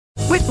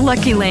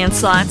Lucky Land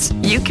Slots,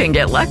 you can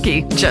get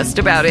lucky just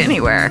about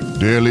anywhere.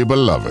 Dearly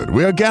beloved,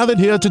 we are gathered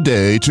here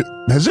today to...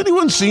 Has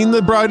anyone seen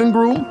the bride and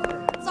groom?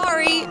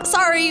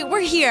 Sorry, we're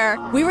here.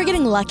 We were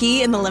getting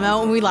lucky in the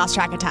limo and we lost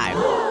track of time.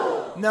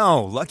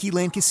 No, Lucky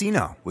Land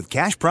Casino, with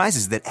cash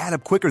prizes that add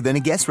up quicker than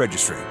a guest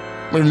registry.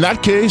 In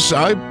that case,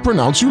 I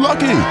pronounce you lucky.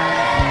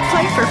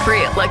 Play for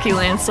free at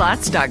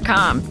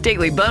LuckyLandSlots.com.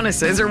 Daily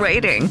bonuses are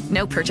waiting.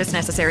 No purchase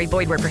necessary.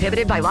 Void where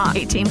prohibited by law.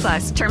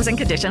 18+. Terms and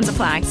conditions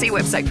apply. See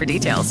website for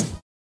details.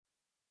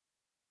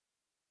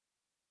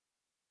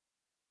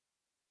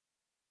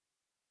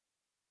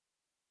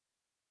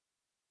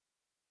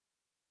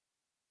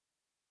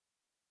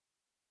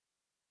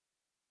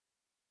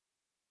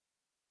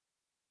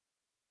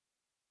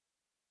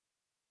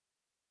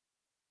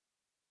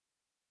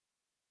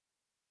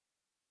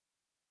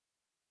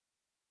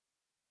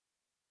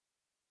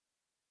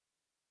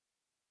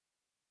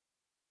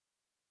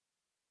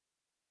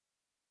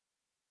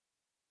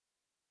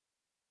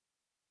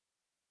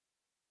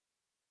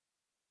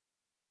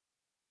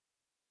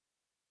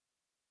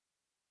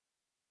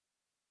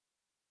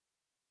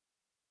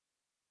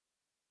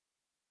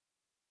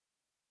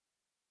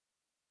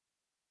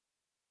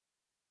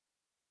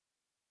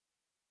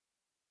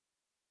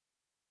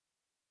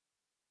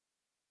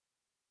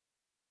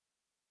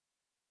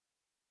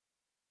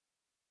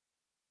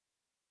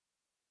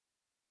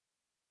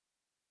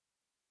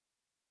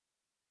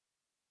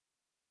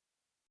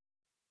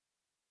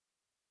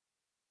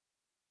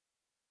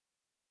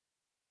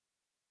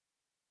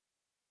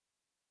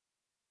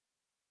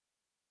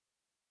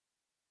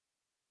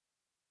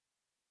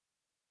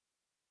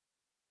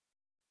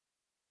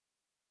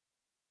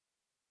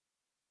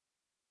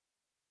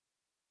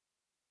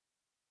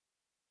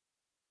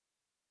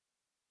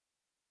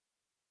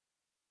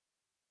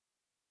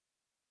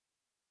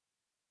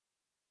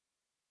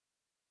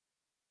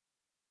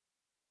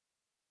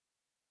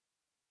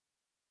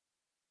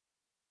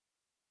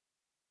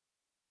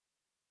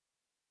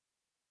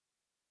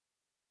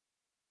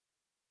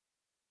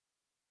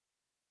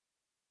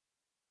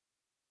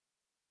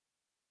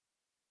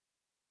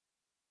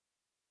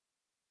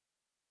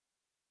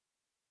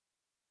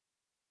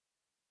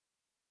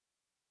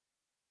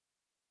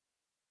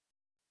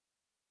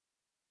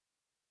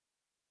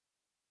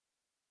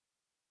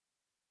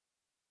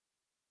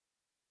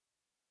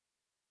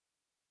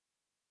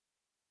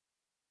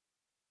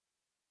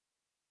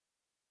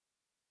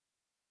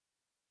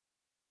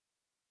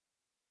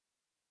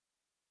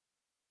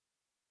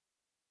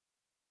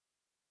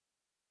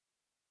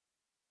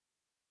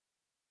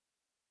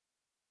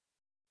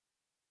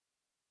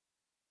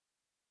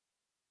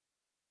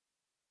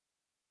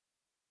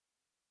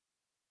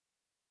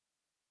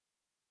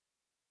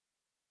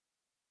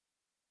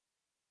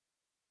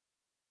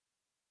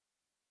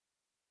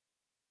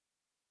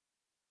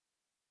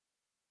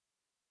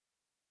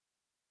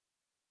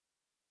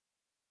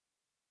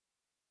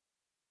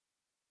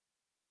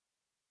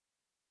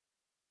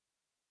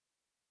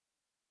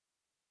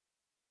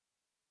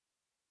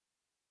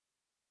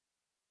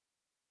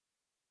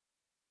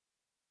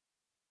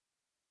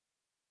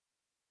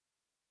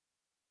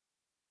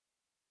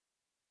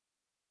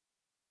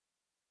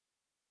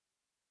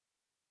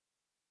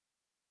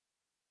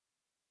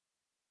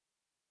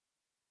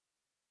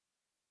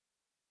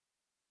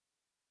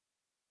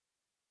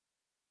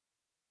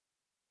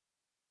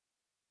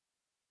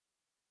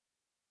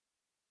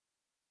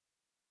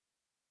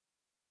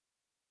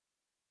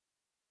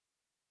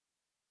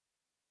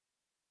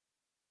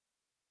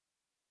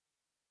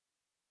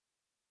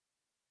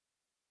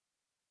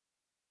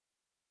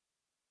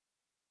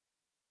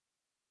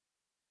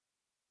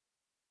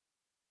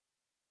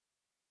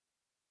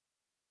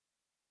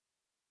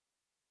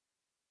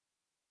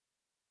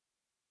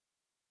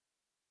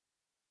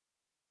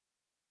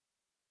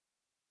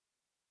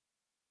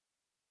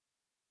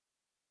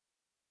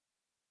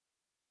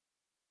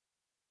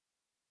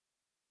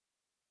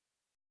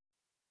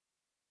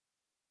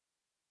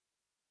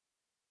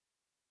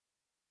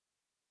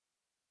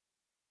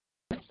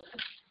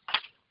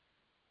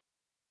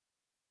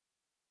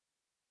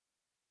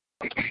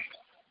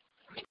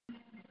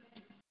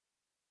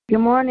 Good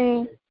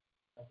morning.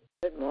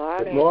 Good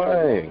morning. Good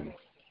morning.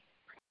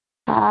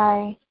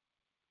 Hi.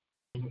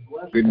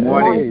 Good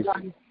morning.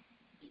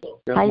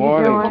 Good How you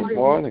morning. doing? Good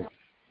morning.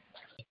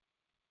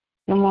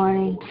 Good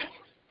morning.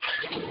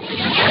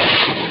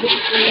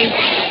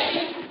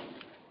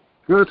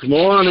 Good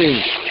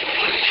morning.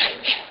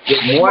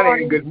 Good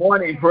morning. Good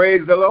morning.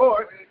 Praise the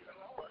Lord.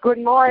 Good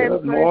morning.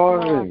 Good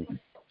morning.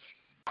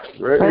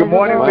 Good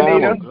morning,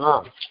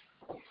 Benita.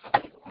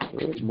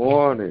 Good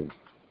morning.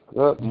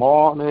 Good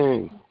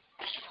morning.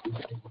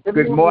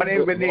 Good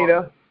morning,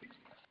 Benita.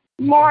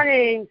 Good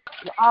morning,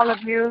 all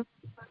of you.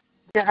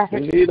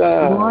 Benita.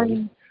 Good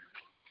morning.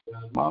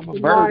 Mama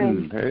Good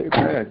Burton. morning.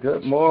 Amen.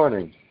 Good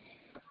morning.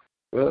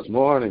 Good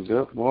morning.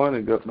 Good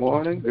morning. Good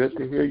morning. Good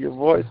to hear your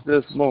voice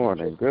this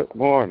morning. Good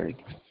morning.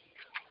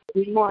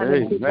 Good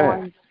morning. Good Amen.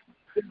 morning.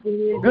 Good to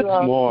hear Good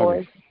your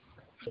morning.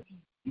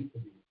 voice.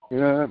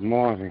 Good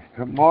morning.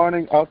 Good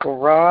morning, Uncle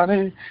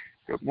Ronnie.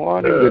 Good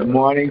morning. Good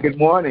morning. Good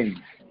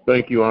morning.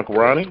 Thank you, Uncle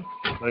Ronnie.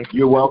 Thank you.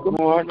 You're welcome.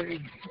 Good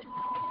morning.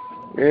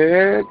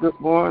 Yeah, good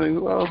morning.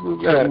 Who else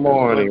is that? Good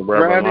morning,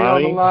 Brother Granny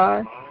on the Lonnie.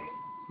 line.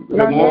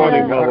 Good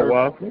morning, Brother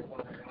Watson.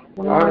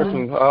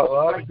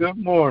 Good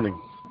morning.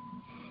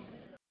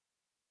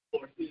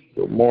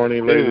 Good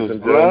morning, ladies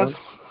and gentlemen.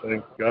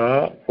 Thank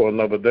God for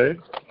another day.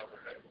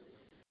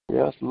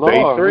 Yes, Lord.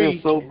 Day 3.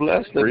 We're so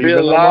blessed to be Breathing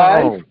on my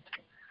alive. own.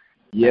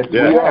 Yes, we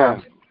Yeah.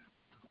 are.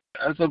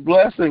 That's a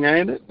blessing,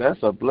 ain't it?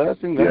 That's a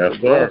blessing. That's Yes, a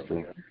sir.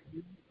 blessing.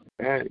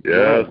 Hey,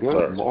 Yes, good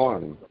sir.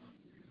 morning.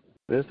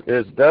 This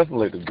is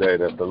definitely the day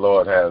that the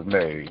Lord has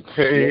made.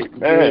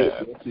 Amen.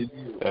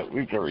 That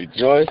we can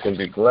rejoice and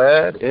be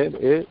glad in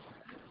it.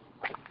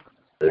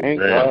 Ain't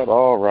God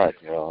all right,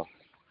 y'all?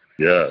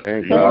 Yes.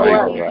 Ain't He God is.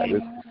 all right?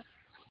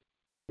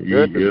 It's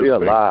good to be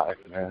alive,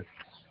 man.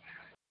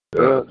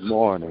 Good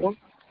morning.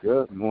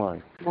 Good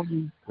morning.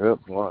 Good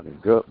morning.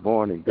 Good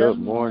morning. Good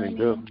morning.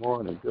 Good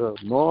morning.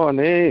 Good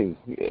morning.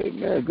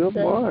 Amen. Good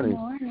morning.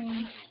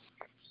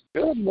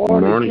 Good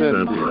morning,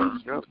 Cynthia.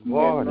 Good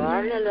morning. Good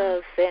morning,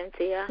 little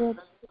Cynthia. Good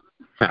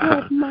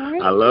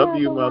morning, I love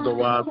you, Mother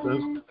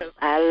Watson.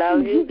 I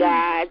love you,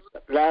 God.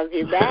 Love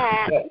you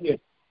back.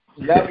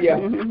 Love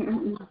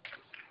you.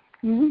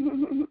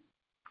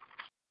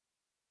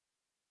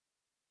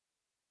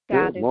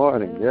 Good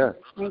morning, yes.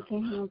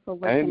 Thanking him for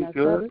waking us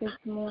up this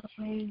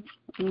morning.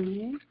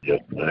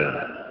 Yes, man.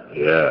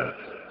 Yes.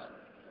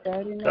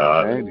 God is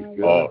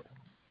awesome.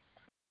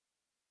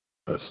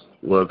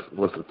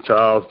 What's the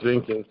Charles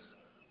Jenkins?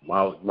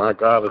 My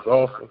God is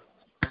awesome.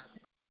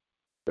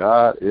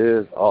 God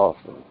is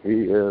awesome.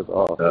 He is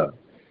awesome.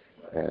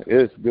 Yeah. And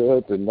it's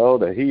good to know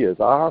that He is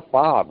our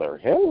Father.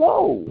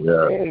 Hello.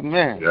 Yeah.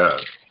 Amen.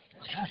 Yes.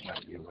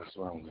 What's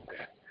wrong with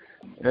that?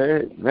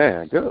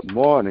 Amen. Good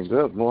morning.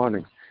 Good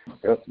morning.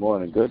 Good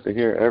morning. Good to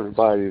hear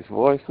everybody's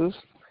voices.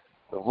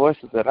 The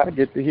voices that I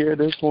get to hear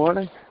this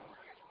morning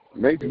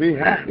make me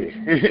happy.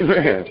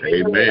 Amen.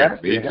 Amen.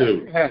 Me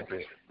too.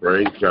 Happy.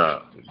 Great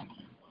job.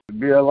 To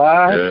be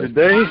alive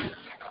today.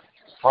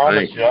 Promise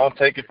Thank you, I don't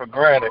take it for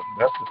granted.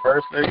 That's the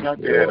first thing I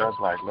did. Yeah. I was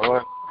like,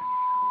 Lord,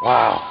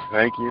 wow,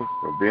 thank you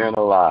for being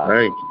alive.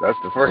 Thank you. That's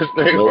the first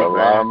thing for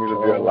allowing me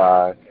to be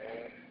alive.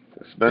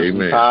 To spend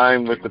some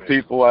time with the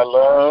people I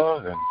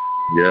love and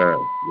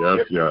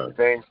get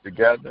things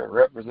together,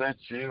 represent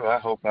you. I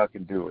hope I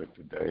can do it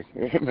today.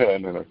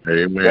 Amen.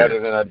 Amen. Better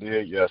than I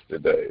did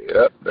yesterday.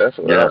 Yep, that's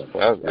what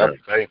I'm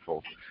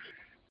thankful.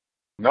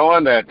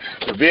 Knowing that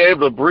to be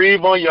able to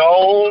breathe on your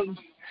own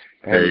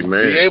and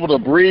be able to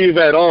breathe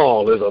at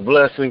all is a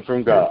blessing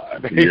from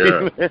God.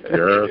 Yes.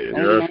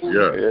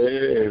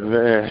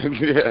 Amen.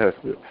 Yes.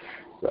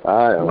 So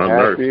I am My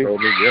happy. nurse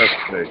told me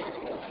yesterday,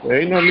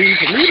 there ain't no need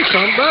for me to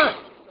come back.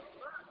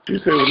 She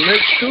said, well,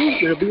 next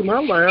Tuesday will be my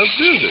last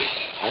visit.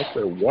 I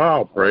said,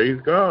 wow, praise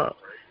God.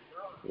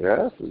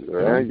 Yes,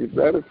 man, you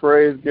better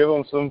give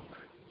him some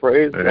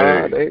praise,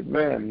 God.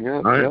 Amen.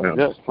 I am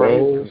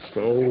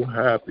so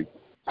happy.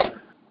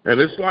 And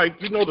it's like,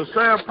 the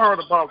sad part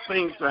about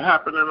things that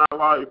happen in our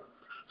life,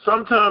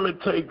 sometimes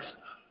it takes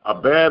a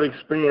bad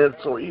experience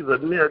or either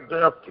near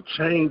death to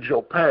change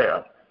your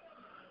path.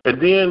 And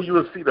then you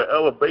will see the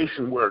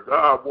elevation where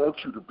God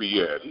wants you to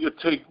be at. He'll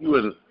take you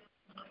and,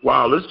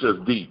 wow, it's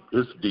just deep.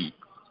 It's deep.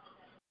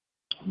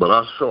 But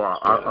I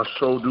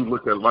sure do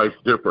look at life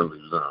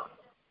differently now.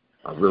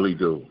 I really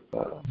do.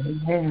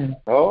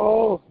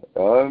 Oh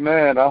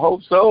man, I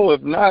hope so.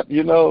 If not,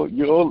 you'll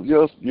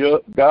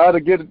God will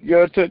get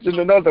your attention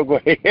another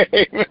way.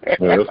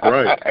 That's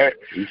right.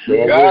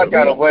 God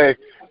got a way.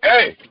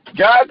 Hey,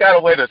 God got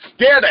a way to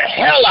scare the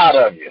hell out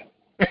of you.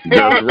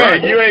 That's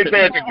right. You ain't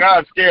saying that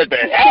God scared the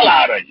hell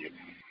out of you.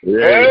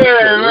 Yeah,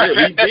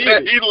 he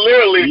did. He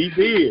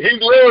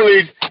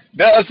literally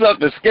does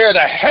something to scare the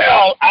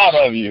hell out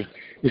of you.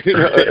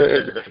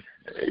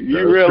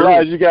 You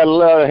realize you got a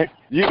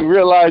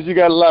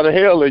lot of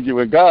hell in you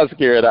when God's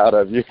scared out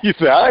of you. You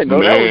say, I didn't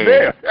know that was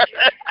there.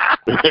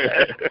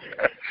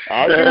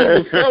 I knew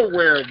it was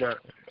somewhere, but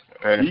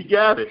he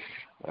got it.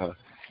 God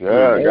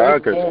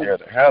could scare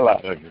the hell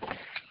out of you.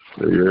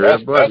 Yeah,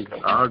 buddy.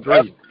 I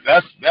agree.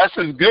 That's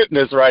His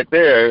goodness right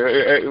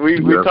there.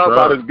 We talk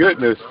about His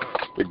goodness.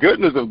 The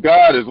goodness of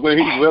God is when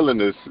He's willing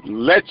to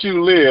let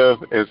you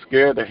live and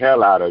scare the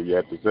hell out of you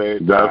at the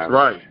same time. That's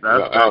right.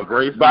 That's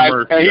grace and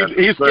mercy. And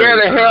He scared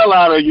the hell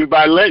out of you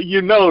by letting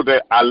you know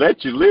that I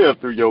let you live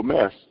through your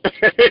mess.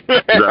 That's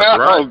right.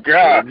 Oh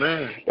God,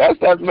 Amen. that's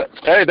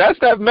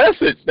that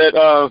message that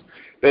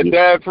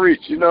Dad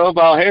preached.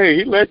 About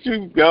He let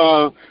you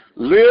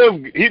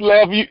live.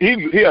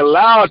 He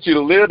allowed you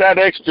to live that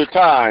extra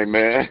time,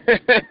 man,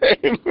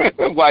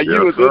 while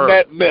you was in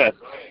that mess.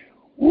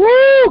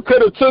 Woo!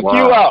 Could have took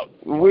you out.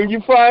 When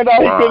you find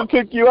out He could have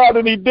took you out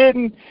and He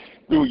didn't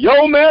through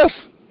your mess,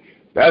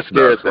 that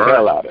scares the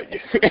hell out of you.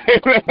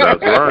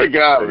 That's right.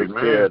 God would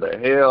scare the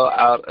hell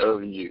out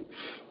of you.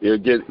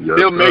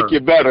 He'll make you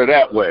better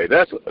that way.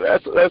 That's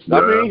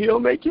I mean, he'll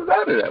make you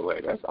better that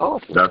way. That's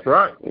awesome. That's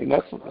right. I mean,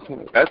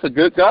 that's a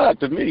good God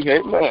to me.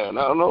 Amen.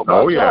 I don't know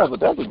about y'all, but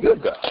that's a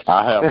good God.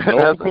 I have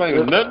no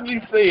complaint. Nothing he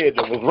said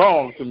that was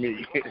wrong to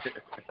me.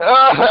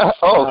 That's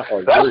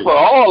for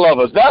all of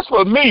us. That's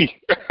for me.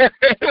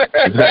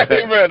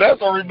 Amen.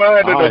 That's a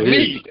reminder to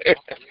me.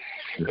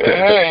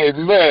 Hey,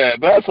 man,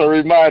 that's a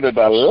reminder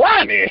to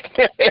Lonnie.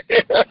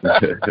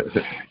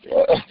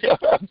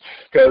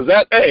 Because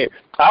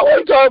I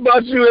wasn't talking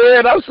about you,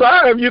 Ed. I'm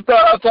sorry if you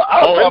thought I was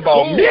talking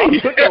about me. I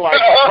took it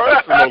like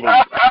personally.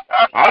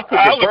 I took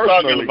it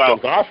personally because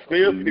I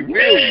still feel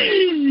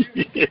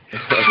you.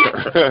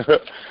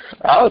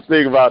 I was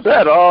thinking about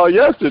that all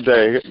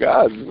yesterday.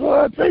 God,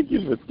 Lord, thank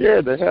you for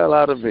scaring the hell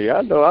out of me.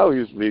 I know I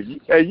used to be.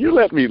 Hey, you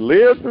let me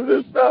live through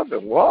this stuff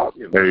and walk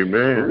and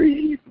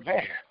breathe.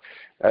 Man.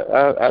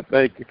 I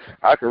think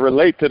I can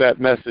relate to that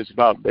message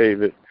about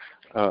David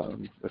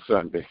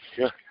Sunday.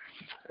 Yeah.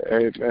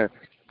 Amen.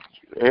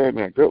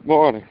 Amen. Good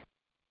morning.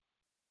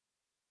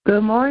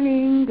 Good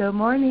morning. Good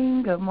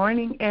morning. Good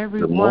morning,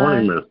 everyone. Good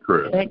morning, Miss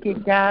Chris. Thank you,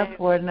 God,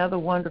 for another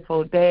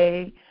wonderful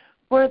day,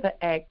 for the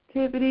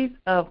activities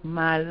of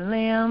my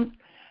limbs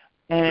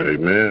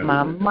and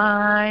my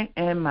mind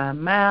and my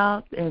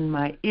mouth and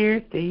my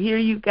ears to hear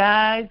you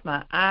guys,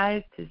 my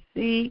eyes to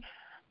see.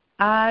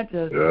 I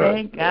just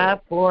thank God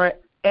for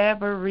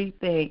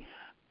everything.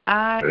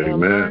 I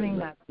am learning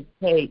not to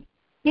take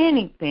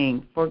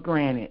anything for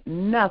granted,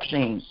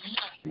 nothing.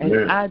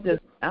 And I'm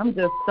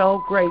just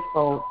so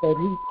grateful that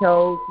he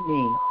chose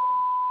me.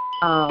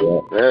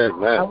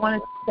 I wanted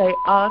to say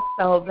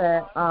also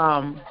that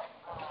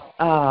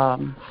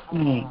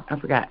I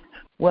forgot.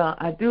 Well,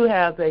 I do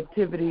have the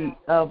activity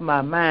of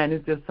my mind.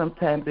 It's just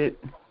sometimes it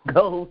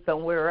goes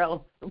somewhere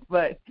else.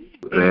 But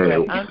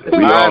anyway, I'm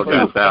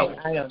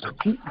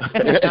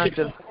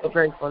just so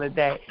grateful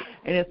today.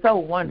 And it's so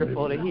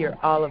wonderful to hear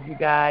all of you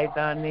guys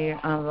on there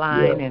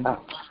online. And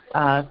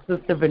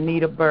Sister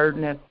Vanita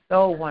Burden, it's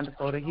so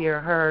wonderful to hear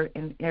her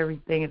and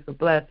everything. It's a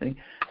blessing.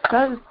 So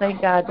I just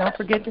thank God. Don't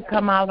forget to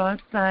come out on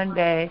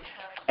Sunday.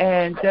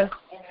 And just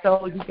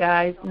so you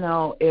guys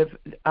know, if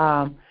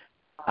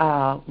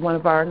one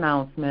of our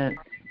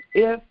announcements,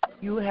 if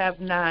you have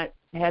not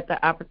had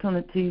the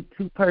opportunity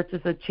to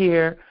purchase a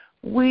chair,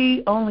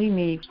 we only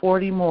need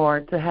 40 more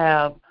to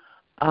have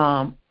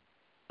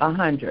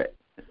 100.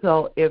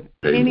 So if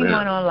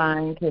anyone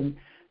online can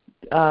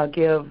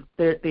give,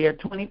 they're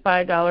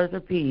 $25 a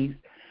piece.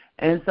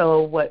 And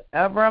so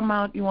whatever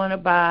amount you want to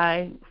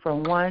buy,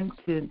 from one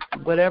to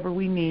whatever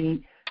we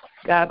need,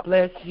 God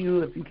bless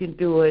you if you can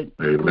do it.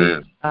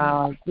 Amen.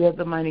 Give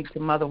the money to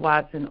Mother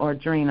Watson or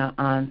Drina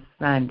on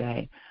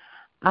Sunday.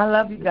 I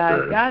love you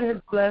guys. God has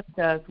blessed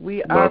us.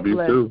 We are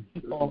blessed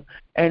people.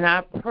 And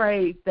I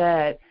pray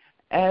that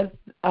as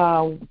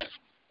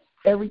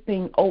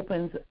everything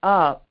opens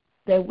up,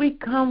 that we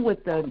come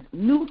with a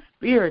new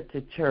spirit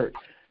to church.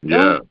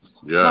 Don't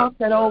talk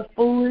that old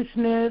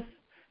foolishness.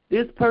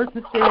 This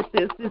person said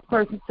this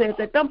person said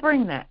that. Don't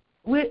bring that.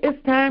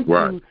 It's time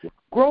to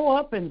grow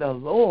up in the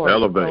Lord.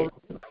 Elevate.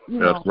 So,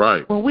 That's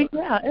right.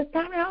 It's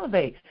time to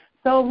elevate.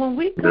 So when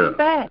we come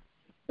back,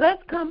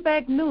 let's come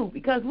back new,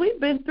 because we've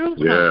been through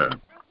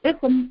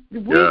something.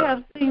 We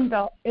have seen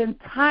the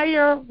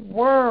entire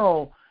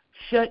world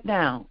shut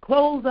down,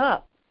 close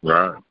up.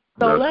 Right.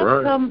 So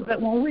let's come back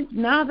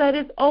now that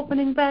it's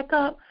opening back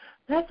up.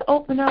 Let's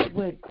open up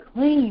with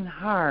clean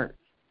hearts.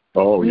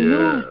 Oh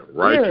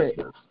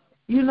righteousness.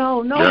 He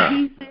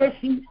said,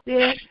 she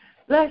said.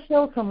 Let's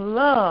show some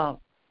love.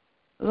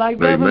 Like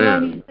Reverend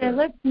Lonnie said,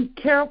 let's be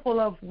careful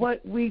of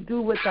what we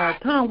do with our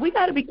tongue. We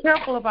got to be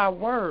careful of our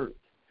words.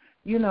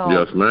 Yes,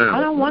 ma'am. I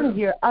don't want to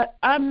hear.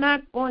 I'm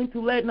not going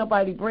to let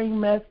nobody bring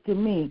mess to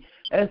me,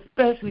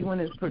 especially when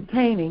it's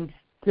pertaining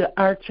to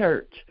our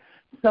church.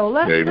 So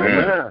let's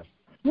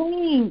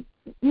clean,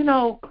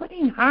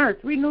 clean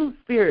hearts, renewed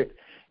spirits.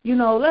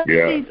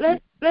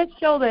 Let's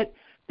show that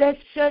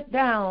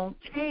shutdown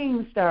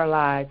changed our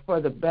lives for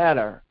the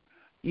better.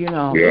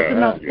 There's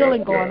enough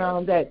killing going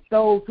on that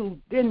those who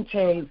didn't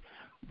change,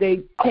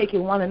 they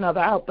taking one another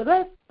out. But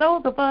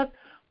those of us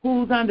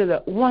who's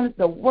under one of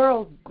the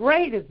world's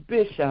greatest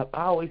bishop,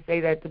 I always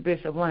say that to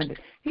Bishop London.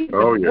 He's the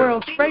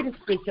world's greatest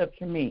bishop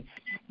to me.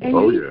 And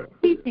he's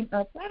teaching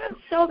us. Let us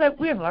show that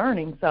we're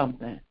learning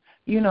something.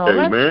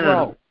 Let's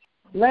grow.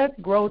 Let's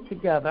grow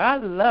together. I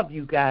love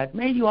you guys.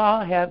 May you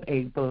all have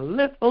a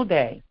blissful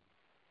day.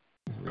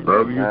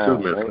 Love you too,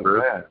 Mr.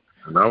 Chris.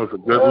 And that was a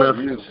good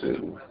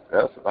message.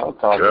 That's what I'm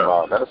talking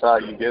about. That's how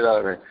you get out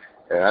of it.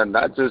 And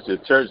not just your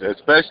church,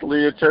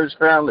 especially your church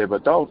family,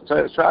 but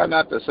try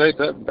not to say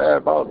something bad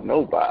about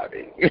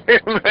nobody.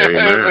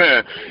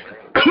 Amen.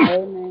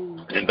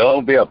 And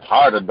don't be a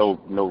part of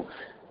no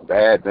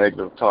bad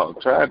negative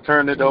talk. Try to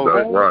turn it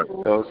over. That's right.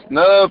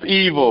 Snub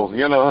evil,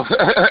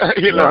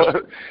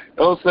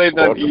 Don't say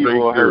nothing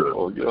evil or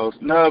hurtful.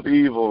 Snub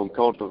evil and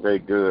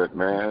cultivate good,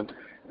 man.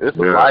 It's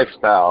a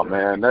lifestyle,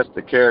 man. That's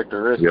the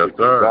characteristic of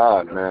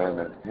God, man.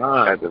 And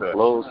as it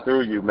flows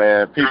through you,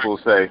 man, people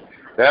say,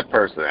 that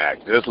person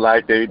act just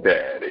like their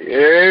daddy.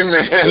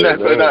 Amen. That's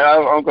what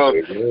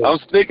I'm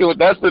sticking with.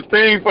 That's the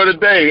theme for the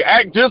day.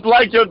 Act just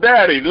like your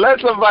daddy. Let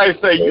somebody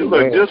say you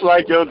look just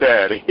like your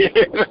daddy.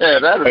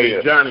 Man,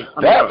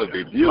 that would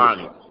be beautiful.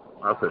 Johnny,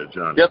 I said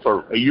Johnny. Yes,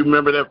 sir. Hey, you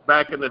remember that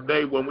back in the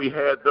day when we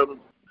had them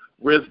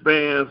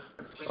wristbands?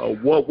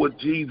 What would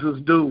Jesus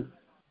do?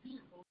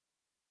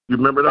 You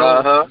remember those?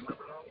 Uh-huh.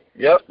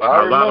 Yep,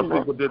 I remember. A lot of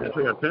people didn't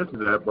pay attention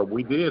to that, but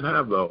we did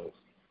have those.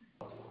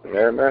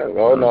 Yeah, man.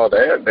 Oh no,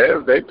 they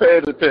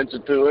paid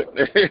attention to it.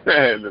 The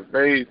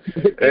face,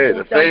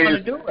 the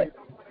face. Do it.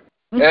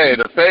 Hey,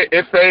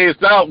 it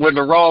fades out when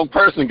the wrong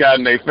person got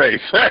in their face.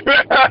 Right.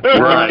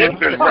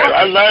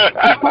 I love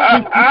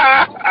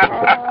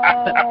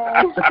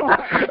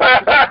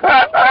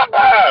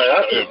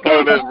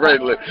throw this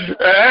bracelet.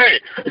 Hey,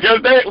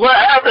 because what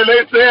happened?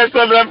 They said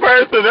something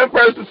to that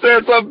person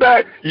said something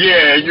back.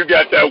 Yeah, you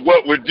got that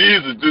what would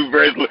Jesus do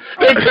bracelet.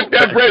 They took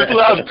that bracelet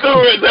out to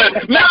it and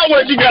said, now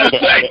what you got to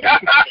say?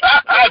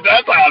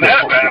 That's how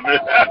that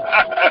happened.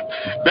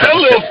 That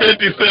little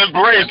 50-cent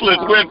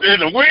bracelets went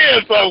in the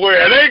wind somewhere.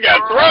 They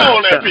got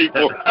thrown at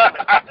people.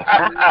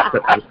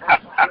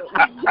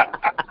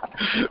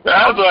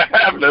 That's what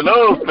happened to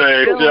those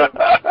things.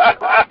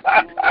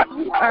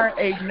 You are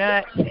a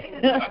nut.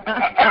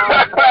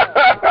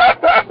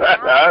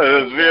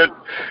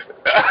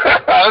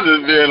 I'm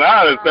just being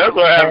honest. That's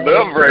what happened to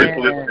them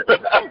bracelets.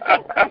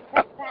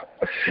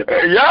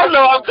 Y'all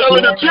know I'm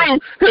telling the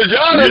truth because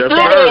y'all done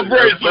threw those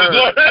bracelets.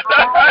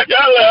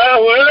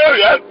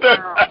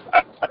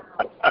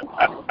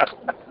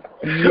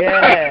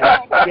 Yeah.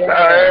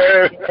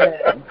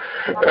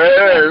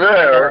 Hey,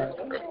 man.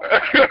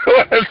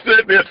 I'm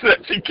sitting there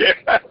saying she can't.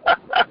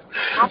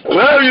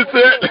 Love you,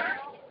 Sid.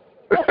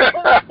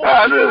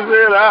 I'm just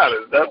being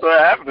honest. That's what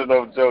happened to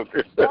those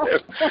jokers. Hey,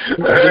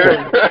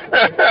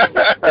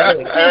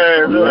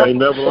 I ain't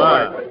never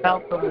lied. I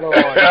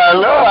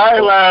know, I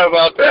ain't lying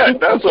about that.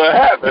 That's what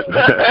happened.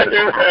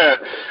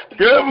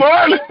 Good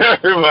morning,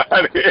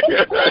 everybody.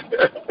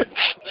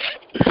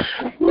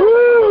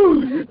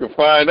 Woo! You can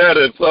find that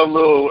in some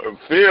little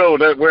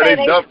field where they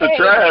dump the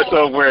trash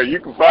somewhere. You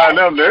can find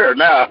them there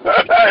now.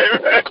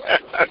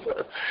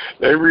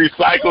 They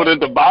recycled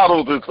into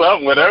bottles or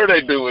something, whatever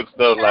they do with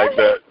stuff like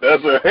that.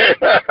 That's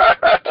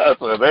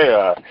what they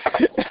are.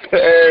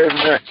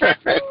 Amen.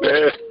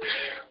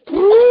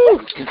 Woo.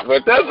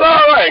 But that's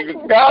all right.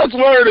 God's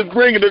word is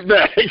bringing it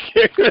back.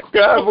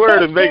 God's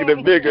word is making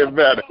it bigger and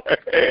better.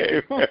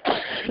 Amen.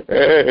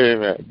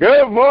 Amen.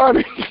 Good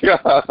morning,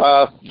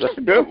 God.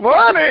 Good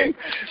morning.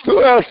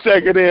 Who else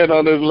checking in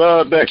on this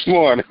love day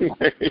morning?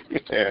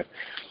 Amen.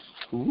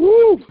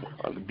 Woo.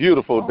 A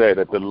beautiful day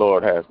that the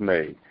Lord has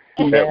made,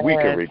 that we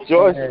can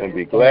rejoice and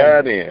be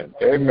glad in.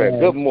 Amen.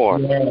 Good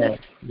morning.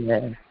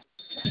 Yes.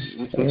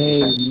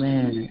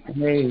 Amen.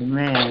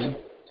 Amen.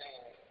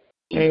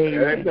 Amen.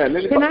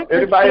 Can I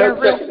Anybody share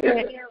else? real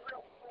quick?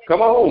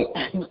 Come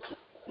on.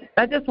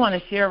 I just want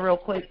to share real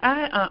quick.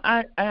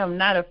 I am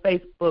not a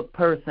Facebook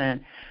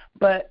person,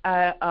 but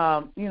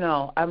I'm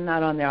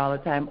not on there all the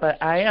time.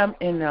 But I am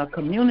in a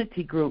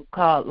community group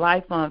called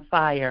Life on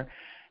Fire,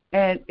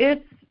 and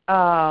it's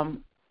a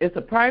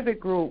private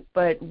group,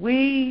 but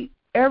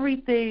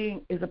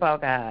everything is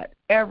about God.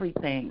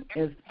 Everything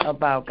is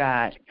about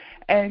God,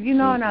 and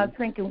and I was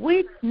thinking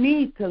we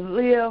need to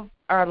live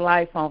our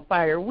life on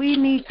fire. We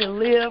need to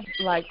live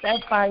like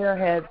that fire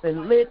has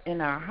been lit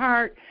in our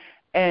heart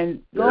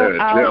and go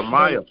out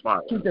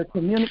to the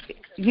community.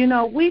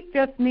 We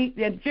just need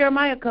that.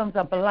 Jeremiah comes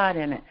up a lot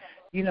in it.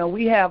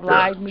 We have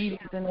live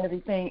meetings and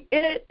everything.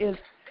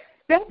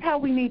 That's how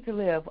we need to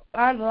live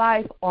our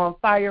life on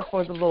fire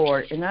for the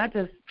Lord. And I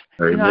just,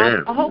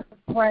 I hope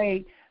and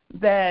pray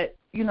that,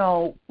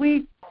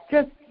 we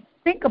just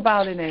think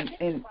about it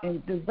and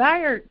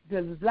desire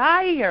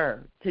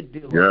to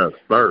do it. Yes,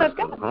 thirst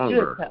and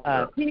hunger. Good to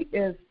us. He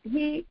is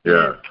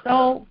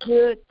so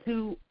good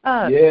to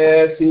us.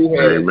 Yes, he has.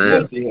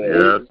 Amen.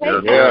 Yes.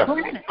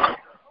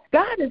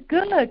 God is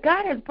good.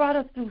 God has brought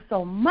us through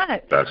so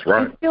much. That's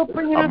right. He's still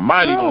bringing us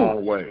mighty through.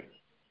 long way.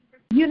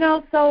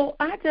 So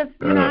I just,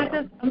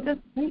 I'm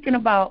just thinking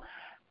about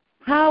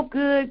how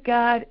good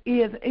God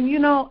is,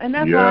 and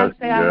that's why I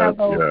say I have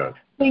those.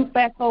 Think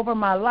back over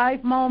my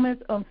life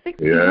moments.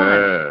 61.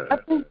 I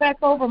think back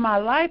over my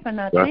life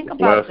and I think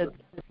about the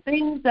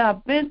things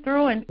I've been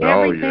through and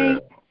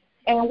everything,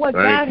 and what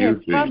God has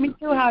brought me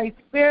through. How He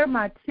spared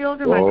my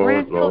children, my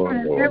grandchildren,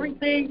 and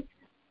everything.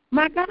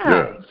 My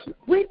God,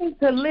 we need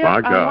to live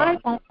our life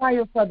on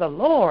fire for the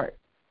Lord.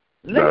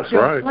 Let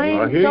your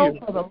flames go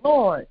for the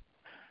Lord.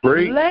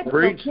 Let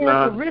the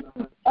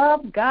characteristics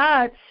of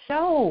God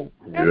show.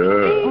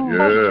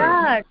 Of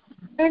God.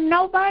 And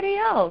nobody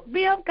else.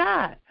 Be of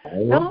God.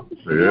 We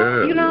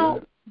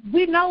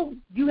know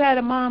you had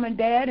a mom and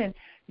dad, and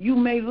you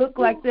may look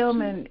like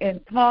them and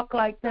talk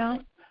like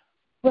them,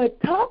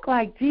 but talk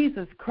like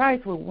Jesus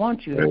Christ would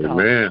want you to talk.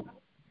 Amen.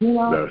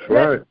 That's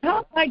right.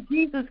 Talk like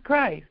Jesus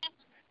Christ,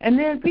 and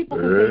then people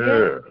can say,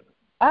 "Yes,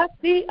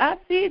 I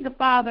see the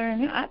Father,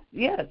 and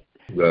he or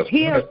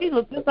she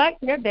looks just like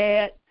their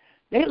dad."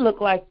 They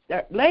look like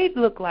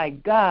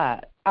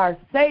God, our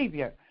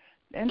Savior.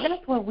 And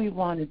that's what we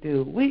want to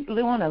do. We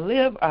want to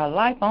live our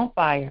life on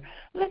fire.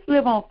 Let's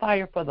live on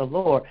fire for the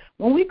Lord.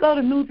 When we go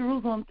to New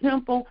Jerusalem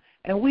Temple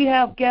and we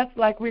have guests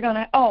like we're going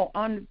to,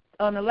 on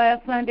the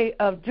last Sunday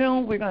of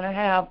June, we're going to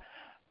have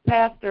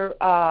Pastor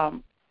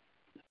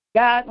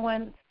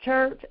Godwin's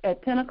church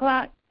at 10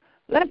 o'clock.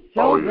 Let's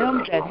show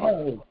them that,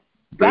 hey,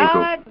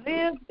 God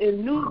lives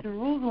in New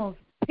Jerusalem's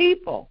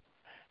people.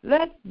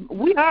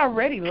 We are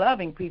already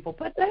loving people,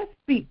 but let's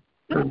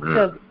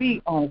just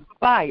be on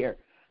fire.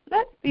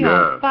 Let's be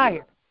on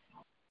fire.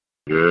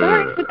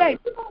 Starting today,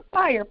 be on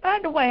fire. By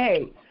the way,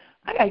 hey,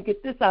 I got to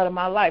get this out of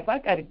my life.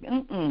 I'm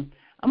going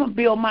to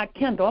build my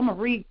Kindle. I'm going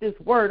to read this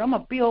word. I'm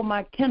going to build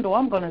my Kindle.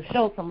 I'm going to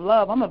show some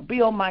love. I'm going to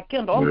build my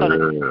Kindle. I'm going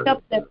to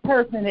help that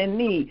person in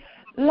need.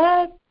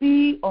 Let's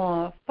be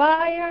on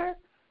fire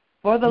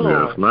for the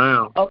Lord. Yes,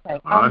 ma'am. Okay,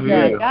 I'm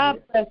done.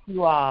 God bless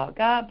you all.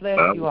 God bless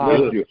you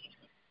all.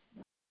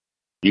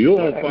 You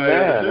on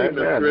fire,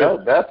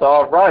 man. That's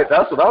all right.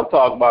 That's what I'm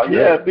talking about.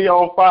 Yeah, be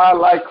on fire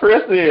like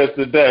Chris is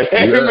today.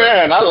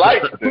 Amen. I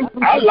like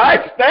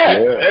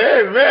that.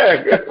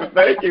 Amen.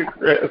 Thank you,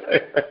 Chris.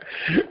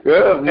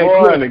 Good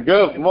morning.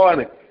 Good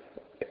morning.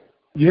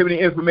 Do you have any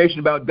information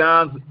about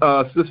Don's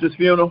sister's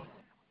funeral?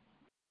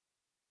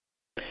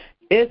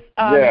 It's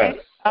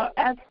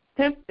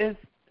it's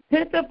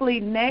tentatively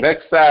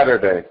next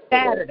Saturday.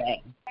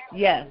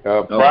 Yes.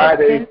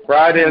 Friday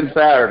and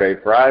Saturday.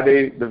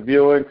 Friday the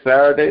viewing,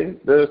 Saturday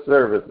the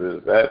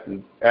services at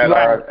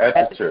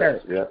the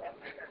church. Yeah.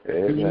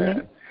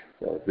 Amen.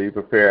 So be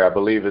prepared. I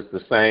believe it's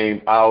the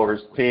same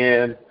hours,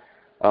 10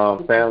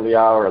 family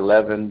hour,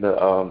 11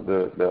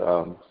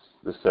 the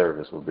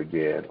service will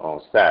begin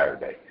on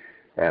Saturday.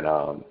 And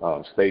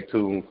stay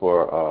tuned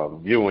for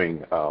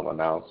viewing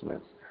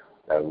announcements.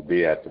 That will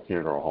be at the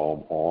funeral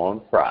home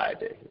on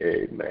Friday.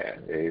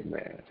 Amen.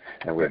 Amen.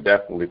 And we're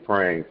definitely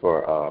praying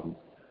for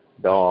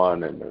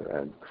Dawn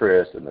and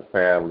Chris and the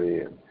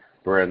family and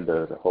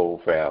Brenda, the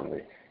whole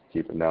family,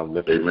 keeping them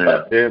lifted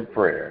up in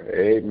prayer.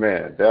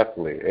 Amen.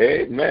 Definitely.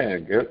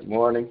 Amen. Good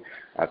morning.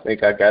 I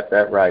think I got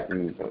that right.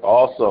 And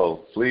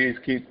also, please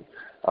keep,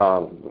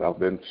 I've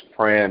been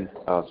praying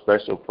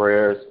special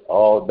prayers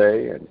all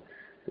day and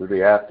through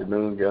the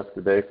afternoon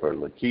yesterday for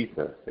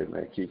Lakeitha.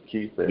 Amen. Keep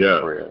Keitha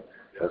in prayer.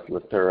 Let's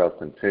lift her up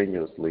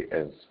continuously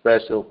in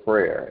special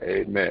prayer.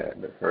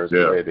 Amen. The First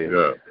Lady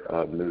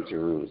of New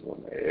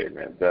Jerusalem.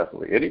 Amen.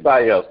 Definitely.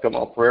 Anybody else? Come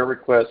on, prayer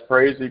request,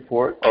 praise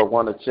report, or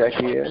want to check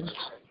in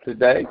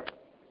today?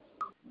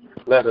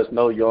 Let us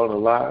know you're on the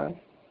line.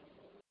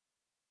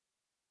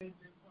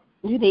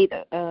 You need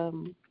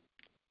to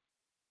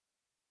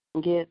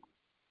get,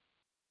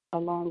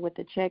 along with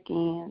the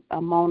check-in, a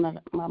moment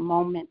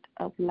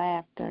of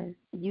laughter.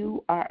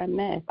 You are a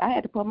mess. I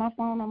had to put my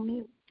phone on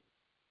mute.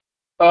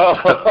 Oh,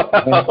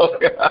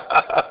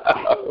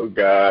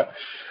 God.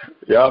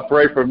 Y'all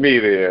pray for me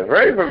then.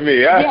 Pray for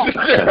me.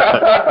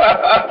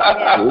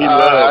 We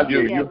love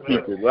you. You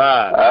keep it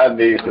live. I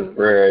need the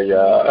prayer,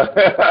 y'all.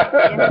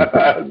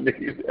 I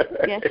need it.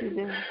 Yes, you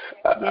do.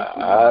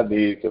 I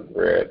need the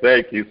prayer.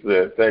 Thank you,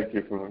 sis. Thank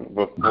you for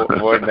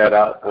pointing that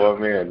out for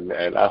me.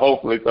 And I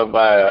hopefully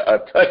somebody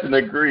touch and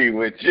agree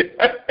with you.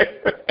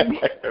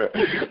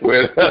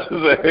 With us.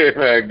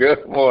 Amen.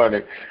 Good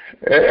morning.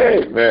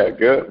 Amen.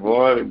 Good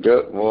morning.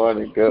 Good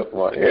morning. Good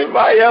morning.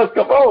 Anybody else?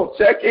 Come on.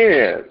 Check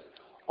in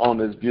on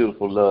this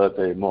beautiful Love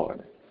Day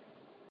morning.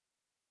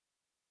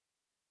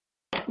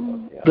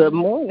 Good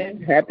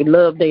morning. Happy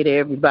Love Day to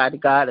everybody.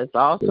 God is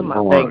awesome.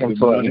 I thank Him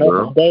for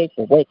another day,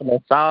 for waking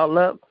us all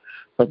up,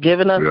 for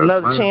giving us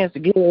another chance to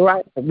get it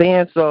right, for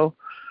being so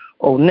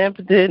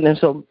omnipotent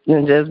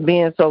and just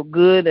being so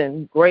good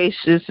and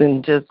gracious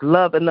and just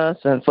loving us,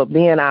 and for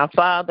being our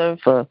Father,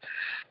 for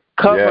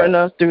covering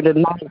us through the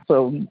night,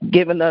 for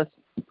giving us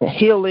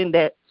healing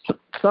that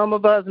some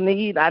of us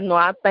need. I know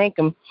I thank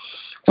Him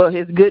for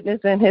His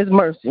goodness and His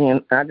mercy,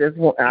 and I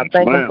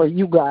thank Him for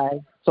you guys.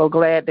 So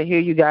glad to hear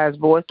you guys'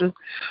 voices,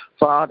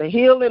 for all the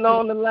healing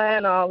on the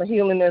line, all the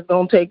healing that's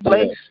going to take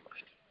place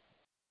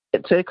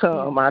to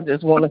come. I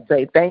just want to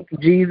say thank you,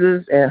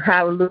 Jesus, and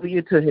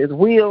hallelujah to His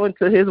will and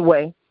to His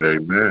way.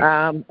 Amen.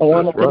 I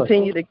want to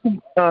continue to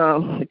keep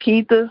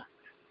Keitha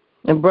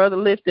and Brother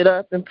lifted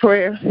up in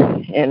prayer,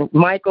 and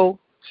Michael,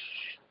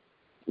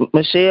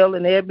 Michelle,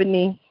 and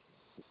Ebony,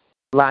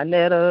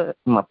 Lynetta,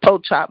 my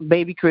Po-Chop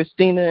baby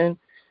Christina, and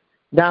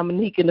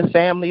Dominique and the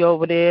family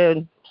over there,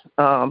 and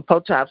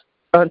Po-Chop's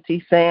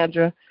Auntie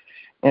Sandra,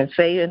 and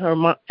Faith and her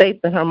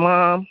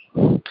mom,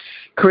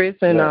 Chris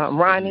and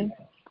Ronnie,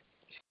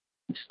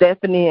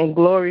 Stephanie and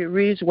Gloria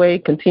Ridgeway.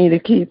 Continue to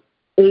keep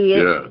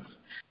Ed.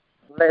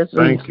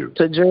 Thank you.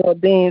 To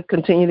Geraldine,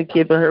 continue to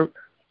keep her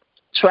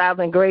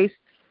traveling grace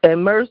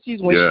and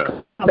mercies when she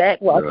comes back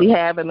while she's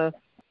having a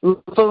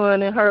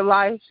fun in her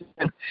life.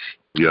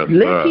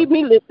 Let's keep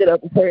me lifted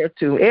up in prayer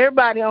too.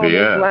 Everybody on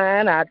this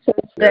line, our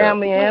church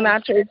family and our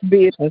church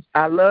business,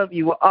 I love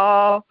you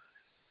all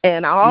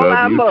and all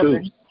our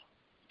mothers.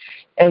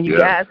 And you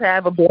guys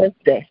have a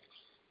blessed day.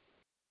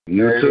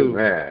 You too,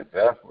 man.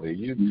 Definitely,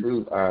 you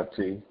too,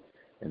 Auntie,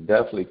 and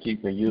definitely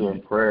keeping you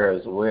in prayer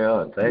as well.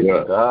 And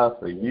thanking God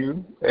for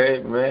you,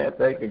 amen.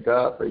 Thanking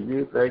God for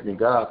you, thanking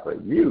God for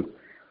you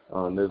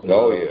on this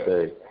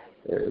day.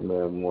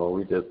 Amen. Well,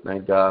 we just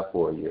thank God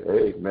for you.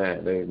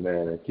 Amen.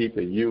 Amen. And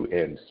keeping you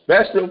in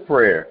special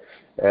prayer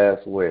as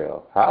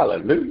well.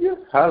 Hallelujah.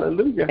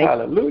 Hallelujah.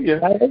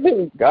 Hallelujah.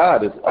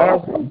 God is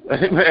awesome.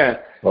 Amen.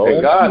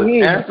 And God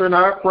is answering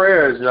our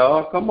prayers,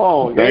 y'all. Come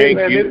on. Thank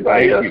Amen. you.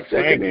 Anybody else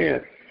checking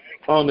in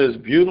on this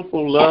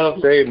beautiful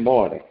Love Day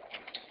morning?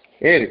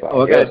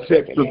 Anybody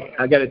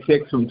I got a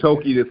text from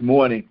Toki this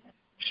morning.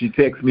 She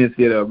texted me and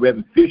said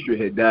Reverend Fisher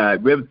had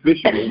died. Reverend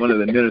Fisher was one of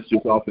the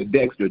ministers off of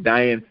Dexter,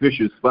 Diane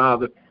Fisher's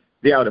father.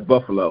 They're out of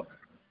Buffalo.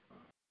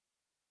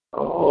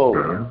 Oh,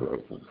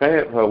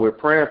 we're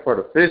praying for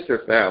the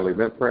Fisher family.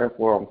 Been praying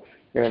for them,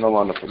 hearing them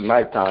on the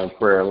nighttime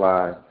prayer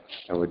line,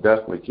 and we're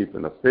definitely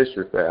keeping the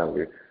Fisher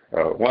family. He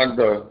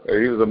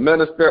was a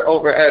minister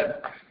over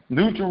at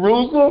New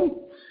Jerusalem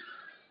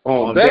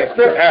on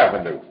Dexter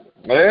Avenue.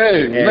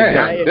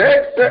 Amen.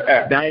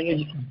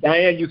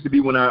 Diane used to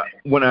be one of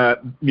our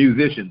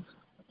musicians.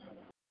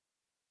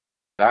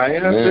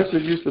 Diane Fisher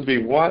used to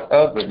be one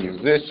of the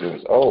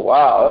musicians. Oh,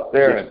 wow, up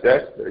there in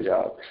Dexter,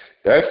 y'all.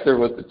 Dexter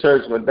was the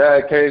church when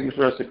Dad came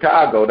from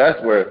Chicago.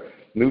 That's where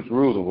New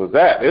Jerusalem was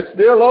at. It's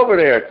still over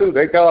there, too.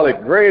 They call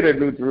it Greater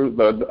New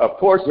Jerusalem. A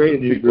portion of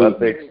people, I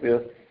think,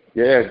 still.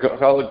 Yeah,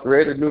 call it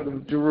Greater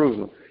New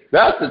Jerusalem.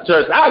 That's the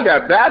church I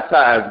got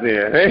baptized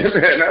in.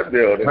 Amen, that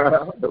building.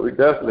 So we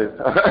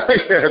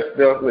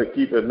definitely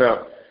keeping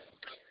up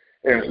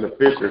in the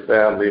Fisher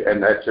family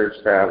and that church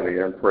family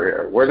in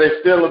prayer. Were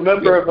they still a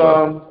member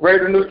of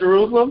Greater New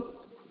Jerusalem?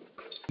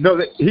 No,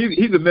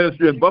 he's a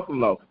minister in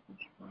Buffalo.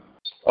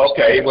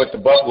 Okay, he went to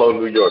Buffalo,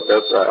 New York.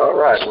 That's right. All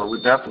right. Well,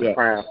 we're definitely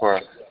praying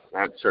for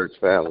that church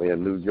family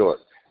in New York,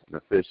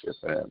 the Fisher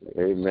family.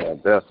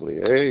 Amen.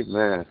 Definitely.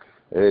 Amen.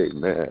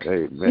 Amen.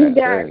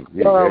 Amen.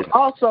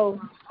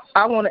 Also,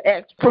 I want to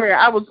ask prayer.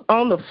 I was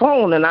on the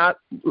phone and I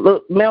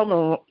looked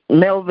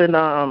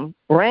Melvin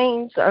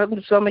Raines.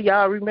 Some of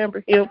y'all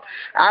remember him.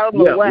 I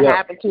don't know what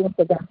happened to him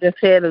because I just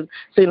had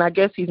I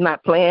guess he's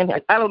not playing.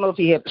 I don't know if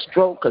he had a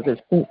stroke because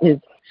his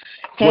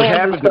What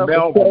happened to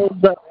Melvin?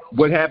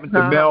 What happened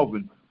to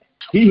Melvin?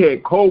 He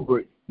had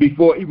COVID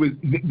before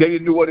they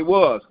didn't know what it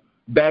was.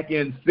 Back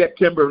in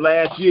September of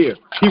last year,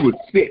 he was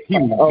sick. He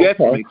was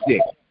definitely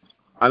sick.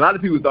 A lot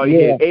of people thought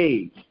he had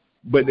AIDS,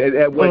 but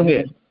that wasn't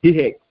it. He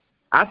had.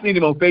 I seen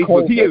him on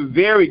Facebook. He had a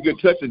very good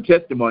touch and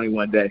testimony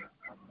one day.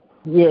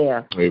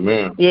 Yeah.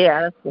 Amen.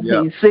 Yeah,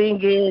 he's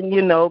singing,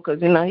 because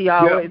he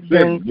always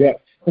been.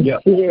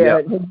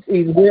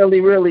 He's really,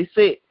 really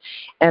sick.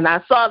 And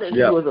I saw that he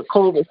was a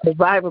COVID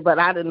survivor, but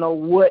I didn't know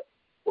what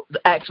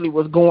actually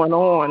was going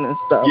on and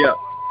stuff. Yeah.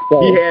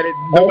 So, he had it.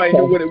 Nobody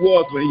knew what it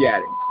was when he had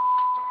it.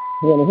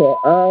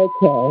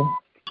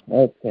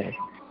 Okay.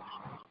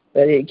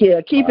 But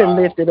keep him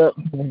lifted up.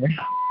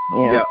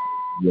 Yeah.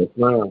 Yes,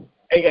 ma'am.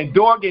 Hey, and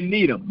Dorgan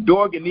Needham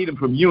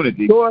from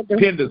Unity.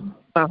 Pender's.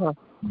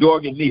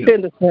 Dorgan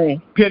Needham.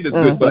 Pender's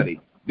good buddy.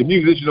 The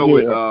musician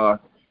over at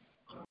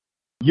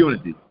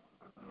Unity.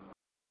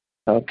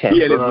 Okay.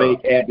 He had his leg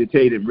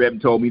amputated.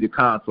 Reverend told me to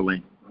counsel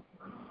him.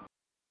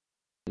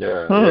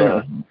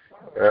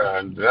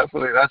 And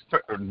definitely that's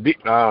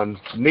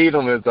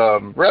Needham is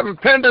Reverend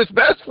Pender's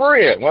best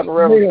friend. One of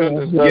Reverend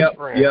Pender's best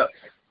friends. Yeah.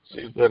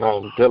 She's been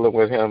dealing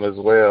with him as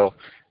well,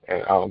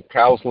 and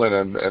counseling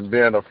and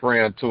being a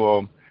friend to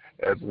him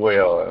as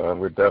well. And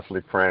we're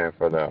definitely praying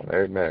for them.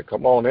 Amen.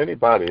 Come on,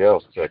 anybody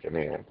else checking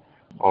in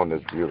on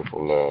this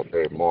beautiful Love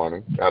Day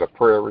morning? Got a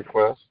prayer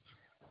request?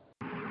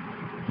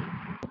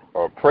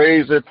 A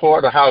praise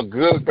report of how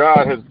good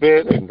God has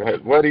been and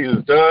what He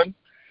has done?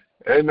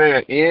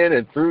 Amen. In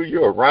and through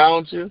you,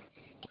 around you.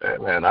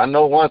 Amen. I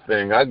know one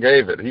thing. I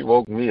gave it. He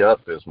woke me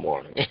up this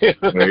morning.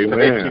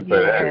 Amen.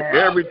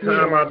 Every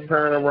time I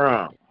turn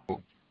around,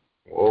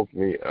 woke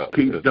me up.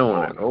 Keep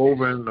doing it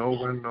over and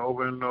over and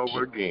over and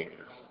over again.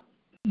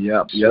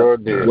 Yep. Sure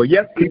did. Well,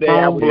 yesterday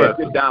I was at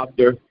the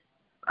doctor.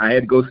 I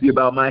had to go see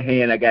about my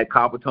hand. I got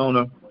carpal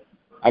tunnel.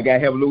 I got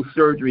to have a little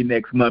surgery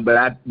next month.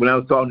 But when I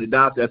was talking to the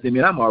doctor, I said,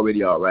 man, I'm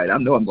already all right. I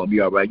know I'm going to be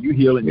all right. You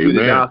healing, you're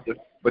the doctor.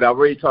 But I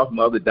already talked to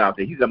my other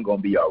doctor. He said, I'm going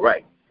to be all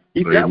right.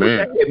 He said, I wish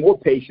I had more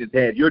patients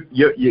had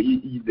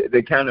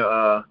the kind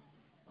of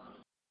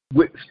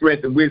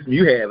strength and wisdom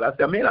you have. I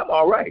said, man, I'm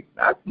all right.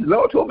 The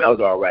Lord told me I was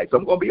all right, so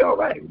I'm going to be all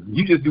right.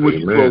 You just do what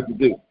you're supposed to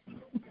do.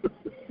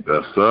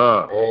 Yes,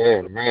 sir.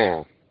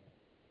 Amen.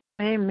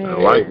 Amen. I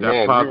like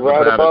that. You're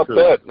right about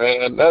that,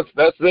 man. That's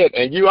it.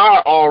 And you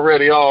are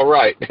already all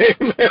right.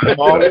 Amen.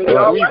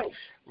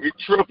 We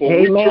triple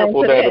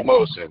that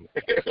emotion.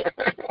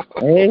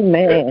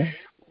 Amen.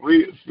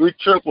 We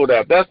triple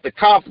that. That's the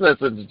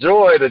confidence and the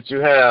joy that you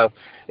have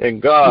in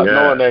God,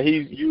 knowing that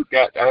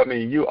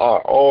you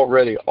are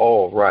already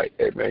all right.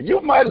 Amen.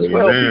 You might as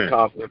well be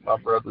confident, my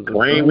brothers and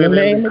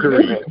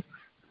sisters.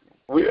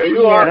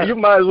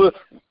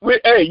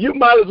 You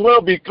might as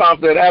well be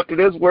confident after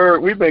this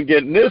word we've been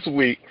getting this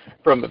week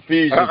from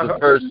Ephesians, the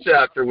first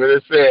chapter, where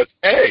it says,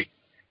 hey,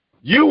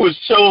 you was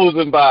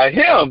chosen by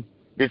him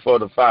before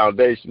the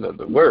foundation of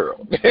the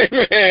world. Amen.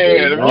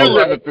 If you're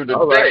living through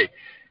the day,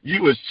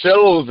 you was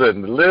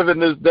chosen to live in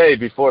this day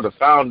before the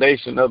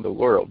foundation of the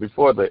world,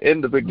 before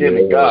in the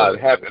beginning God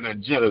happened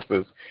in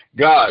Genesis.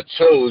 God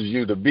chose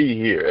you to be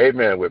here,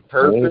 amen, with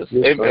purpose,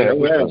 amen,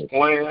 with his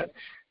plan,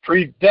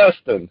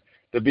 predestined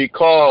to be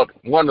called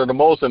one of the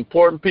most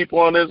important people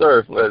on this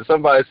earth.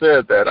 Somebody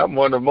said that. I'm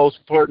one of the most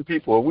important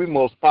people. We're the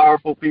most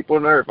powerful people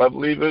on earth. I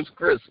believe it was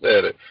Chris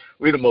said it.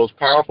 We're the most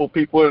powerful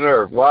people on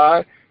earth.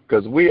 Why?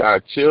 Because we are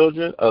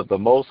children of the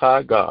Most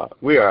High God.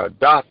 We are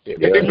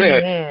adopted.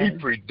 Amen. He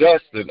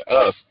predestined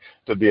us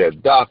to be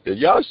adopted.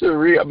 Y'all should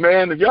read,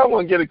 man, if y'all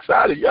want to get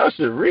excited, y'all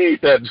should read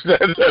that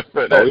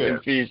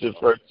Ephesians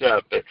 1st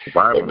chapter.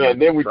 Amen.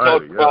 Then we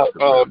talked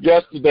about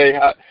yesterday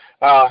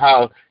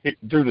how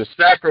through the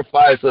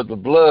sacrifice of the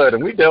blood,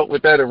 and we dealt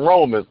with that in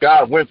Romans,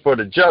 God went for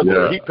the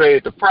jugular. He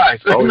paid the price.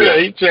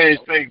 Amen. He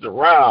changed things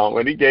around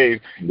when he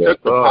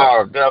took the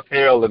power of death,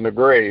 hell, and the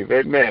grave.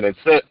 Amen. And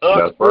set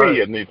us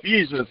free in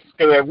Ephesians,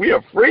 because we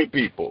are free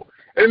people.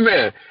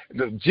 Amen.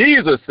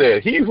 Jesus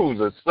said, he who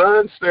the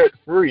Son set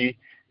free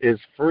is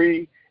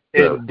free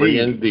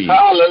indeed.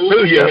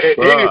 Hallelujah.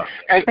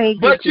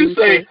 But you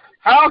say,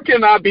 how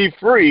can I be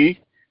free?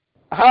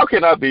 How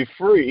can I be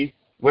free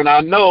when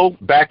I know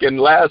back in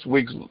last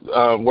week's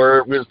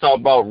where we was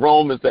talking about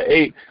Romans the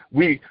 8,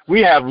 we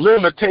have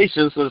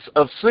limitations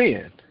of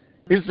sin.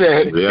 He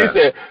said,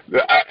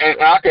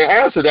 and I can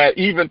answer that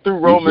even through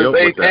Romans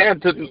 8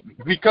 and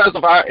because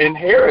of our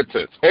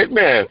inheritance.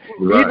 Amen.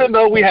 Right. Even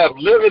though we have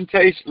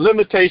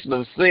limitation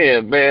of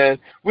sin, man,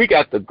 we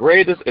got the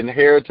greatest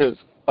inheritance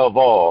of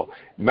all.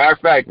 Matter of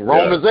fact,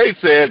 Romans 8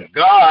 said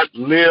God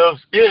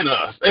lives in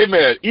us.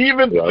 Amen.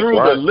 Even through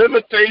the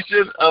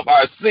limitation of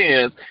our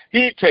sins,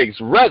 he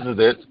takes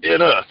residence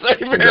in us.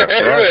 Amen.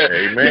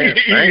 Amen.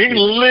 He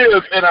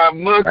lives in our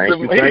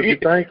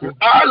midst. Thank you.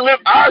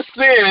 Our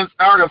sins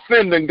aren't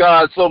offending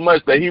God so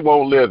much that he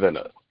won't live in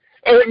us.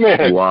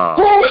 Amen. Wow.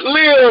 Who would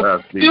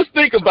live? Just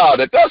think about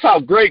it. That's how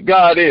great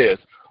God is.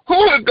 Who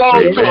would go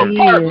to an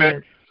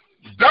apartment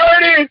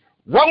dirty,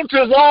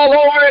 roaches all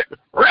over it,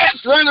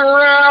 rats running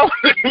around,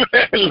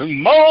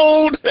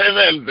 mold, and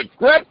then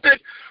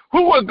decrepit?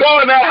 Who would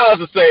go in that house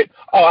and say,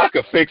 oh, I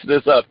could fix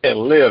this up and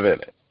live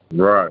in it?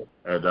 Right.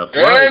 And that's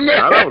right. Amen.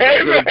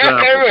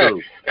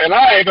 Amen. And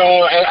I ain't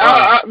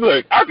gonna.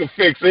 Look, I can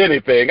fix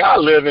anything. I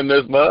live in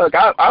this mug.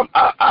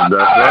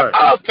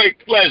 I'll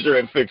take pleasure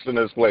in fixing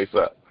this place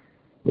up.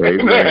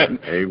 Amen.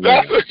 Amen.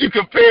 That's what you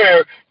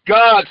compare.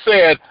 God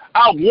said,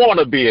 I want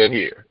to be in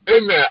here.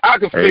 Amen. I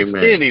can fix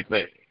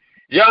anything.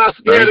 Y'all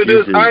scared of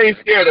this? I ain't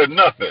scared of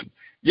nothing.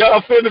 Y'all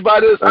offended by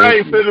this? I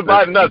ain't offended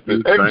by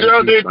nothing. And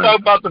Geraldine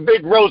talked about the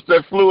big roach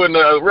that flew in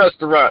the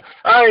restaurant.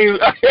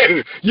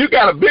 You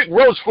got a big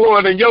roach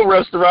flying in your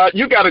restaurant.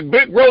 You got a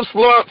big roach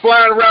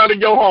flying around in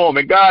your home,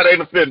 and God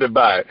ain't offended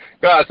by it.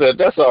 God said,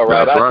 that's all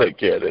right. I'll take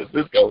care of this.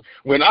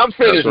 When I'm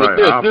finished with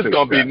this is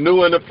going to be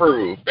new and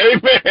approved.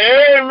 Amen.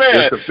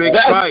 Amen.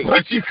 That's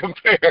what you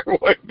compare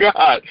with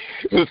God.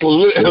 Just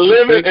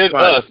living in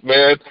us,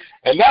 man.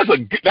 And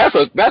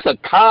that's a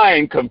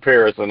kind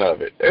comparison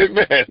of it.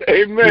 Amen.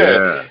 Amen.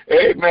 Yeah.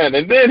 Amen.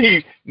 And then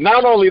he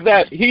not only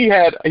that, he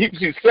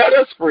set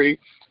us free,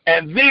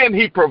 and then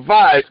he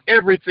provides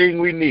everything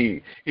we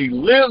need. He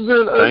lives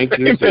in us,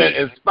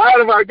 in spite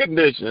of our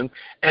condition,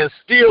 and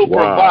still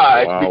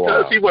provides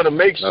because he want to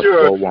make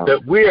sure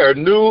that we are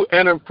new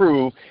and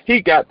improved.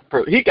 He got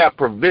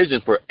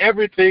provision for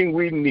everything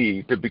we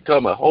need to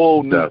become a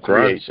whole new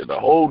creation, a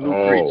whole new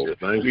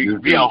creature,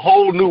 be a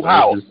whole new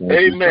house.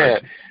 Amen.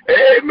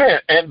 Amen.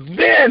 And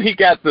then he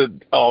got the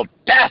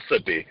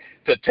audacity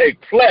to take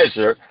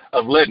pleasure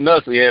of letting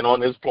us in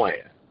on his plan.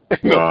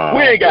 We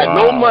ain't got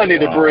no money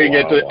to bring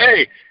into.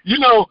 Hey, you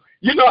know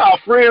how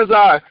friends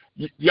are.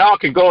 Y'all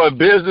can go in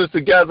business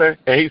together,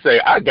 and he say,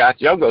 "I got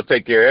you. I'm gonna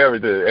take care of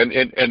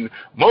everything." And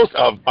most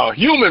of a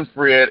human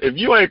friend, if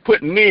you ain't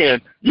putting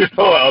in,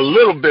 a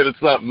little bit of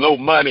something, no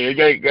money, and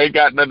ain't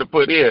got nothing to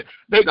put in,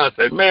 they gonna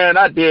say, "Man,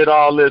 I did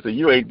all this, and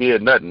you ain't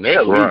did nothing."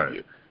 They'll leave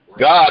you.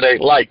 God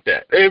ain't like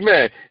that.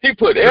 Amen. He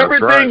put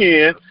everything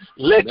in.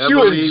 Let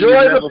you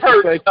enjoy the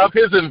perks of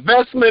his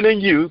investment in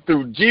you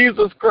through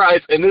Jesus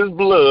Christ and his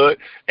blood,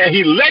 and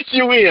he lets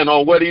you in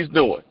on what he's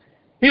doing.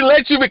 He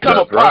lets you become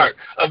a part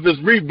of this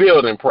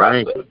rebuilding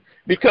process.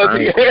 Because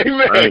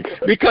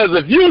because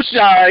if you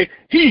shine,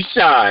 he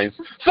shines.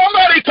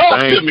 Somebody talk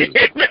to me.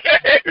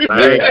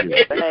 Thank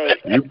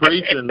you. You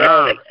preaching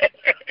now.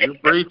 You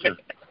preaching.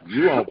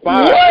 You on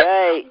fire.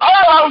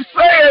 All I'm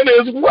saying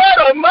is,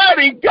 what a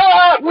mighty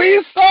God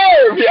we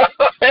serve,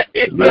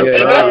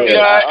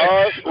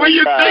 when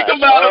you think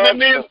about it in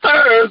these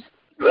terms,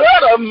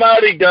 what a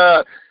mighty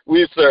God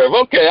we serve.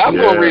 Okay, I'm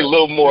gonna read a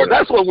little more.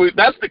 That's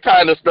the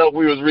kind of stuff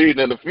we was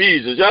reading in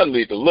Ephesians. Y'all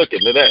need to look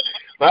into that.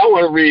 But I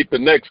want to read the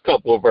next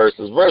couple of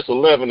verses, verse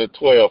 11 and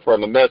 12 from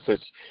the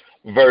Message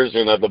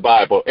version of the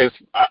Bible. It's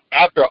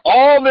after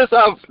all this,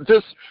 I've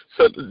just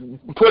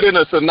put in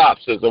a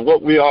synopsis of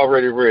what we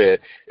already read.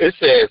 It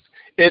says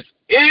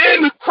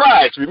in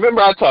Christ.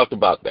 Remember I talked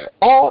about that.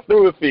 All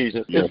through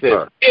Ephesians, it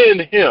says in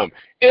him,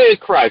 in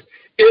Christ.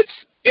 It's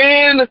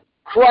in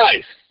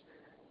Christ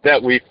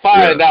that we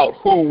find out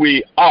who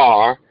we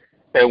are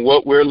and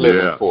what we're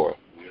living for.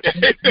 Let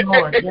me say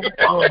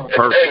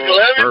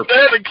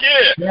it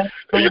again.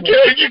 You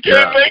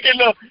can't make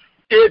it up.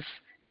 It's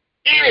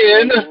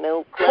in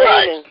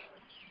Christ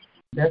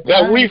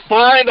that we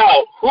find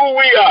out who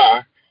we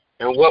are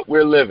and what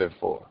we're living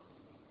for.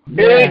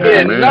 It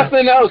ain't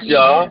nothing else,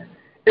 y'all.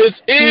 It's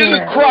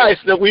in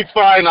Christ that we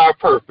find our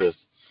purpose.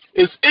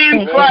 It's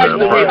in Christ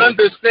that we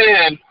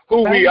understand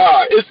who we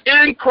are. It's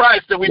in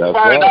Christ that we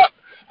find out,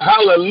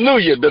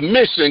 hallelujah, the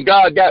mission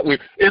God got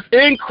with. It's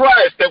in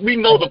Christ that we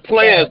know the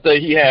plans that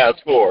he has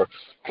for us.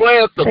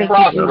 Plans to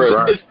prosper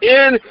us.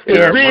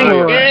 It's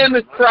being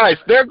in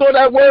Christ. There go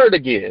that word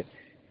again.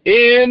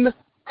 In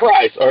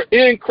Christ, or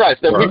in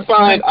Christ, that we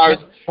find out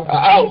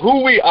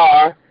who we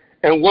are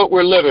and what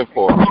we're living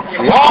for.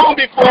 Long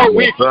before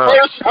we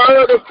first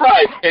heard of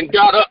Christ and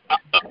got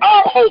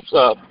our hopes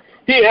up,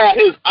 he had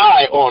his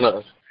eye on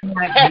us. I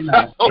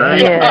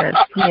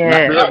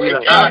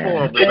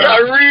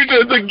read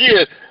this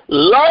again.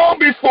 Long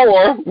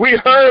before we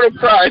heard of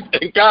Christ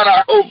and got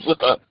our hopes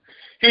up,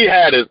 he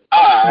had his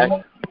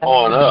eye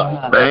on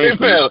us.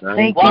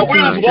 Amen. While we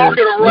was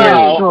walking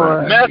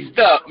around messed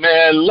up,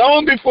 man,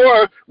 long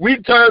before we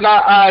turned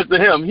our eyes to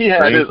him, he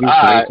had his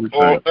eye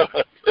on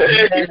us.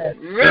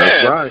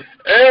 Amen.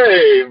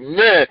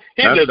 Amen.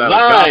 He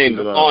designed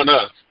on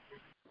us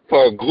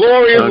for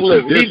glorious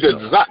living.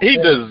 He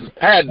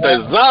had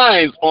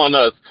designs on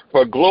us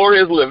for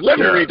glorious living. Let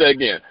me read that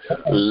again.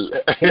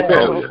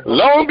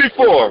 Long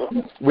before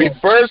we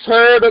first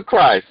heard of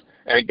Christ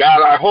and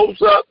got our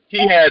hopes up,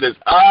 he had his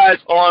eyes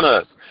on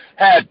us,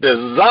 had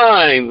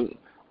designs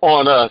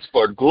on us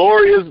for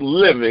glorious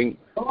living.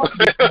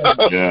 He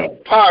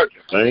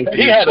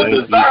had a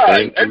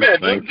design.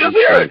 Amen. Just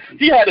hear it.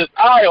 He had his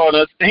eye on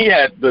us, and he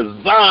had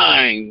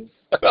designs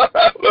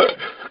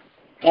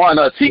on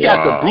us. He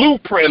got the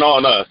blueprint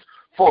on us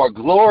for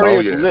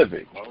glorious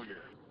living.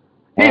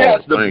 He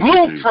has the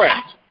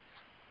blueprint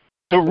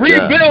to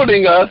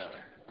rebuilding us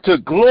to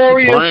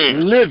glorious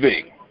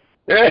living.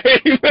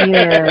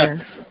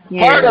 Amen.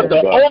 Part of the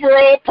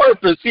overall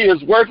purpose he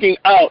is working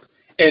out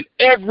in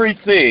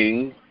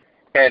everything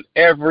and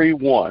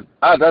everyone.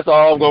 That's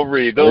all I'm going to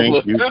read.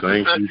 Thank you.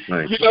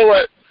 You know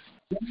what?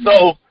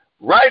 So,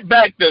 right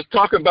back there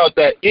talking about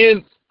that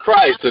in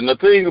Christ and the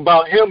thing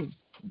about him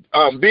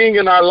being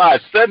in our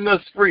lives, setting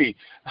us free.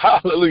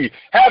 Hallelujah.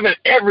 Having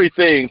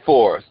everything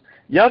for us.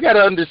 Y'all got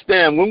to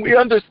understand, when we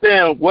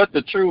understand what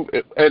the true,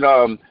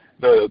 and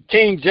the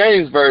King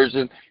James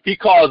Version, he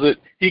calls it,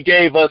 he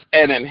gave us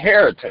an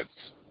inheritance.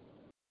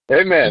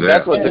 Amen.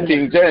 That's what the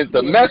King James,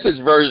 the Message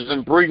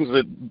Version brings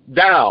it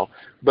down.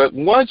 But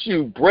once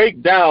you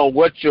break down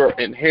what your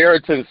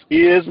inheritance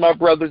is, my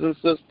brothers and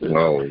sisters,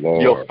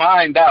 you'll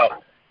find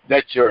out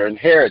that your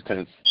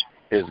inheritance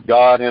is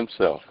God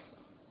himself.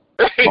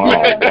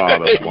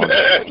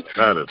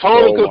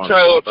 Total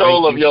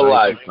control of your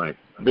life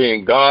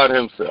being God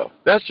himself.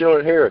 That's your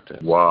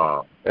inheritance.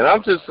 Wow. And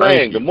I'm just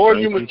saying, the more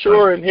you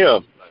mature in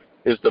him,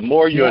 is the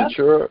more you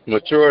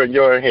mature in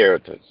your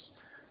inheritance.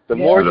 The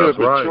more you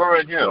mature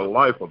in him,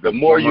 the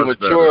more you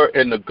mature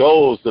in the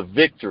goals, the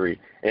victory,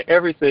 and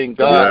everything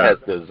God has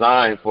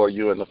designed for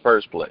you in the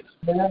first place.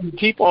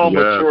 Keep on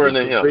maturing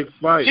in him.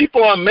 Keep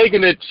on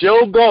making it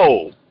your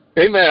goal.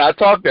 Amen. I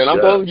talked that.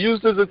 I'm going to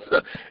use this.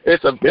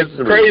 It's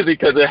crazy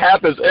because it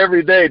happens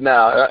every day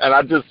now, and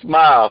I just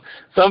smile.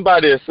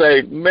 Somebody will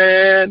say,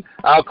 man,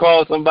 I'll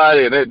call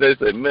somebody, and they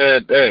say,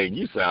 man, dang,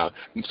 you sound,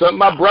 some of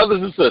my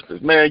brothers and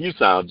sisters, man, you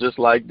sound just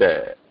like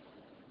Dad.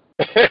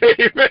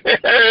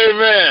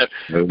 Amen.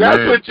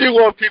 That's what you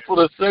want people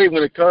to say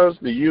when it comes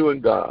to you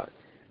and God.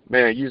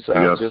 Man, you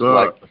sound just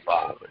like the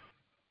Father.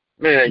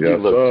 Man, you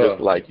look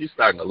just like, you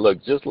starting to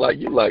look just like,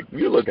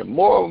 you're looking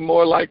more and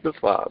more like the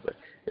Father.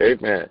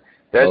 Amen.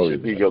 That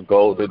should be your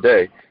goal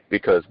today,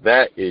 because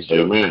that is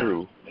your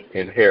true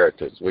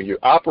inheritance. When you're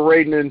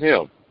operating in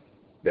him,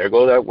 there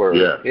goes that word,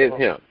 in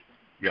him,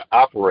 you're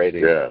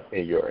operating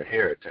in your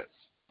inheritance.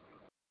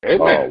 Amen.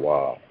 Oh,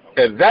 wow.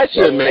 And that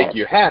should make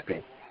you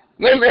happy.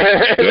 Amen.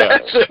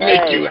 That should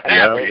make you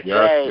happy.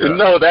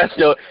 No, that's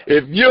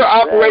if you're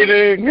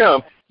operating in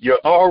him, you're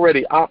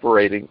already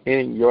operating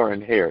in your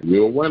inheritance.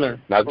 You're a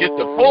winner. Now get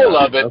the full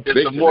of it,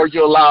 is the more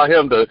you allow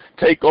him to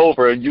take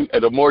over, and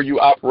the more you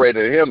operate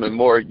in him, and the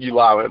more you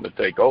allow him to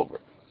take over.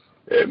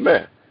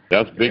 Amen.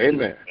 That's big.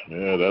 Amen.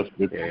 Yeah, that's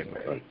big.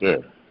 Right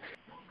there.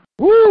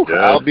 Woo! Yes,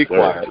 I'll be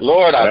quiet.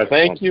 Lord, I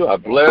thank you. I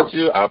bless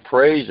you. I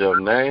praise your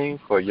name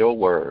for your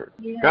word.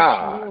 Yes,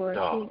 God,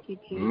 oh,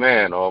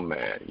 man, oh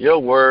man, your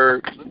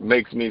word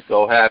makes me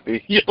so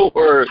happy. Your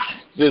word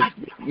just,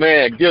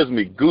 man, gives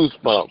me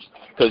goosebumps.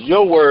 Because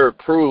your word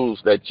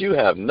proves that you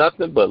have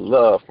nothing but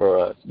love for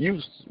us.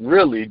 You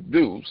really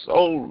do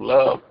so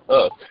love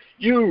us.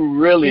 You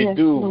really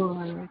do.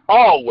 Lord.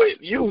 Always.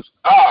 You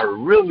are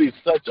really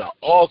such an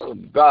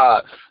awesome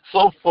God,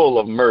 so full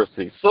of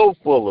mercy, so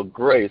full of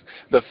grace.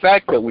 The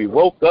fact that we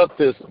woke up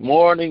this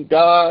morning,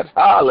 God,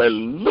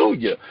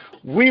 hallelujah.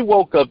 We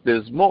woke up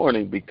this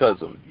morning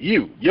because of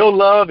you. Your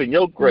love and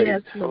your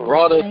grace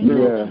brought us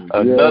through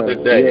another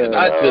day. And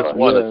I just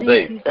want to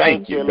say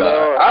thank you,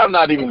 God. I'm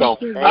not even going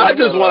to. I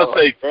just want to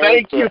say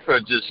thank you for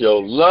just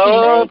your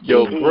love,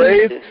 your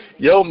grace,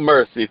 your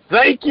mercy.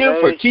 Thank you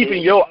for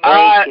keeping your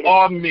eye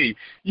on me.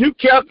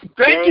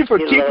 Thank you for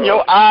keeping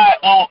your eye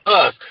on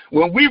us.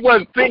 When we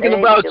wasn't thinking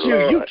about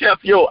you, you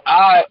kept your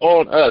eye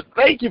on us.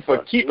 Thank you for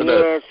keeping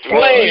us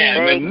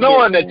planned and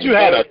knowing that you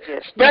had a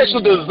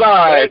special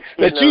design,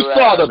 that you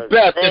saw the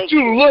best, that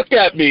you look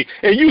at me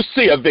and you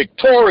see a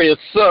victorious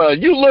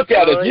son. You look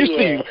at us, you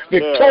see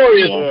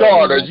victorious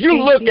daughters. You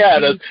look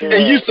at us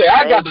and you say,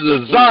 I got the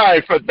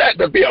design for that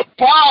to be a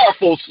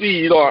powerful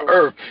seed on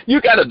earth.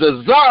 You got a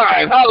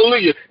design,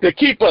 hallelujah, to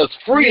keep us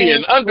free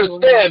and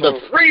understand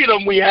the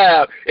freedom we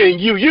have in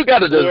you. You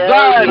got a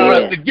design for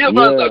us to give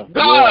us a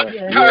God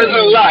kind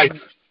of life.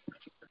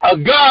 A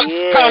God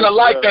kind of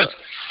life that's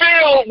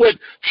filled with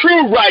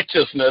true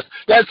righteousness,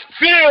 that's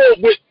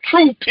filled with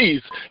true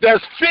peace,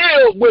 that's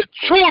filled with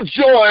true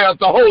joy of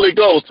the Holy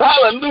Ghost.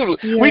 Hallelujah.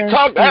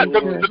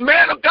 The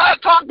man of God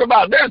talked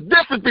about there's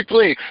difference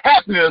between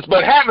happiness,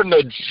 but having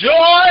the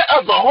joy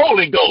of the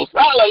Holy Ghost.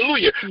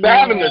 Hallelujah.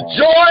 Having the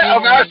joy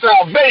of our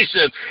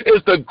salvation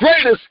is the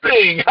greatest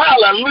thing.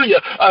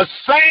 Hallelujah. A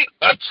saint,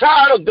 a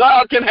child of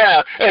God can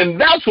have. And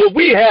that's what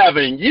we have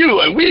in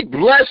you. And we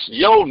bless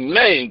your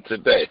name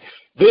today.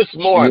 This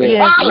morning.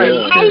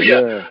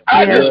 Hallelujah.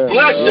 I just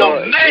bless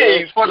your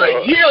name for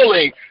the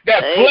healing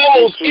that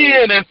flows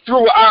in and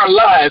through our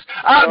lives.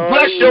 I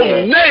bless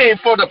your name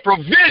for the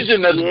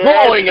provision that's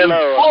going and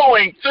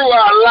flowing through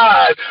our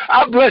lives.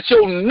 I bless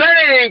your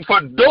name for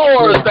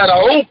doors that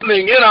are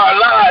opening in our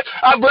lives.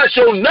 I bless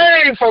your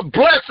name for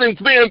blessings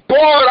being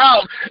poured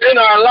out in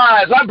our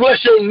lives. I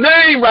bless your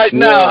name right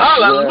now.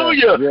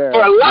 Hallelujah.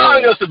 For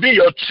allowing us to be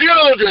your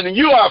children, and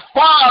you are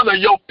Father,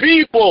 your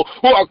people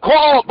who are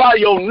called by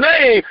your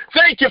name.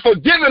 Thank you for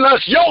giving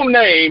us your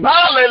name.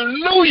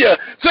 Hallelujah.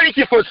 Thank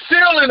you for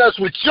sealing us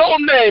with your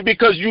name,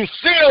 because you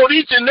sealed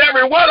each and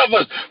every one of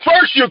us.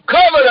 First, you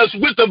covered us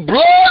with the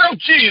blood of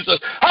Jesus.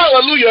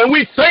 Hallelujah. And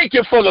we thank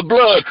you for the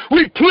blood.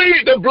 We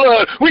plead the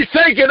blood. We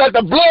thank you that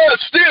the blood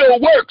still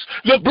works.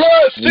 The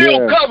blood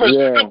still covers.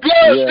 The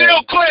blood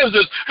still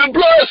cleanses. The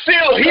blood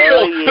still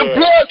heals. The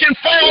blood can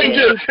find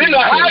you in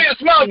the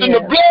highest mountain.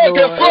 The blood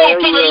can flow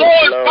to the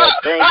Lord's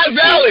high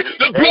valley.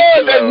 The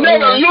blood that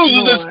never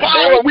loses its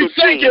power. We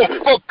thank you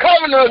for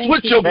covering us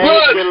with your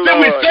blood. Then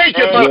we thank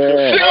you for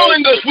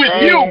filling us with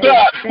you,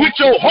 God, with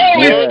your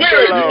Holy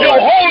Spirit, your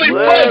holy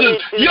presence,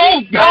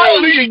 your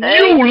hallelujah,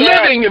 you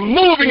living and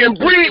moving and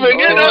breathing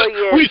in us.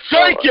 We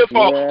thank you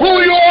for who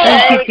you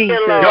are,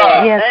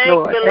 God. Yes,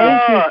 Lord.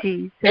 Thank you,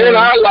 Jesus. In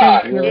our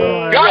lives.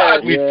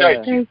 God, we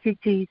thank you. Thank you,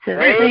 Jesus.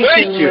 We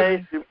thank you.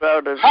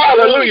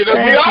 Hallelujah. That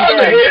we are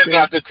the head,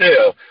 not the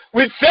tail.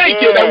 We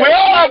thank you that we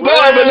are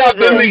above and not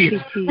beneath.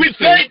 We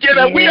thank you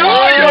that we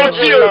are your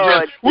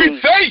children.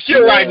 We thank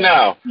you right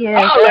now.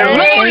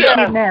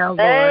 Hallelujah.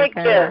 Thank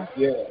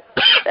you.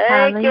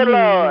 Thank you,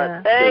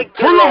 Lord. Thank you,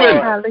 Proving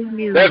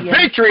Lord. that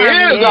victory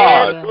is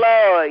ours.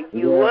 Lord,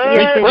 you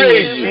We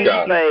praise you,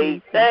 God.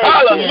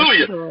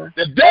 Hallelujah.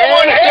 The devil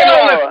in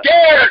hell is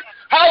scared.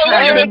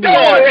 Hallelujah. The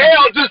devil in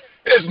hell just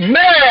is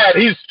mad.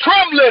 He's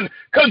trembling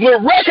because we're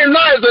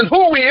recognizing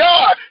who we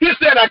are. He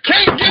said, I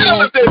can't get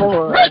them if they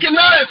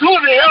recognize who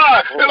they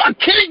are. If I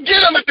can't get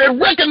them if they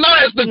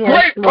recognize the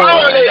great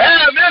power they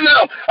have in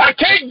them. I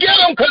can't get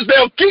them because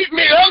they'll keep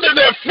me under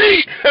their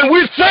feet. And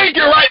we thank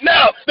you right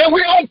now that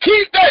we're going to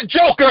keep that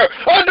joker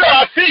under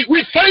our feet.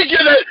 We thank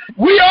you that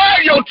we are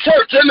your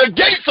church and the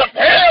gates of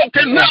hell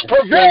cannot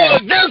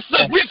prevail against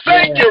us. We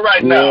thank you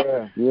right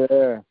now.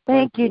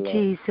 Thank you,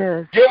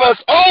 Jesus. Give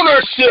us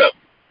ownership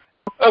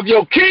of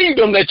your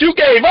kingdom that you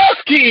gave us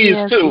keys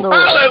to. Lord.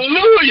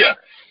 Hallelujah.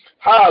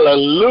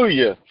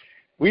 Hallelujah.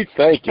 We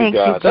thank you,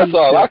 God. That's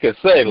all I can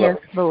say, Lord.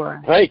 Yes,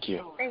 Lord. Thank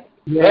you.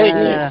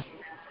 Thank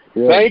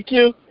you. Thank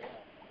you.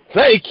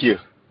 Thank you.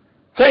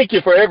 Thank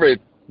you for every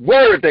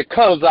word that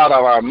comes out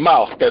of our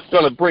mouth that's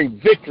going to bring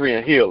victory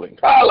and healing.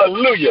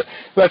 Hallelujah.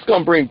 That's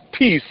going to bring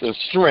peace and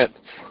strength.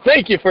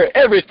 Thank you for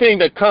everything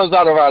that comes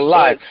out of our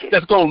life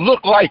that's going to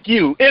look like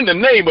you in the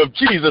name of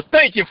Jesus.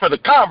 Thank you for the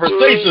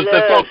conversations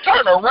that's going to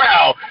turn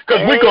around,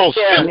 because we're going to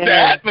shift the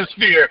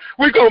atmosphere.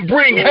 We're going to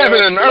bring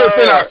heaven and earth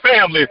in our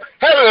families,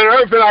 heaven and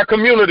earth in our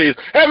communities,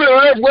 heaven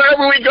and earth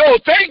wherever we go.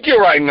 Thank you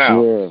right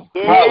now.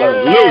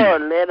 Hallelujah.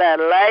 Lord, let our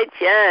light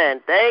shine.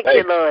 Thank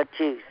you, Lord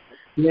Jesus.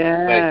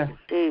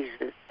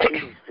 Jesus.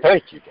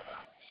 Thank you, God.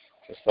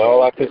 That's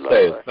all I can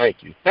say is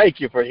thank you.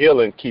 Thank you for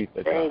healing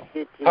Keitha, God.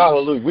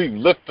 Hallelujah. We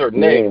lift her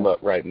name up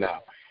right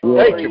now.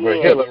 Thank you for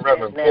healing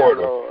Reverend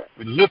Porter.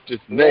 We lift his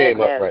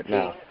name up right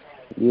now.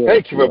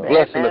 Thank you for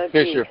blessing the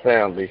Fisher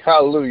family.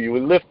 Hallelujah. We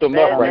lift them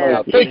up right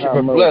now. Thank you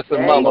for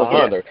blessing Mama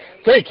Hunter.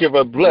 Thank you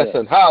for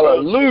blessing.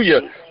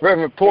 Hallelujah.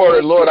 Reverend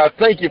Porter, Lord, I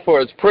thank you for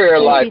his prayer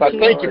life. I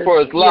thank you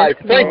for his life.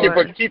 Thank you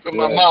for keeping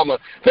my mama.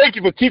 Thank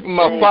you for keeping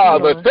my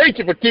father. Thank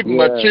you for keeping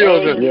my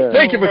children.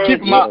 Thank you for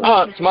keeping my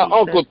aunts, my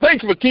uncles.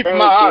 Thank you for keeping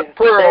my Aunt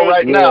Pearl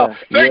right now.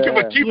 Thank you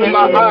for keeping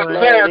my Aunt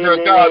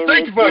Sandra, God.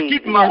 Thank you for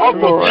keeping my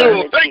Uncle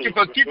June. Thank you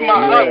for keeping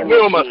my Aunt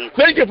Wilma.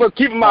 Thank you for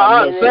keeping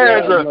my Aunt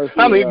Sandra.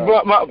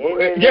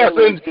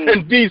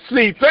 In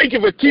D.C. Thank you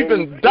for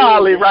keeping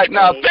Dolly right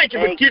now. Thank you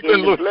for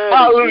keeping,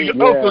 hallelujah,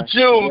 Uncle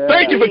June.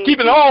 Thank you for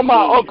keeping all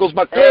my uncles,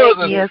 my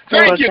cousins.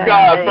 Thank you,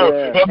 God,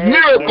 for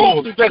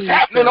miracles that's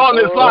happening on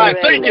this line.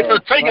 Thank you for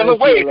taking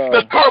away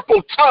the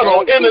carpal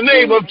tunnel in the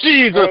name of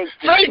Jesus.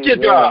 Thank you,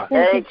 God.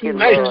 Thank you.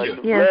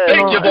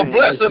 Thank you for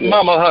blessing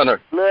Mama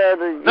Hunter.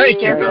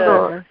 Thank you,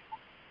 God.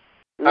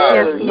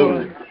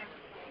 Hallelujah.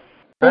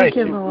 Thank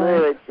you,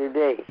 Lord.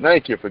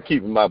 Thank you for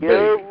keeping my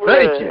baby.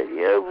 Thank you.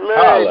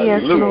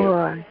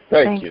 Hallelujah.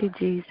 Thank you,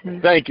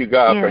 Jesus. Thank you,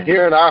 God, for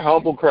hearing our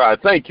humble cry.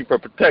 Thank you for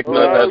protecting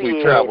us as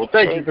we travel.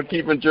 Thank you for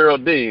keeping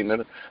Geraldine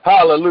and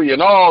hallelujah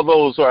and all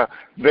those who are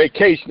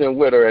vacationing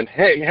with her and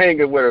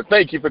hanging with her.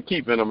 Thank you for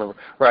keeping them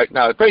right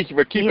now. Thank you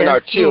for keeping our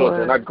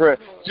children, our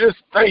just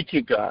thank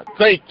you, God.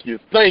 Thank you.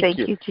 Thank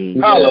you.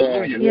 Jesus.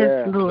 Hallelujah.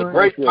 Yes, Lord. The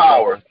great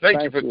power.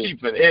 Thank you for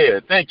keeping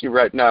Ed. Thank you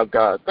right now,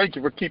 God. Thank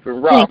you for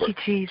keeping Robert. Thank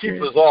you, Jesus.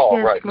 Keep us all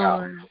right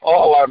now.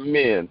 All our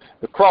men,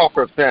 the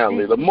Crawford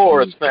family, the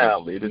Morris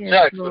family, the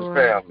Jackson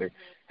family.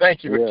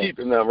 Thank you for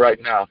keeping them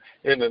right now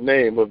in the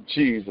name of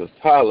Jesus.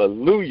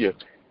 Hallelujah.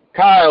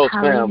 Kyle's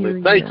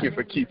family, thank you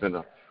for keeping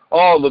them.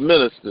 All the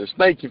ministers,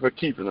 thank you for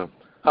keeping them.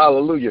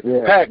 Hallelujah.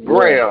 Pat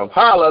Graham,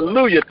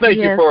 hallelujah. Thank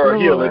you for her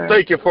healing.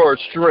 Thank you for her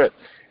strength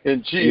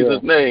in Jesus'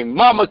 name.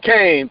 Mama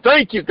Kane,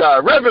 thank you,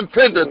 God. Reverend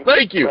Pender,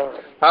 thank you.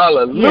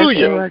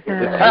 Hallelujah.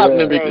 It's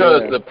happening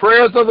because the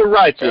prayers of the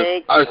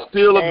righteous are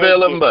still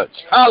availing much.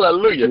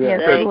 Hallelujah.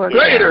 Because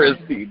greater is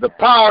the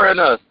power in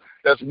us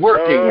that's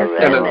working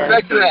and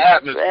affecting the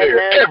atmosphere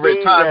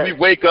every time we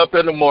wake up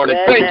in the morning.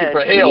 Thank you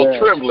for hell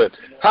trembling.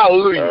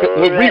 Hallelujah.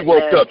 When we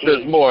woke up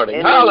this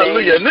morning.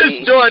 Hallelujah. And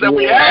this joy that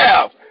we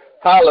have.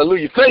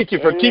 Hallelujah. Thank you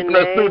for keeping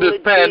us through this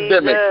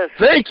pandemic.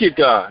 Thank you,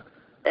 God.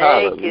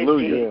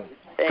 Hallelujah.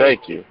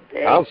 Thank you.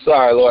 I'm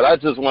sorry, Lord. I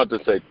just want to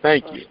say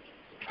thank you.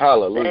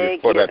 Hallelujah.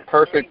 For that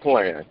perfect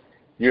plan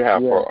you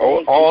have for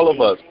all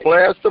of us.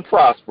 Plans to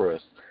prosper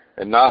us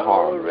and not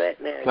harm us.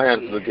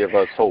 Plans to give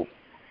us hope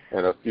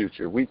and a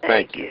future. We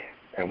thank you.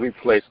 And we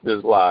place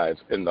these lives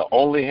in the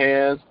only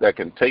hands that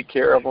can take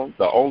care of them,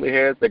 the only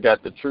hands that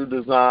got the true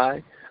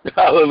design.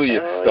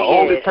 Hallelujah. The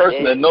only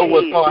person that knows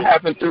what's going to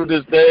happen through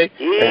this day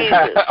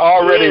and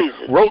already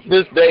wrote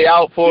this day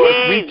out for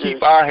us. We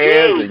keep our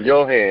hands in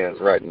your hands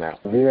right now.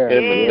 In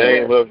the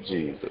name of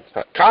Jesus.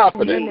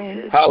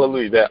 Confident,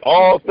 hallelujah, that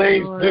all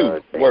things do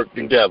work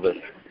together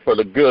for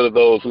the good of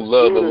those who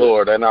love the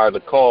Lord and are the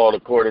called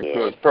according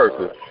to his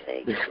purpose.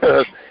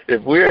 Because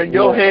if we're in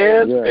your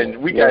hands and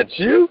we got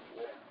you,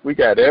 we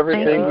got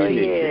everything we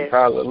need.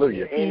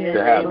 Hallelujah.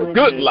 To have a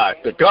good life,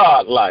 the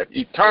God life,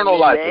 eternal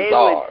life is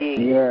ours.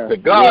 The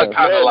God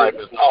kind of life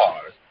is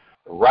ours.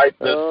 Right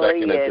this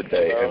second and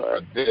today. And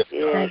for this,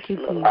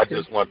 God, I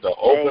just want to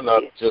open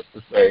up just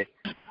to say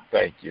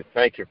thank you.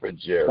 Thank you for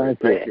Jerry.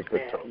 Thank you for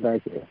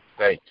Tony.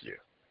 Thank you.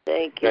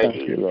 Thank you. Thank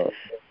you, Lord.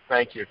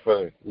 Thank you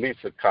for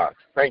Lisa Cox.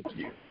 Thank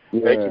you.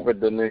 Thank you for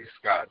Denise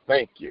Scott.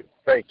 Thank you.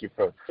 Thank you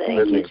for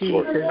living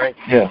for us. Thank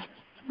you.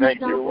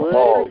 Thank you for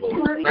all those.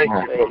 Thank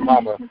you for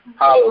Mama,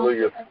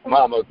 hallelujah,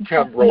 Mama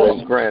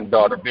Kimbrough's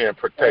granddaughter being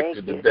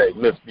protected today,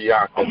 Miss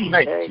Bianca.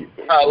 Thank you.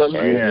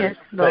 Hallelujah.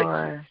 Thank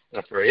you.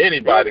 And for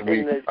anybody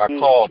we are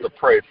called to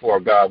pray for,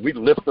 God, we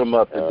lift them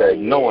up today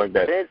knowing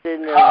that,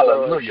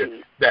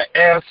 hallelujah, that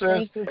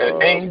answers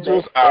and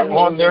angels are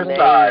on their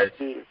side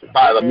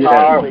by the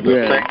power of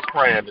the saints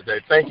praying today.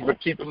 Thank you for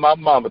keeping my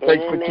mama.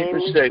 Thank you for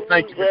keeping Shay.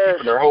 Thank you for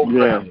keeping her whole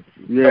family.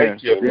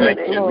 Thank you, thank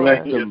you,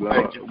 thank you,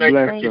 thank you. Thank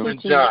you for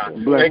keeping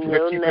John. Thank you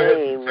for keeping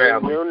his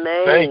family.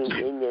 Thank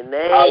you.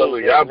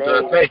 Hallelujah. I'm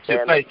done. Thank you,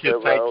 thank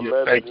you, thank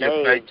you, thank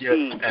you, thank you.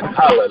 And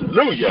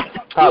hallelujah,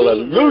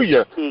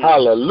 hallelujah,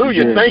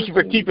 hallelujah. Thank you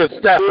for keeping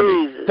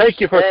Stephanie. Thank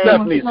you for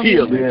Stephanie's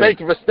healing. Thank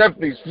you for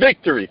Stephanie's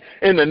victory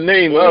in the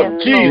name of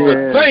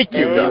Jesus. Thank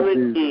you,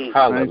 God.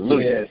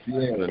 Hallelujah.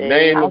 In the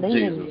name of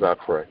Jesus, I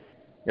pray.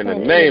 In the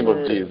name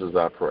of Jesus,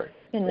 I pray.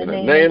 In the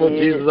name of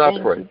Jesus, I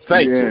pray.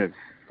 Thank you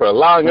for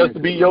allowing us to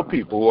be your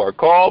people who are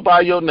called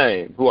by your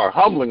name, who are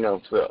humbling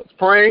themselves,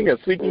 praying and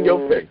seeking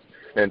your face,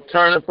 and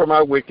turning from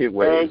our wicked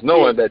ways,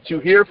 knowing that you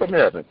hear from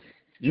heaven,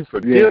 you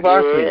forgive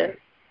our sins,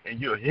 and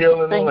you're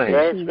healing the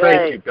land.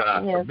 Thank you,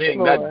 God, for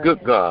being that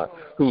good God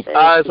whose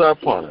eyes are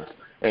upon us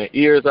and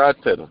ears are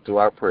attentive to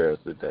our prayers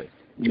today.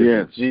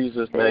 In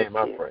Jesus' name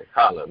I pray.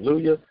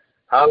 Hallelujah,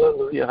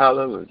 hallelujah,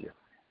 hallelujah.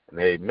 And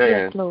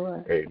amen,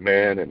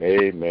 amen, and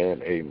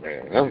amen,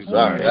 amen. I'm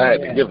sorry, I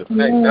had to give a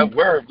thanks. That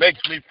word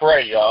makes me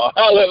pray, y'all.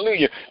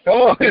 Hallelujah.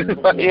 Come on,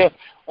 anybody else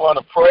want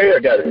to pray? I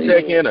got to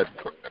check in a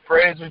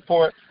praise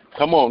report.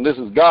 Come on, this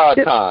is God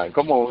time.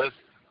 Come on,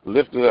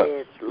 Lift it up.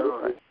 Yes,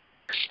 Lord.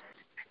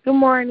 Good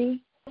morning.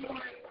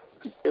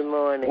 Good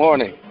morning.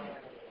 Morning.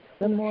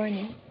 Good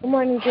morning. Good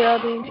morning,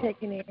 Geraldine.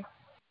 Checking in.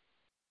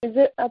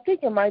 I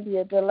think it might be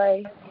a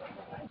delay.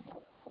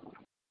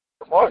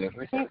 Good morning.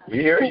 We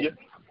hear you.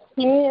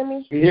 Can you hear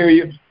me? We hear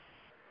you.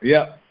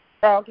 Yep.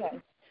 Okay.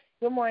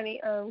 Good morning.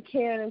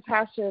 Karen and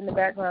Tasha in the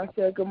background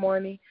said good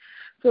morning.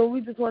 So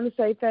we just want to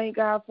say thank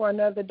God for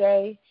another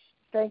day.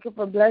 Thank Him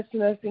for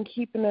blessing us and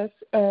keeping us.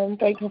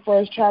 Thank Him for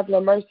His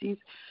traveling mercies.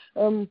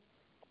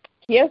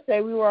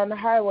 Yesterday we were on the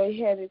highway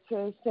headed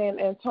to San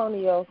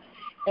Antonio,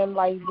 and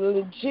like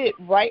legit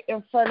right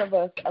in front of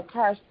us, a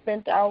car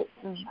spent out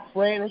and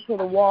ran into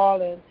the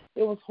wall, and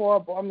it was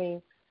horrible. I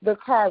mean, the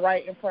car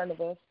right in front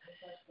of us.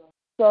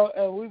 So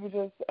we were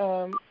just,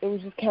 it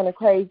was just kind of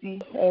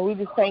crazy, and we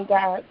just thank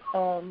God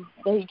that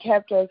He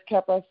kept us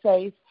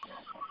safe.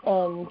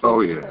 And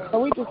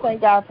we just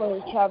thank God for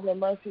His traveling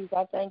mercies.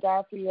 I thank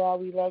God for you all.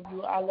 We love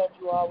you. I love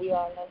you all. We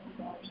all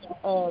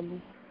love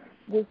you.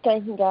 Just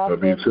thanking God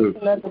for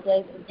another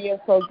day, for being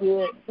so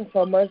good and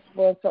so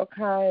merciful and so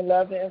kind,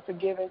 loving and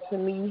forgiving to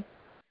me.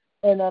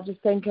 And I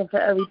just thank Him for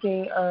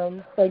everything.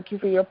 Thank you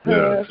for your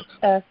prayers.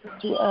 Ask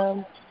that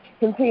you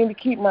continue to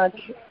keep my.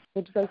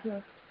 What did you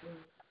say?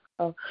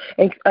 Oh,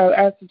 and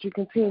ask that you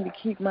continue to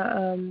keep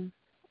my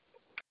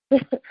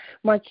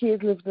my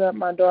kids lifted up,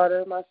 my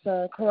daughter, my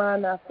son,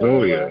 Karan.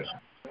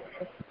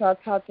 So I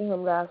talked to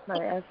him last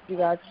night. I asked you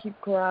guys to keep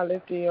Karan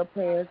lifted in your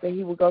prayers, that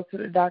he would go to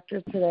the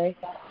doctor today.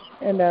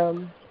 And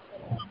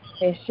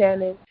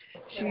Shannon,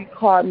 she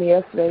called me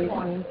yesterday,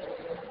 and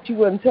she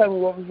wouldn't tell me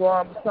what was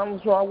wrong, but something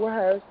was wrong with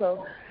her.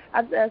 So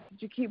I just ask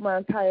that you keep my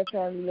entire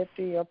family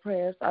lifted in your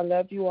prayers. I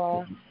love you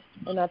all,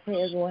 and I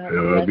pray everyone have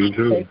a blessed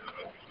day.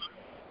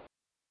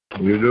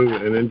 You do,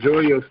 and enjoy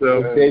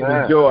yourself.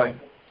 Enjoy.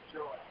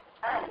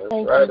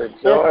 That's right,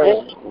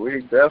 enjoy.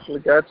 We definitely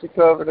got you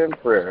covered in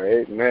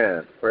prayer.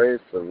 Amen. Praise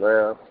the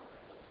Lamb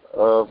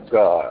of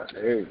God.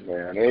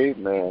 Amen.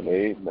 Amen.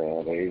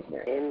 Amen.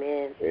 Amen.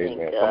 Amen.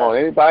 Amen. Come on,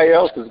 anybody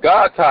else? It's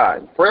God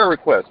time. Prayer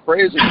requests,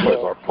 praise requests,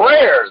 or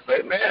prayers.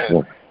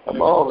 Amen.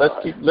 Come on, let's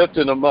keep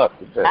lifting them up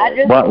today. I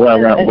just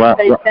want to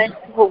say thank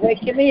you for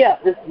waking me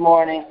up this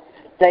morning.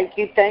 Thank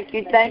you, thank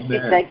you, thank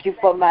you. Thank you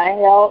for my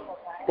health.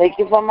 Thank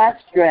you for my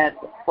strength,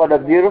 for the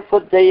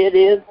beautiful day it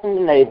is in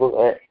the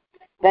neighborhood.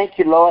 Thank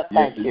you, Lord.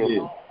 Thank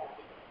you.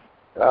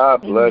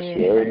 God bless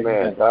you.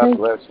 Amen. God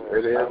bless you.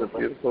 It is a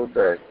beautiful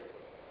day.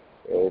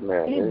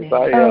 Amen.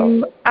 Anybody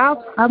else?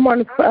 I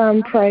want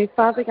to pray.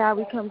 Father God,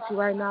 we come to you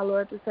right now,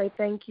 Lord, to say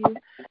thank you.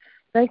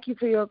 Thank you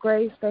for your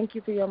grace. Thank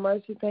you for your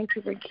mercy. Thank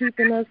you for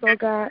keeping us, oh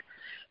God.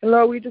 And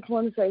Lord, we just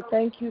want to say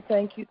thank you,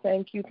 thank you,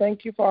 thank you.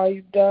 Thank you for all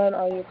you've done,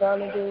 all you're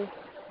going to do.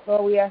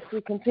 Lord, we ask you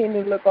to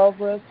continue to look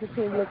over us,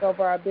 continue to look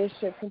over our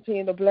bishop,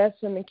 continue to bless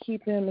him and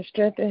keep him and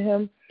strengthen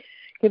him.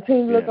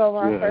 Continue to look over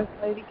our First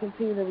Lady,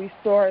 continue to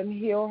restore and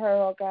heal her,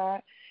 oh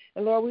God.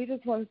 And Lord, we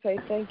just want to say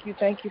thank you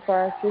for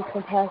our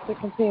assistant pastor.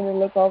 Continue to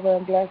look over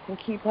and bless and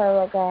keep her,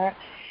 oh God.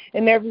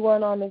 And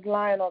everyone on this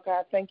line, oh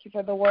God, thank you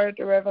for the word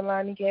that Reverend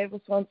Lonnie gave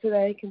us on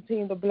today.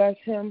 Continue to bless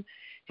him,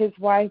 his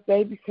wife,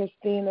 baby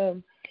Christina,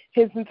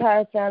 his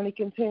entire family.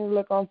 Continue to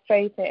look on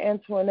Faith and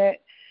Antoinette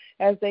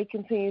as they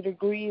continue to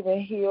grieve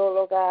and heal,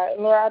 oh God.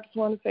 Lord, I just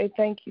want to say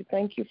thank you.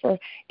 Thank you for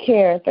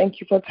Karen.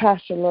 Thank you for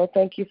Tasha, Lord.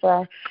 Thank you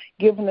for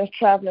giving us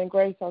traveling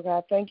grace, oh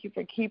God. Thank you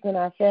for keeping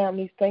our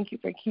families. Thank you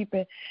for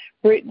keeping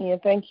Brittany,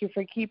 and thank you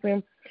for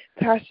keeping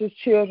Tasha's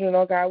children,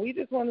 oh God. We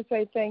just want to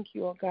say thank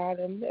you, oh God.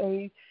 And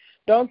we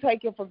don't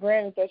take it for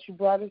granted that you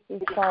brought us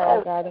this far,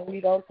 oh God. And we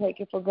don't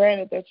take it for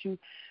granted that you've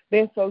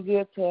been so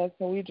good to us.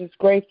 And we're just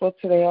grateful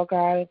today, oh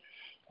God.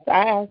 So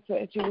I ask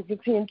that you will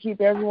continue to keep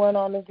everyone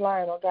on this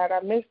line, oh God. I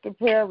missed the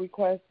prayer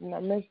requests and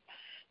I missed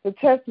the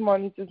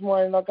testimonies this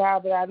morning, oh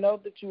God, but I know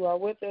that you are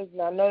with us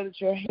and I know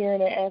that you're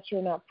hearing and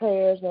answering our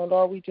prayers. And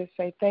Lord, we just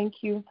say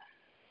thank you.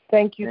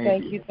 Thank you,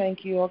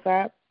 oh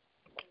God.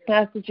 I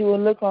ask that you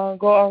will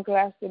go on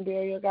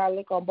Glastonbury, oh God,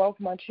 look on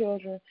both my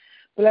children.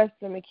 Bless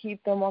them and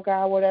keep them, oh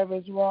God. Whatever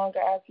is wrong,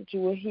 I ask that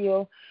you will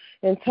heal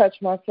and touch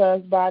my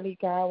son's body,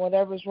 God.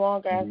 Whatever is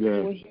wrong, I ask that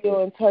you will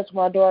heal and touch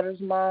my daughter's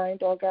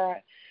mind, oh God.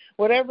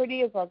 Whatever it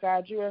is, oh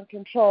God, you're in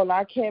control.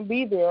 I can't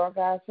be there, oh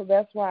God, so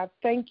that's why I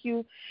thank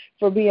you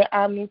for being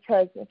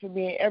omnipresent, for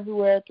being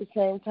everywhere at the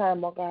same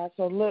time, oh God.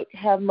 So look,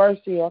 have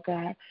mercy, oh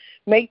God.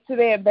 Make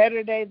today a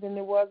better day than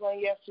it was on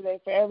yesterday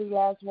for every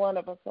last one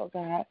of us, oh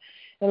God.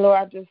 And Lord,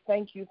 I just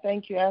thank you. I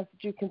ask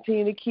that you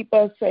continue to keep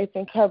us safe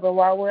and covered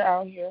while we're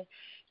out here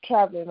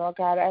traveling, oh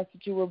God. I ask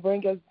that you will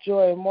bring us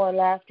joy and more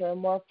laughter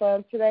and more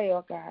fun today,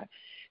 oh God.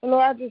 And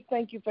Lord, I just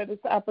thank you for this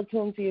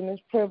opportunity and this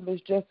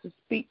privilege just to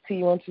speak to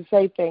you and to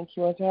say thank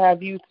you and to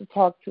have you to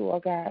talk to, oh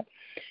God.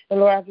 And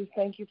Lord, I just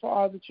thank you for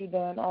all that you've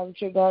done, all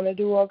that you're going to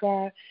do, oh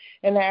God.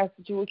 And I ask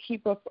that you will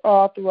keep us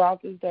all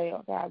throughout this day,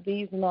 oh God.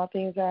 These and all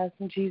things I ask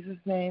in Jesus'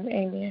 name.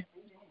 Amen.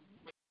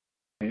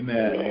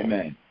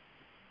 Amen.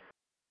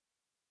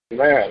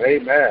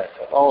 Amen.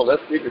 Oh,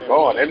 let's keep it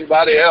going.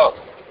 Anybody else?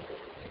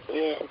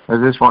 Yes. I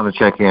just want to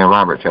check in.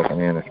 Robert checking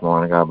in this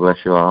morning. God bless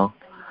you all.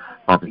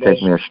 About to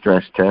take me a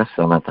stress test.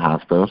 I'm at the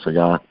hospital, so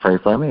y'all pray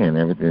for me, and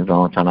everything's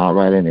going to turn out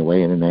right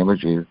anyway. In the name of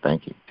Jesus,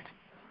 thank you.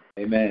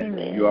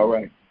 Amen. You all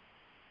right?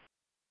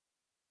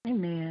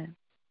 Amen.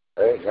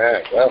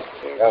 Amen. That's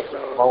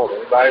come on.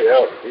 Anybody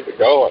else? Keep it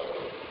going.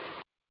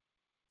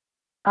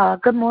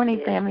 Good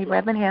morning, family.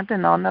 Reverend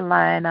Hampton on the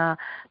line.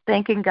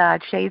 Thanking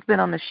God. Shay's been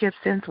on the shift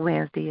since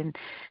Wednesday, and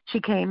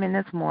she came in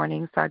this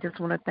morning. So I just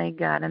want to thank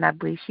God, and I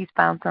believe she's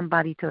found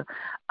somebody to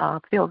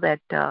fill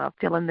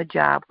in the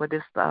job where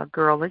this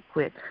girl had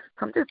quit.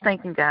 So I'm just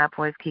thanking God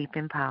for His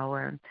keeping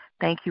power. And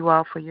thank you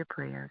all for your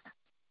prayers.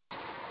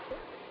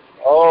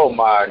 Oh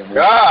my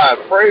God!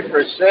 Pray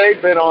for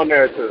Shay. Been on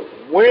there since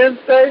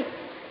Wednesday.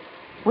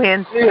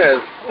 She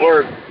has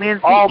worked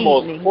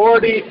almost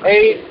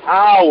 48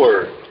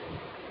 hours.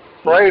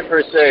 Pray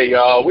for Shay,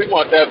 y'all. We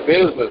want that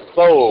business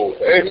sold.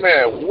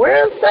 Amen.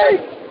 Wednesday?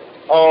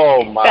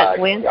 Oh, my God.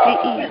 Wednesday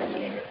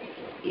evening.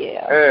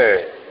 Yeah.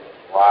 Hey.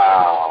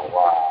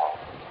 Wow.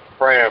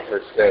 Praying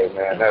for Shay,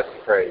 man. That's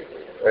crazy.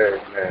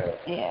 Amen.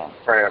 Yeah.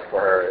 Praying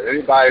for her.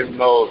 Anybody who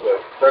knows a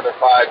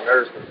certified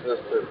nurse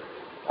assistant,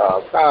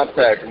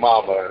 contact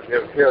Mama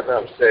and give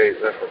them Shay's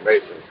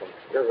information.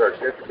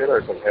 Get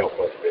her some help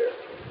up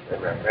there.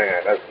 Amen.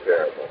 Man, that's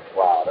terrible.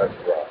 Wow, that's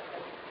rough.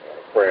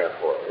 Praying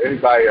for her.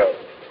 Anybody else?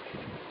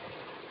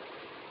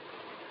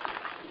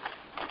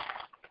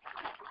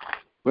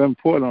 Reverend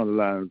Porter on the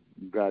line.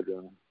 God,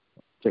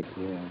 check it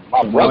in.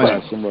 My brother.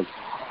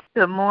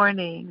 Good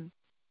morning.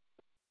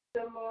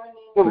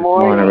 Good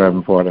morning,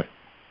 Reverend Porter.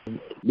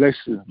 Bless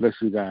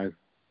you guys.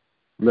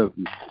 Love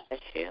you.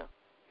 Bless you.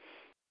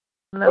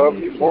 Love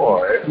you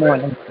more.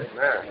 Amen.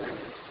 Amen.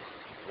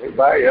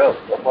 Anybody else?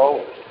 Come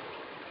on.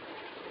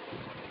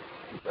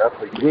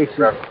 Definitely keep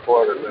Reverend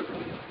Porter.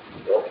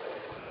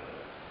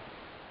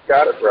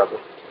 Got it, brother.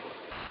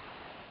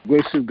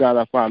 Gracious God,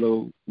 our Father,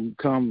 we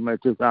come at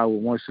this hour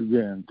once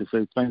again to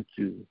say thank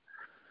you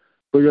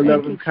for your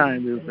loving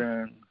kindness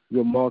and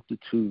your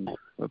multitude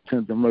of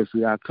tender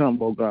mercy. I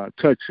come, oh God,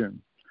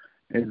 touching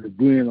and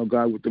agreeing, oh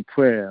God, with the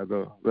prayer of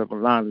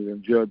Reverend Lonnie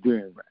and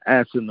Geraldine,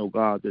 asking, oh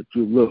God, that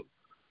you look,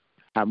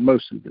 have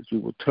mercy, that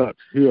you will touch,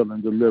 heal,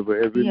 and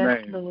deliver every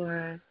name,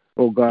 Lord.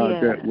 Oh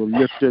God, that will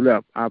lift it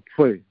up. I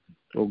pray,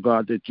 oh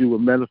God, that you will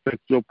manifest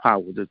your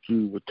power, that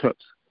you will touch,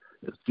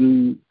 that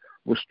you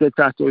will stretch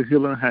out your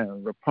healing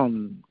hand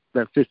upon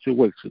that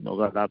situation. Oh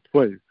God, I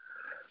pray,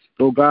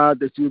 oh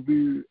God, that you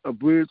be a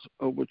bridge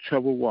over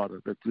troubled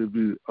water, that you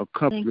be a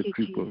company of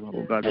people. Jesus.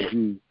 Oh God, that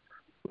you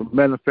will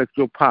manifest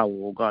your power.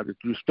 Oh God, that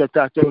you stretch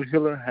out your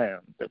healing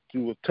hand, that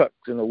you will touch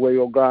in a way,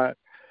 oh God,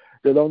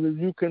 that only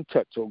you can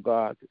touch. Oh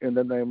God, in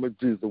the name of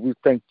Jesus, we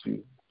thank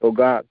you, oh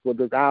God, for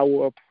this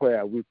hour of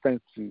prayer. We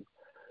thank you,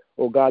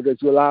 oh God,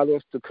 that you allowed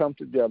us to come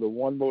together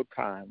one more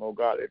time, oh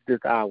God, at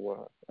this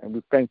hour. And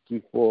we thank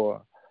you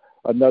for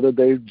another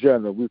day's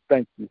journey. We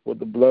thank you for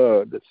the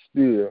blood that's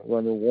still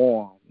running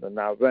warm in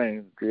our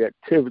veins, the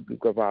activities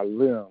of our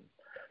limbs,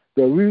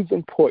 the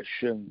reason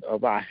portion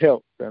of our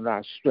health and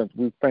our strength.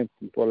 We thank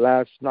you for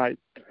last night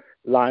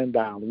lying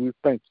down. We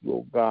thank you,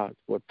 oh God,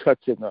 for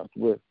touching us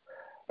with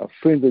a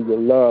finger of your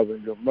love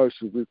and your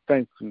mercy. We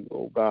thank you,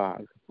 oh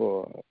God,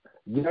 for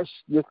just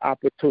this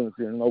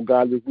opportunity. And, oh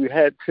God, if we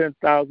had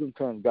 10,000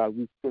 tongues, God,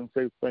 we couldn't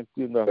say thank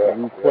you enough.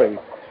 And we pray,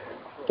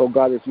 so,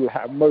 God, if you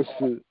have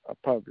mercy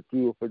upon us,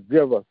 you will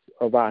forgive us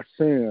of our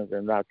sins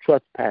and our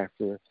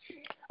trespasses.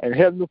 And,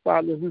 Heavenly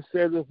Father, we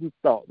said if we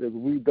thought that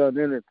we've done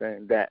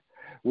anything that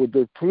would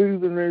be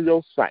pleasing in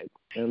your sight,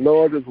 and,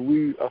 Lord, if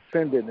we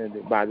offended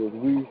anybody, if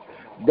we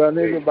done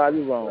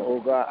anybody wrong,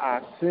 oh, God,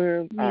 our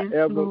sins are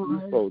ever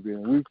before thee.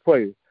 And we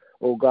pray,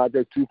 oh, God,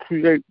 that you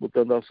create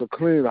within us a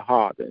clean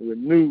heart and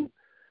renew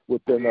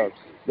within us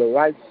the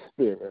right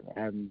spirit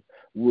and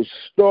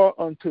restore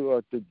unto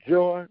us the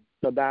joy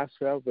of thy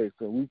salvation.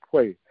 We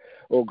pray,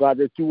 oh God,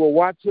 that you will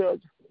watch us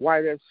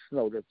white as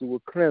snow, that you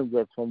will cleanse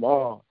us from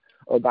all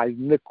of thy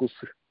iniquity.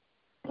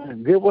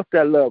 And give us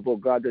that love, oh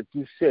God, that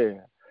you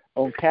share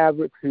on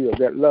Calvary's Hill,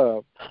 that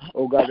love,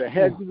 oh God, that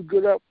had you to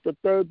get up the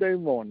third day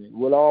morning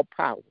with all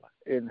power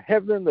in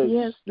heaven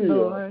and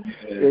still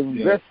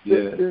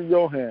invested in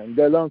your hand,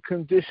 that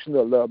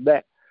unconditional love,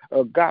 that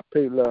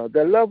agape love,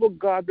 that love of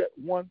God that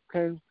one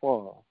came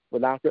for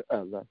without the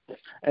other.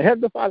 And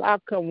Heavenly Father, I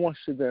come once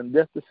again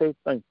just to say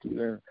thank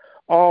you. And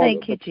all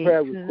of the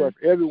prayer requests,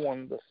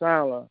 everyone, the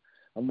silent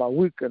of my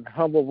weak and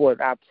humble voice,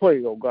 I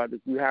pray, oh God, that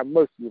you have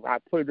mercy. I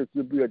pray that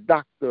you be a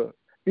doctor,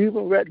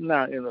 even right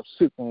now in a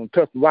sick room.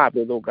 Touch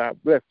Robert, oh God,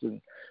 bless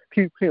him.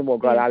 Keep him, oh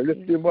God. I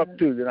lift him up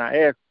to you, and I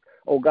ask,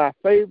 oh God,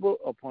 favor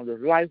upon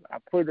his life. I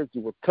pray that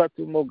you will touch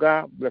him, oh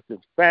God. Bless his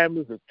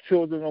family, his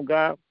children, oh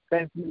God.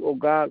 Thank you, oh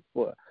God,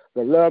 for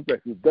the love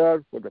that he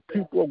does for the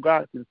people, oh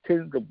God.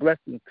 Continue to bless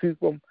and keep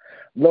them.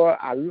 Lord,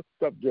 I lift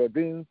up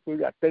Jardine for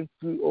you. I thank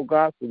you, oh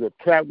God, for the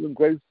traveling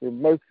grace and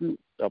mercy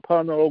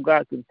upon her, oh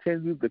God.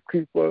 Continue to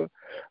keep her.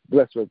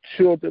 Bless her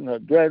children, her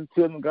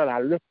grandchildren, God. I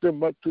lift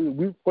them up to you.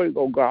 We pray,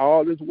 oh God,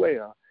 all is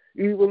well,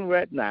 even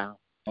right now,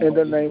 in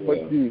the name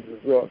of Jesus.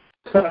 Lord,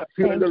 touch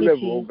and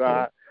deliver, oh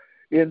God.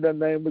 In the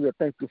name of Jesus,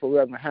 thank you for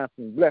Reverend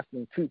Hampton. Bless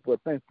and keep her.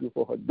 Thank you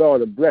for her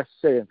daughter. Bless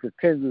her and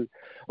continue,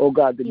 oh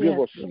God, to give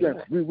her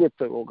strength. Be with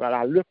her, oh God.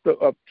 I lift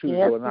her up to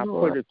you, and I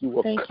pray that you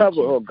will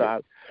cover her,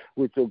 God,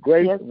 with your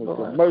grace and with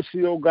your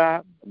mercy, oh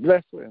God.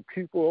 Bless her and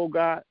keep her, oh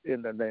God,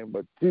 in the name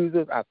of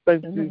Jesus. I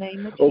thank you,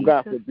 oh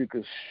God, for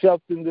Deacon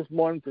Shelton this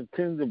morning.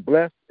 Continue to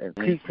bless and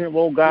keep him,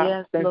 oh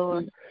God. Thank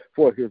you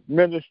for his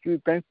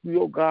ministry. Thank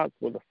you, oh God,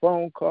 for the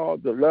phone call,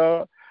 the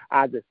love.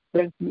 I just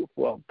thank you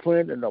for a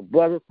friend and a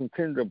brother.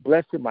 Continue to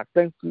bless him. I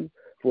thank you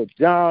for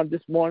John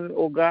this morning,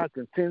 oh God.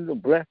 Continue to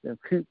bless and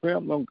keep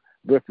him.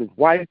 Bless his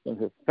wife and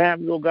his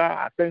family, oh God.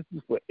 I thank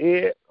you for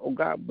Ed, oh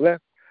God. Bless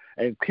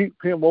and keep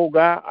him, oh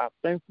God. I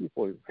thank you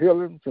for his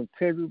healing.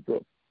 Continue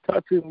to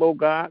touch him, oh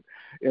God,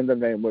 in the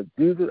name of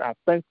Jesus. I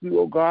thank you,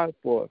 oh God,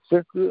 for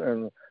sister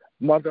and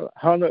Mother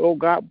Hunter, oh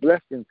God.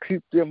 Bless and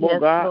keep them, oh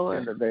God, Lord,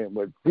 in the name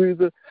of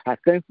Jesus. I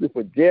thank you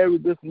for Jerry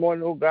this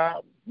morning, oh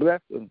God.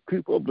 Bless and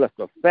people, bless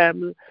the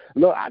family.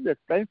 Lord, I just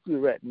thank you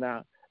right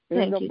now.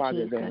 In the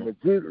mighty name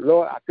of Jesus,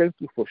 Lord, I thank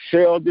you for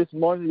Cheryl this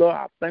morning. Lord,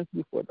 I thank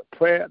you for the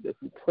prayer that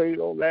you prayed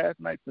on last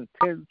night.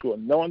 Continue to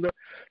anoint her,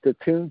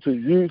 continue to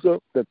use her,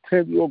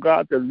 continue, oh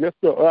God, to lift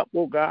her up,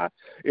 oh God,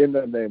 in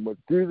the name of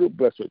Jesus.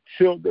 Bless her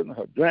children,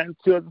 her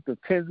grandchildren.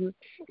 Continue,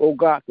 oh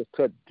God, to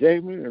touch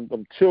Jamie and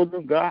them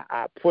children, God.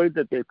 I pray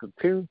that they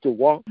continue to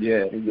walk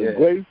in your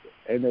grace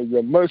and in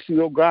your mercy,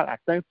 oh God. I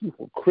thank you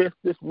for Chris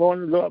this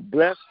morning, Lord.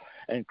 Bless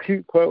and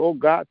keep her, oh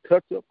God.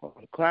 Touch her from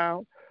the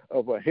crown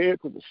of her head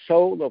to the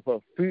sole of her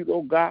feet,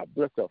 oh God.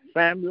 Bless her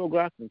family, oh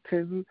God.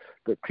 Continue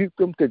to keep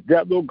them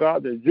together, oh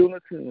God, in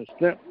unity and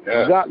strength.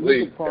 God,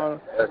 look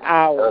upon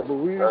our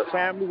bereaved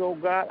families, oh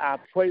God. I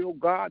pray, oh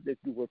God, that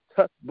you will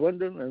touch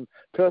Brendan and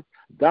touch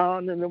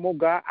Don and them, oh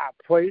God. I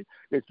pray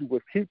that you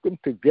will keep them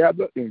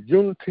together in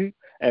unity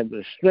and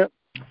the strength,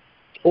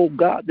 oh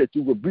God, that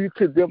you will be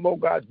to them, oh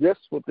God,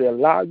 just what they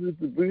allow you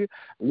to be.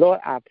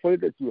 Lord, I pray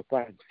that you will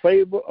find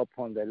favor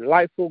upon their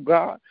life, oh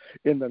God,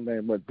 in the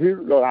name of Jesus.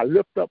 Lord, I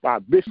lift up our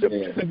bishop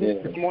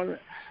this morning,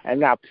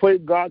 and I pray,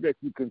 God, that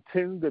you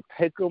continue to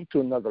take them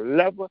to another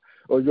level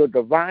of your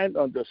divine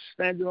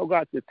understanding, oh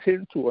God.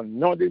 Continue to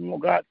anoint him, oh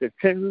God.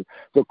 Continue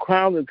to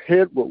crown his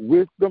head with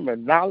wisdom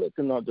and knowledge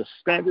and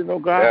understanding, oh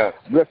God.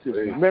 Bless his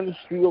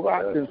ministry, oh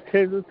God.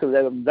 Continue to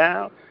let him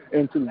down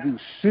into the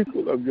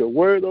secret of your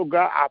word, oh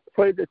God. I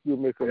pray that you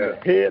make him the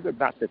head and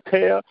not the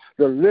tail,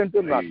 the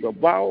lender, not the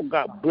bow.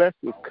 God bless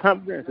his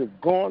coming and his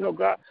going, oh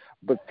God.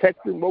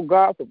 Protect him, oh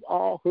God, from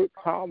all hurt,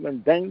 harm,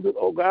 and danger,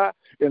 oh God.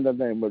 In the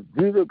name of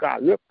Jesus,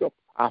 God, lift up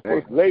our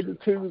First Lady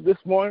to you this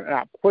morning, and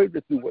I pray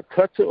that you will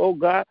touch her, oh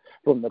God,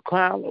 from the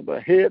crown of her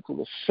head to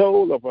the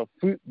sole of her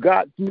feet.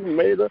 God, you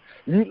made her.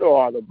 You know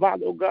all about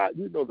it, oh God.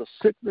 You know the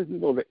sickness. You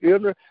know the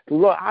illness.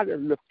 Lord, I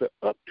just lift her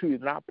up to you,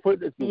 and I pray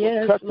that you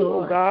will touch her,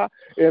 oh God,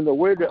 in the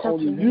way that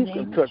only you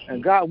can touch.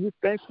 And God, we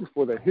thank you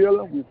for the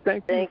healing. We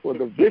thank you for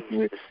the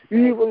victory,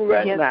 even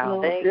right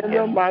now, in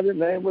the mighty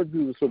name of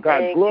Jesus. So,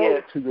 God,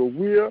 glory to your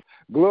will,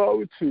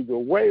 glory to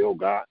your way, oh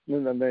God,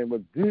 in the name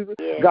of Jesus.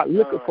 God,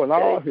 look upon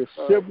all his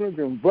siblings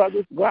and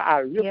brothers. God,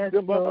 I lift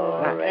them up,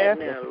 and I ask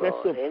a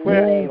special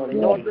prayer and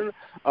anointing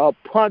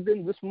upon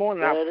them this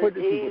morning. I pray that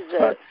you will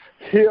touch,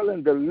 heal,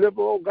 and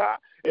deliver, oh God,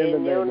 in the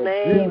name of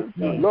Jesus.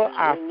 Lord,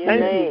 I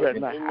thank you right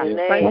now.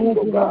 I thank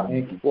you, oh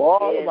God,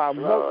 for all of our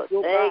mothers,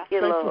 oh God.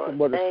 Thank you for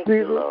Mother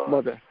Stevens,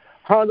 Mother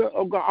Hunter,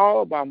 oh God,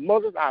 all of our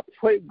mothers. I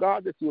pray,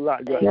 God, that you allow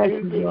your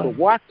angels to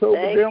watch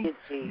over them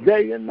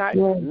day and night,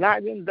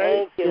 night and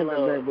day, in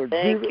the name of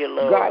Jesus.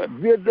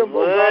 God, give them,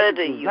 oh God,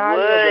 the desire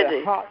of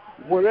their heart,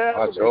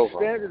 whatever they're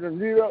standing in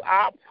need of.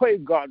 I pray,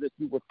 God, that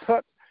you will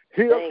touch,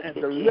 heal, and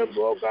deliver,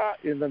 oh God,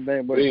 in the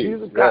name of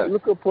Jesus. God,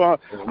 look upon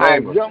our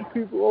young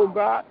people, oh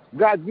God.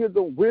 God, give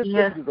them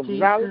wisdom, give them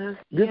knowledge,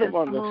 give them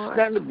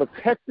understanding,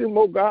 protect them,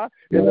 oh God,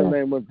 in the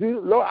name of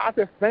Jesus. Lord, I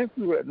just thank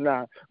you right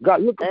now.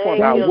 God, look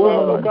upon our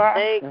world, oh God,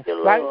 in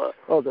spite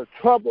of the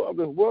trouble of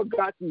this world.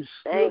 God, you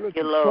still in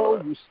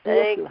control, you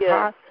still sit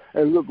high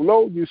and look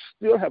low, you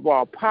still have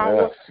all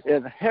power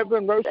in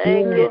heaven, mercy,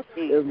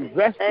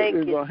 invested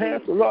in your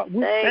hands. So, Lord,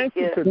 we thank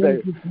you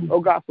today, oh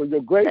God, for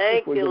your grace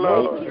and for your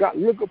mercy. God,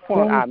 look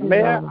upon our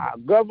mayor, our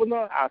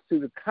governor, our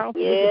city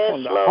council, look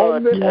upon the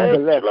homeless, the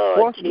less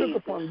fortunate, look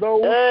upon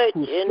those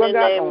who strung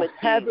out on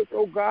habits,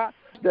 oh God,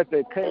 that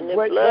they can't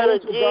break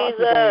those, oh God,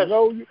 that they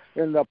know you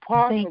in the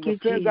pardon of the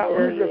sin. God,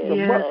 we just the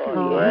mercy.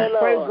 We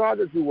pray, God,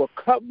 that you will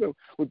cover them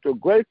with your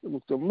grace and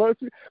with your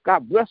mercy.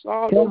 God, bless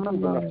all those who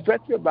have been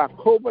affected by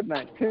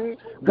COVID-19.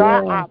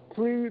 God, I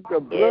plead the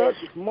blood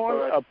this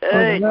morning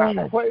upon them.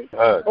 I pray,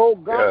 oh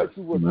God, that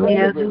you will touch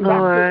every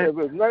doctor,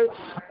 every nurse,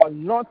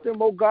 anoint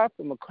them, oh God,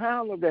 from the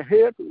crown of their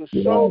head to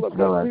the sole of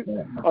their feet.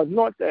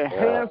 Anoint their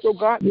hands, oh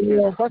God,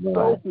 and touch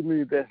those who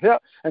need their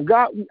help. And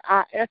God,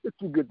 I ask that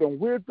you give them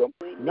wisdom,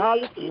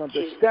 knowledge, and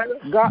understanding.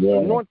 God,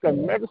 anoint the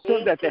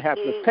medicine that they have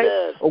to take.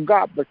 Oh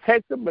God,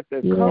 protect them as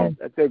they come,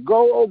 as they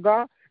go, oh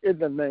God, in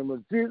the name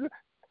of Jesus.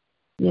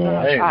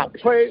 I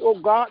pray, oh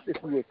God, that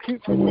you will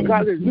keep them. Oh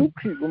God, that you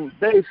keep them.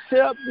 They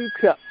shall be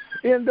kept.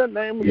 In the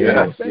name of Jesus,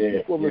 I thank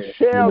you for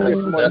Michelle this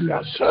morning,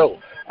 God.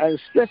 And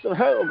strengthen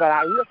her, oh God.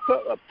 I lift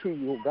her up to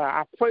you, oh God.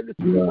 I pray that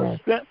you will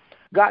strength.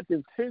 God,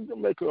 continue to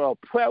make her a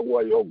prayer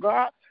warrior, oh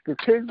God.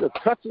 Continue to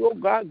touch her, oh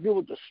God. Give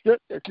her the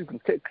strength that you can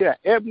take care of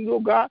Ebony, oh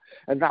God.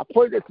 And I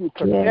pray that you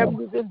touch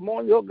Ebony this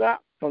morning, oh God.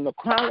 From the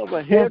crown of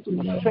her head to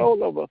the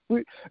sole of her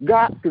feet.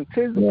 God,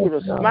 continue to put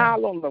a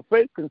smile on her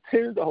face.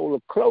 Continue to hold her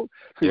close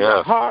to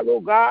your heart, oh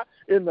God,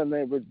 in the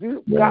name of Jesus.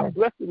 God,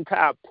 bless the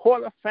entire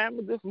Porter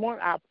family this morning.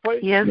 I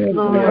pray. Yes,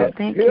 Lord.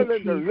 Thank you,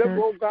 Jesus. Deliver,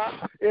 oh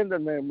God, in the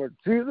name of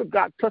Jesus.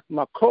 God, touch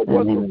my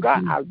co-workers,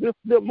 God. I lift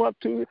them up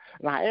to you,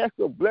 and I ask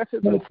your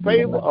blessings and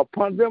favor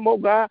upon them, oh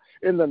God,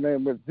 in the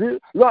name of Jesus.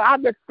 Lord, I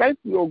just thank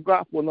you, oh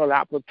God, for another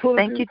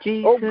opportunity. Thank you,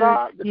 Jesus. Oh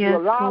God, that you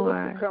allow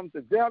us to come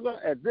together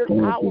at this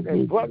hour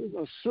as brothers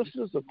and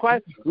sisters of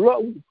Christ.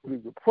 Lord, we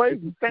praise.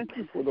 We thank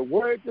you for the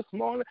word this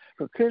morning.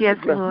 Continue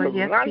to bless Lord.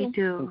 Yes, we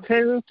do.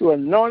 Continue to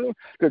anoint him.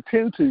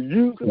 Continue to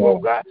use him, oh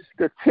God.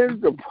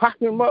 Continue to prop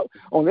him up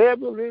on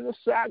every little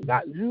side.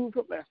 God, use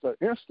him as an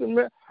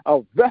instrument,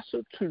 a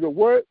vessel to the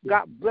word.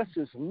 God bless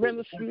his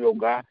ministry, oh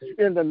God,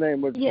 in the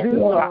name of Jesus.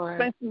 I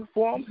thank you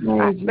for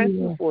him. I thank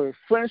you for his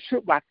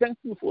friendship. I thank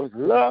you for his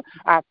love.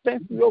 I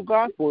thank you, oh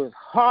God, for his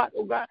heart,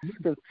 oh God.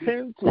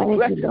 Continue to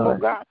bless him, oh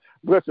God.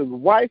 Bless his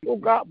wife, oh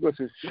God. Bless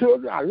his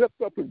children. I lift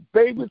up his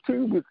baby to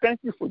you. We thank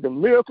you for the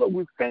miracle.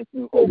 We thank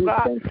you, oh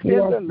God,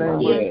 in the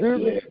name of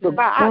Jesus. So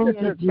God, I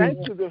just thank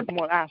you this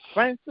morning. I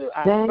thank you.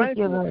 I thank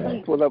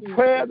you for the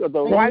prayer of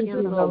the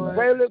righteous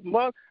availeth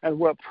much, and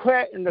what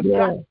prayer in the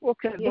gospel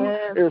can do,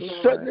 it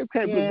certainly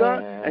can be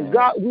done. And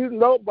God, we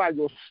know by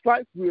your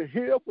stripes we're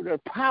healed for the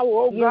power,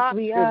 oh God,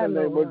 in the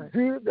name of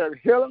Jesus, that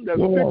healing, that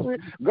victory,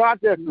 God,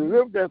 that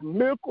deliverance, that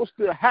miracles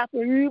still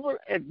happen even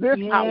at this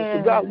hour. So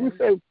God, we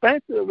say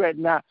thank you right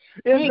now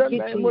in the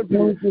name of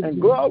Jesus. And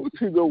glory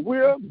to the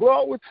will,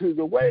 glory to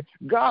the way.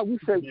 God, we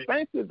say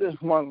thank you this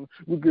morning.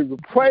 We give you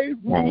praise.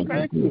 We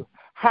thank you.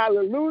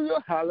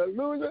 Hallelujah,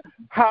 hallelujah,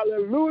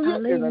 hallelujah,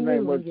 in the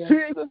name of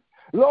Jesus.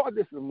 Lord,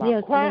 this is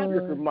my cry.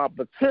 This is my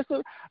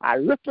petition. I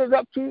lift it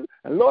up to you.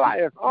 And Lord, I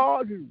ask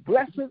all these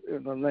blessings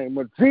in the name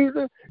of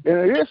Jesus. And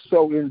it is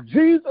so. In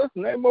Jesus'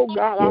 name, oh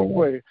God, I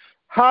pray.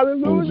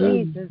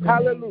 Hallelujah.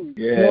 Hallelujah.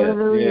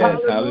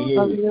 Hallelujah.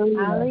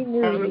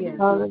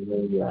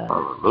 Hallelujah.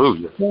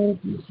 Hallelujah.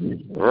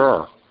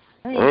 Yeah.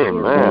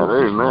 Amen.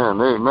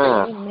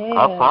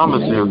 I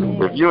promise you,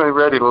 if you ain't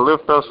ready to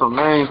lift up some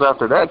names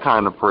after that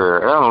kind of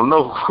prayer, I don't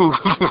know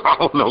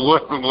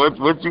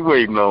what you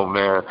waiting on,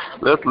 man.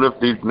 Let's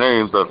lift these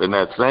names up in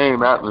that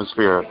same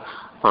atmosphere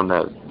from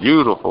that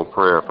beautiful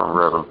prayer from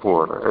Reverend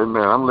Porter.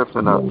 Amen. I'm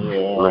lifting up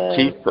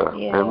Lakeitha.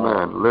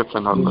 Amen.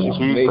 Lifting up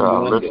Lakeitha.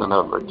 I'm lifting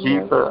up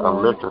Lakeitha.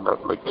 I'm lifting up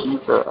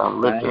Lakeitha.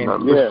 I'm lifting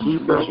up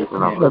Lakeitha.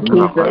 And I'm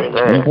lifting up my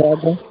dad.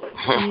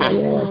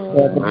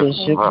 Brother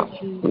Bishop,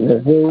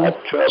 LaRue,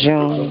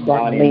 June,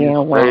 Dr.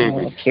 Leon,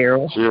 Wayne,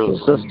 Carol, his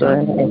sister,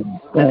 and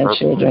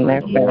grandchildren,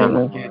 their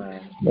family,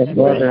 their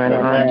brother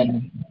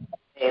and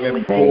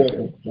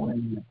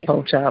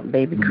Coach out,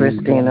 baby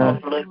Christina,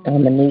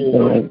 Dominique,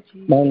 and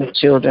Mona's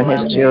children,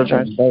 his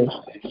children,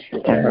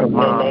 and her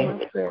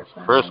mom.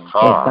 Chris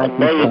Carr,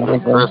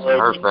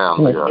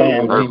 her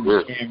family,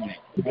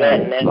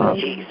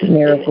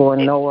 Miracle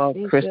and Noah,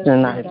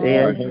 Kristen,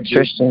 Isaiah,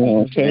 Tristan,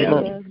 and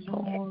Caleb.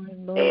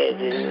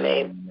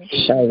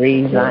 Shari,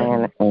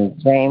 Zion, and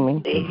Jamie,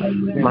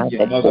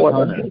 Michael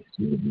Porter,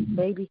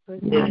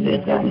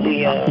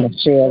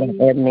 Michelle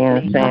and Ebony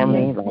and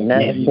family,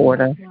 Lynetta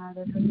Porter,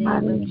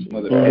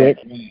 Rick,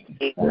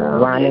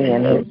 Ronnie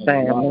and his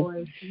family,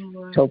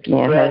 Toki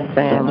and her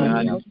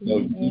family,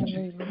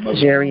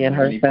 Jerry and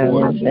her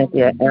family,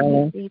 Cynthia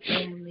Allen,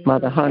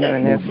 Mother Hunter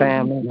and her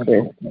family,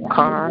 Chris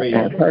Carr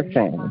and her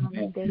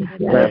family,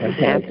 Reverend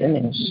Hampton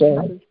and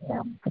Shelly,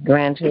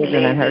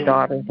 grandchildren and her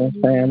daughters and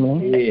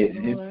family,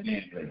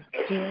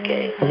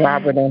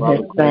 Robert and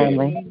his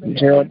family,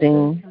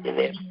 Geraldine,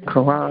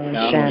 Karan,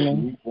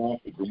 Shannon,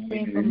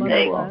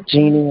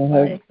 Jeannie and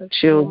her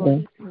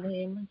children,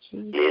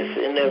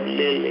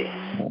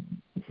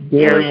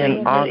 Gary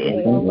and August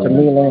and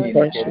Camila and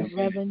Precious,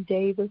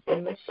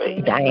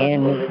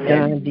 Diane and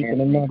Dunn, Deacon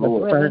and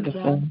Mother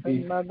Ferguson,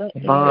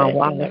 Vaughn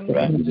Wallace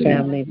and his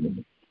family,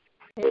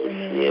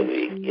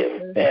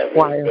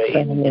 Choir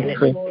family,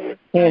 Chris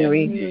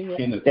Henry,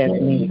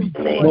 Stephanie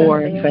Moore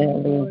and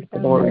family,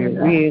 Gloria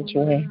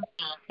Ridgeway,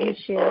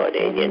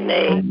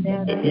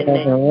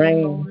 Reverend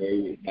Rain,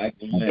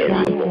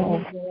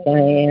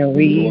 Diane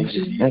Reeves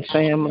and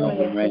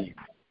family,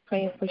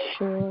 praying for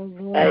sure,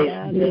 Lord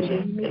God,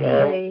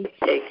 Jamie,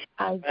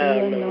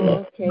 Isaiah,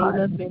 Noah,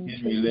 Caleb, and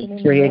Tristan,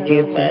 Freya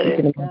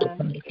Gibson,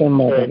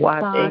 Mother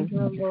Watson,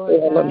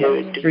 all of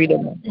the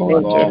freedom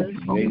center,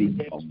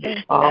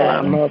 all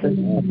our mothers,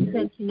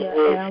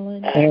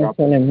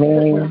 Anson and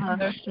Miriam,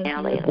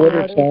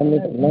 Woodard family,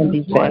 the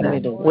Lundy family,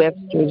 the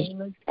Websters,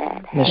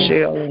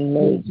 Michelle and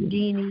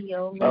Maisie,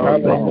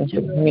 Robert and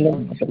Sabrina,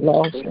 the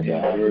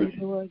Lawson,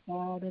 Lord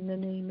God, in the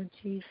name of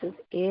Jesus,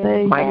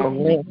 Michael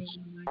Lynch,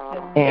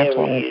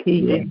 Antoine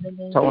P.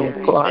 Tony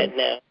Clark.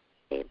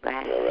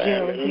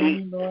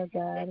 Geraldine, Lord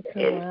God,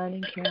 Karan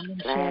and Cameron,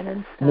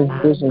 Shannon, Miss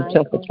Vision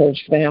Temple Church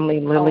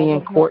family,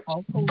 Lillian Court,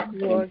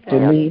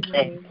 Denise,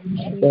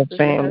 their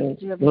families,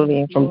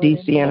 Lillian from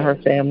D.C. and her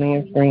family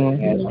and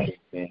friends.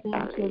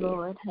 Thank you,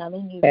 Lord.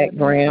 Hallelujah. Pat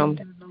Graham,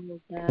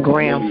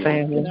 Graham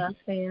family.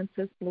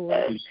 Francis,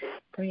 Lord.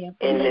 Praying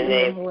for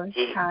them, Lord.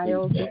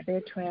 Child, if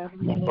they're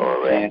traveling,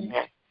 Lord.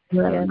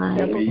 Our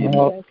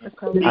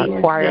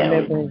choir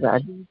members, our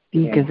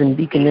deacons and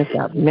deaconess,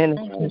 our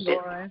ministers.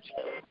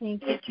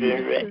 Thank you,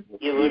 Jesus.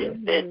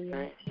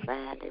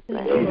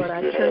 Lord,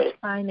 our church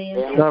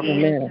finances.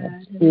 Government,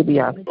 city,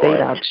 our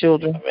state, our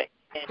children,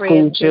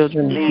 school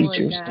children,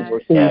 teachers, the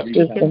school system.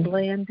 Deacon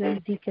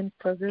Blandon, Deacon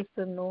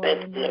Ferguson, Lord,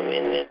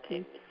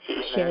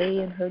 Shay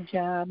and her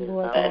job,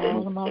 Lord,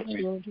 all of our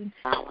children.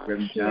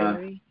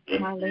 Sherry,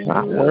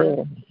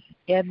 hallelujah.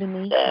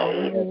 Ebony,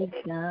 hallelujah,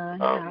 John,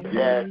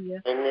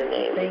 hallelujah.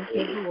 Thank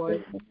you,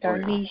 Lord.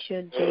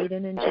 Darnisha,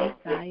 Jaden, and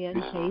Josiah,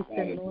 and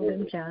Jason, Lord,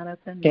 and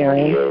Jonathan.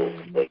 Karen,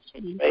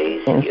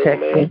 and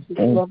Texas,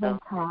 and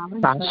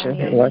Sasha,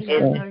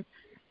 Western.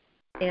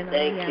 And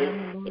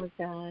Ayana, Lord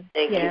God.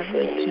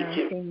 Gavin,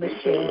 Johnson,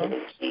 Michelle,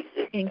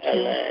 and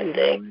Kelsey,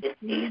 Lord.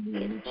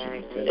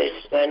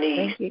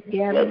 Thank you,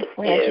 Gavin,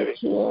 for your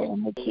care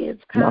and the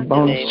kids. My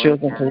bonus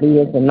children,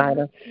 Kalia,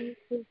 Zanita,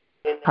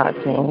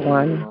 Patsy and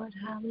Wani.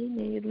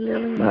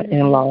 My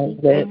in-laws,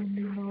 Zach,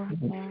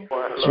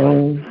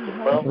 June,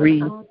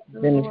 Reed,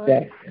 Dennis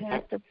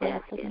Jackson,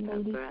 Pat,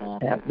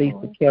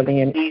 Lisa,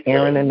 Kelly, and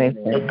Aaron, and their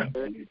family.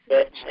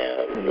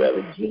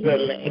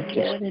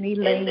 And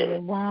Elaine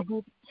and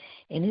Robert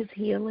and his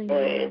healing,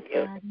 Lord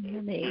God, in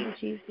the name of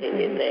Jesus.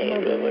 Didn't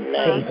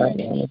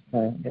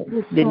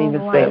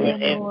even say it.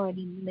 Lord,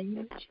 in the name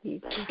of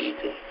Jesus.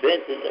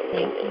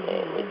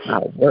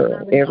 Our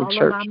world, every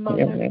church,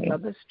 every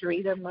Mother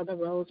Streeter, Mother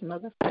Rose,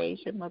 Mother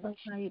Frazier, Mother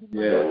White,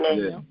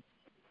 Yes.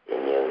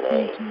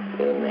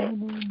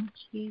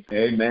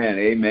 Amen,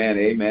 amen,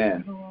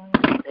 amen.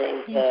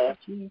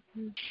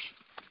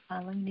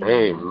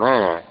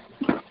 Amen.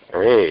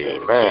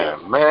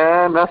 Amen.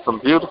 Man, that's some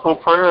beautiful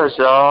prayers,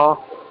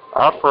 y'all.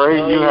 I pray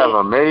you have an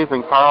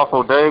amazing,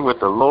 powerful day with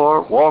the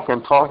Lord,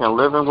 walking, talking,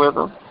 living with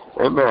Him.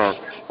 Amen.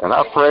 And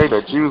I pray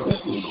that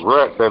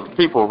that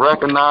people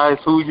recognize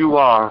who you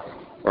are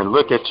and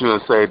look at you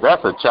and say,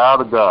 that's a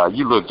child of God.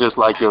 You look just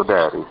like your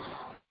daddy.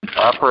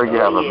 I pray you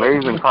have an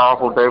amazing,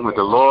 powerful day with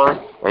the Lord,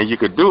 and you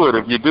could do it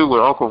if you do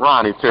what Uncle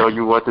Ronnie tell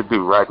you what to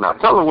do right now.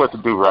 Tell him what to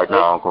do right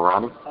now, Uncle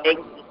Ronnie.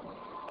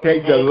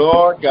 Take the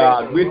Lord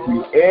God with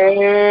you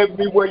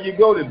everywhere you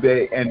go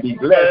today and be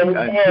blessed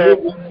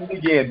until we meet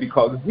again,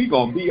 because we're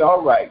going to be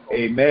all right.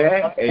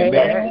 Amen.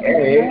 Amen.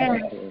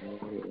 Amen.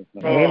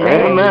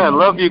 Amen.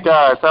 Love you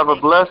guys. Have a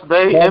blessed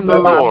day in the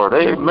Lord.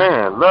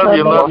 Amen. Love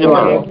you, love you,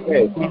 love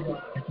you.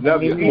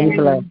 Love you.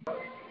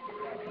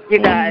 You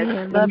guys.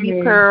 Love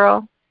you,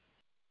 Pearl.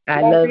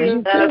 I love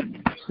you.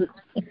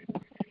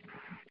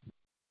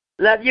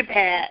 Love you,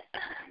 Pat.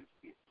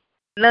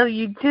 Love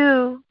you,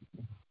 too.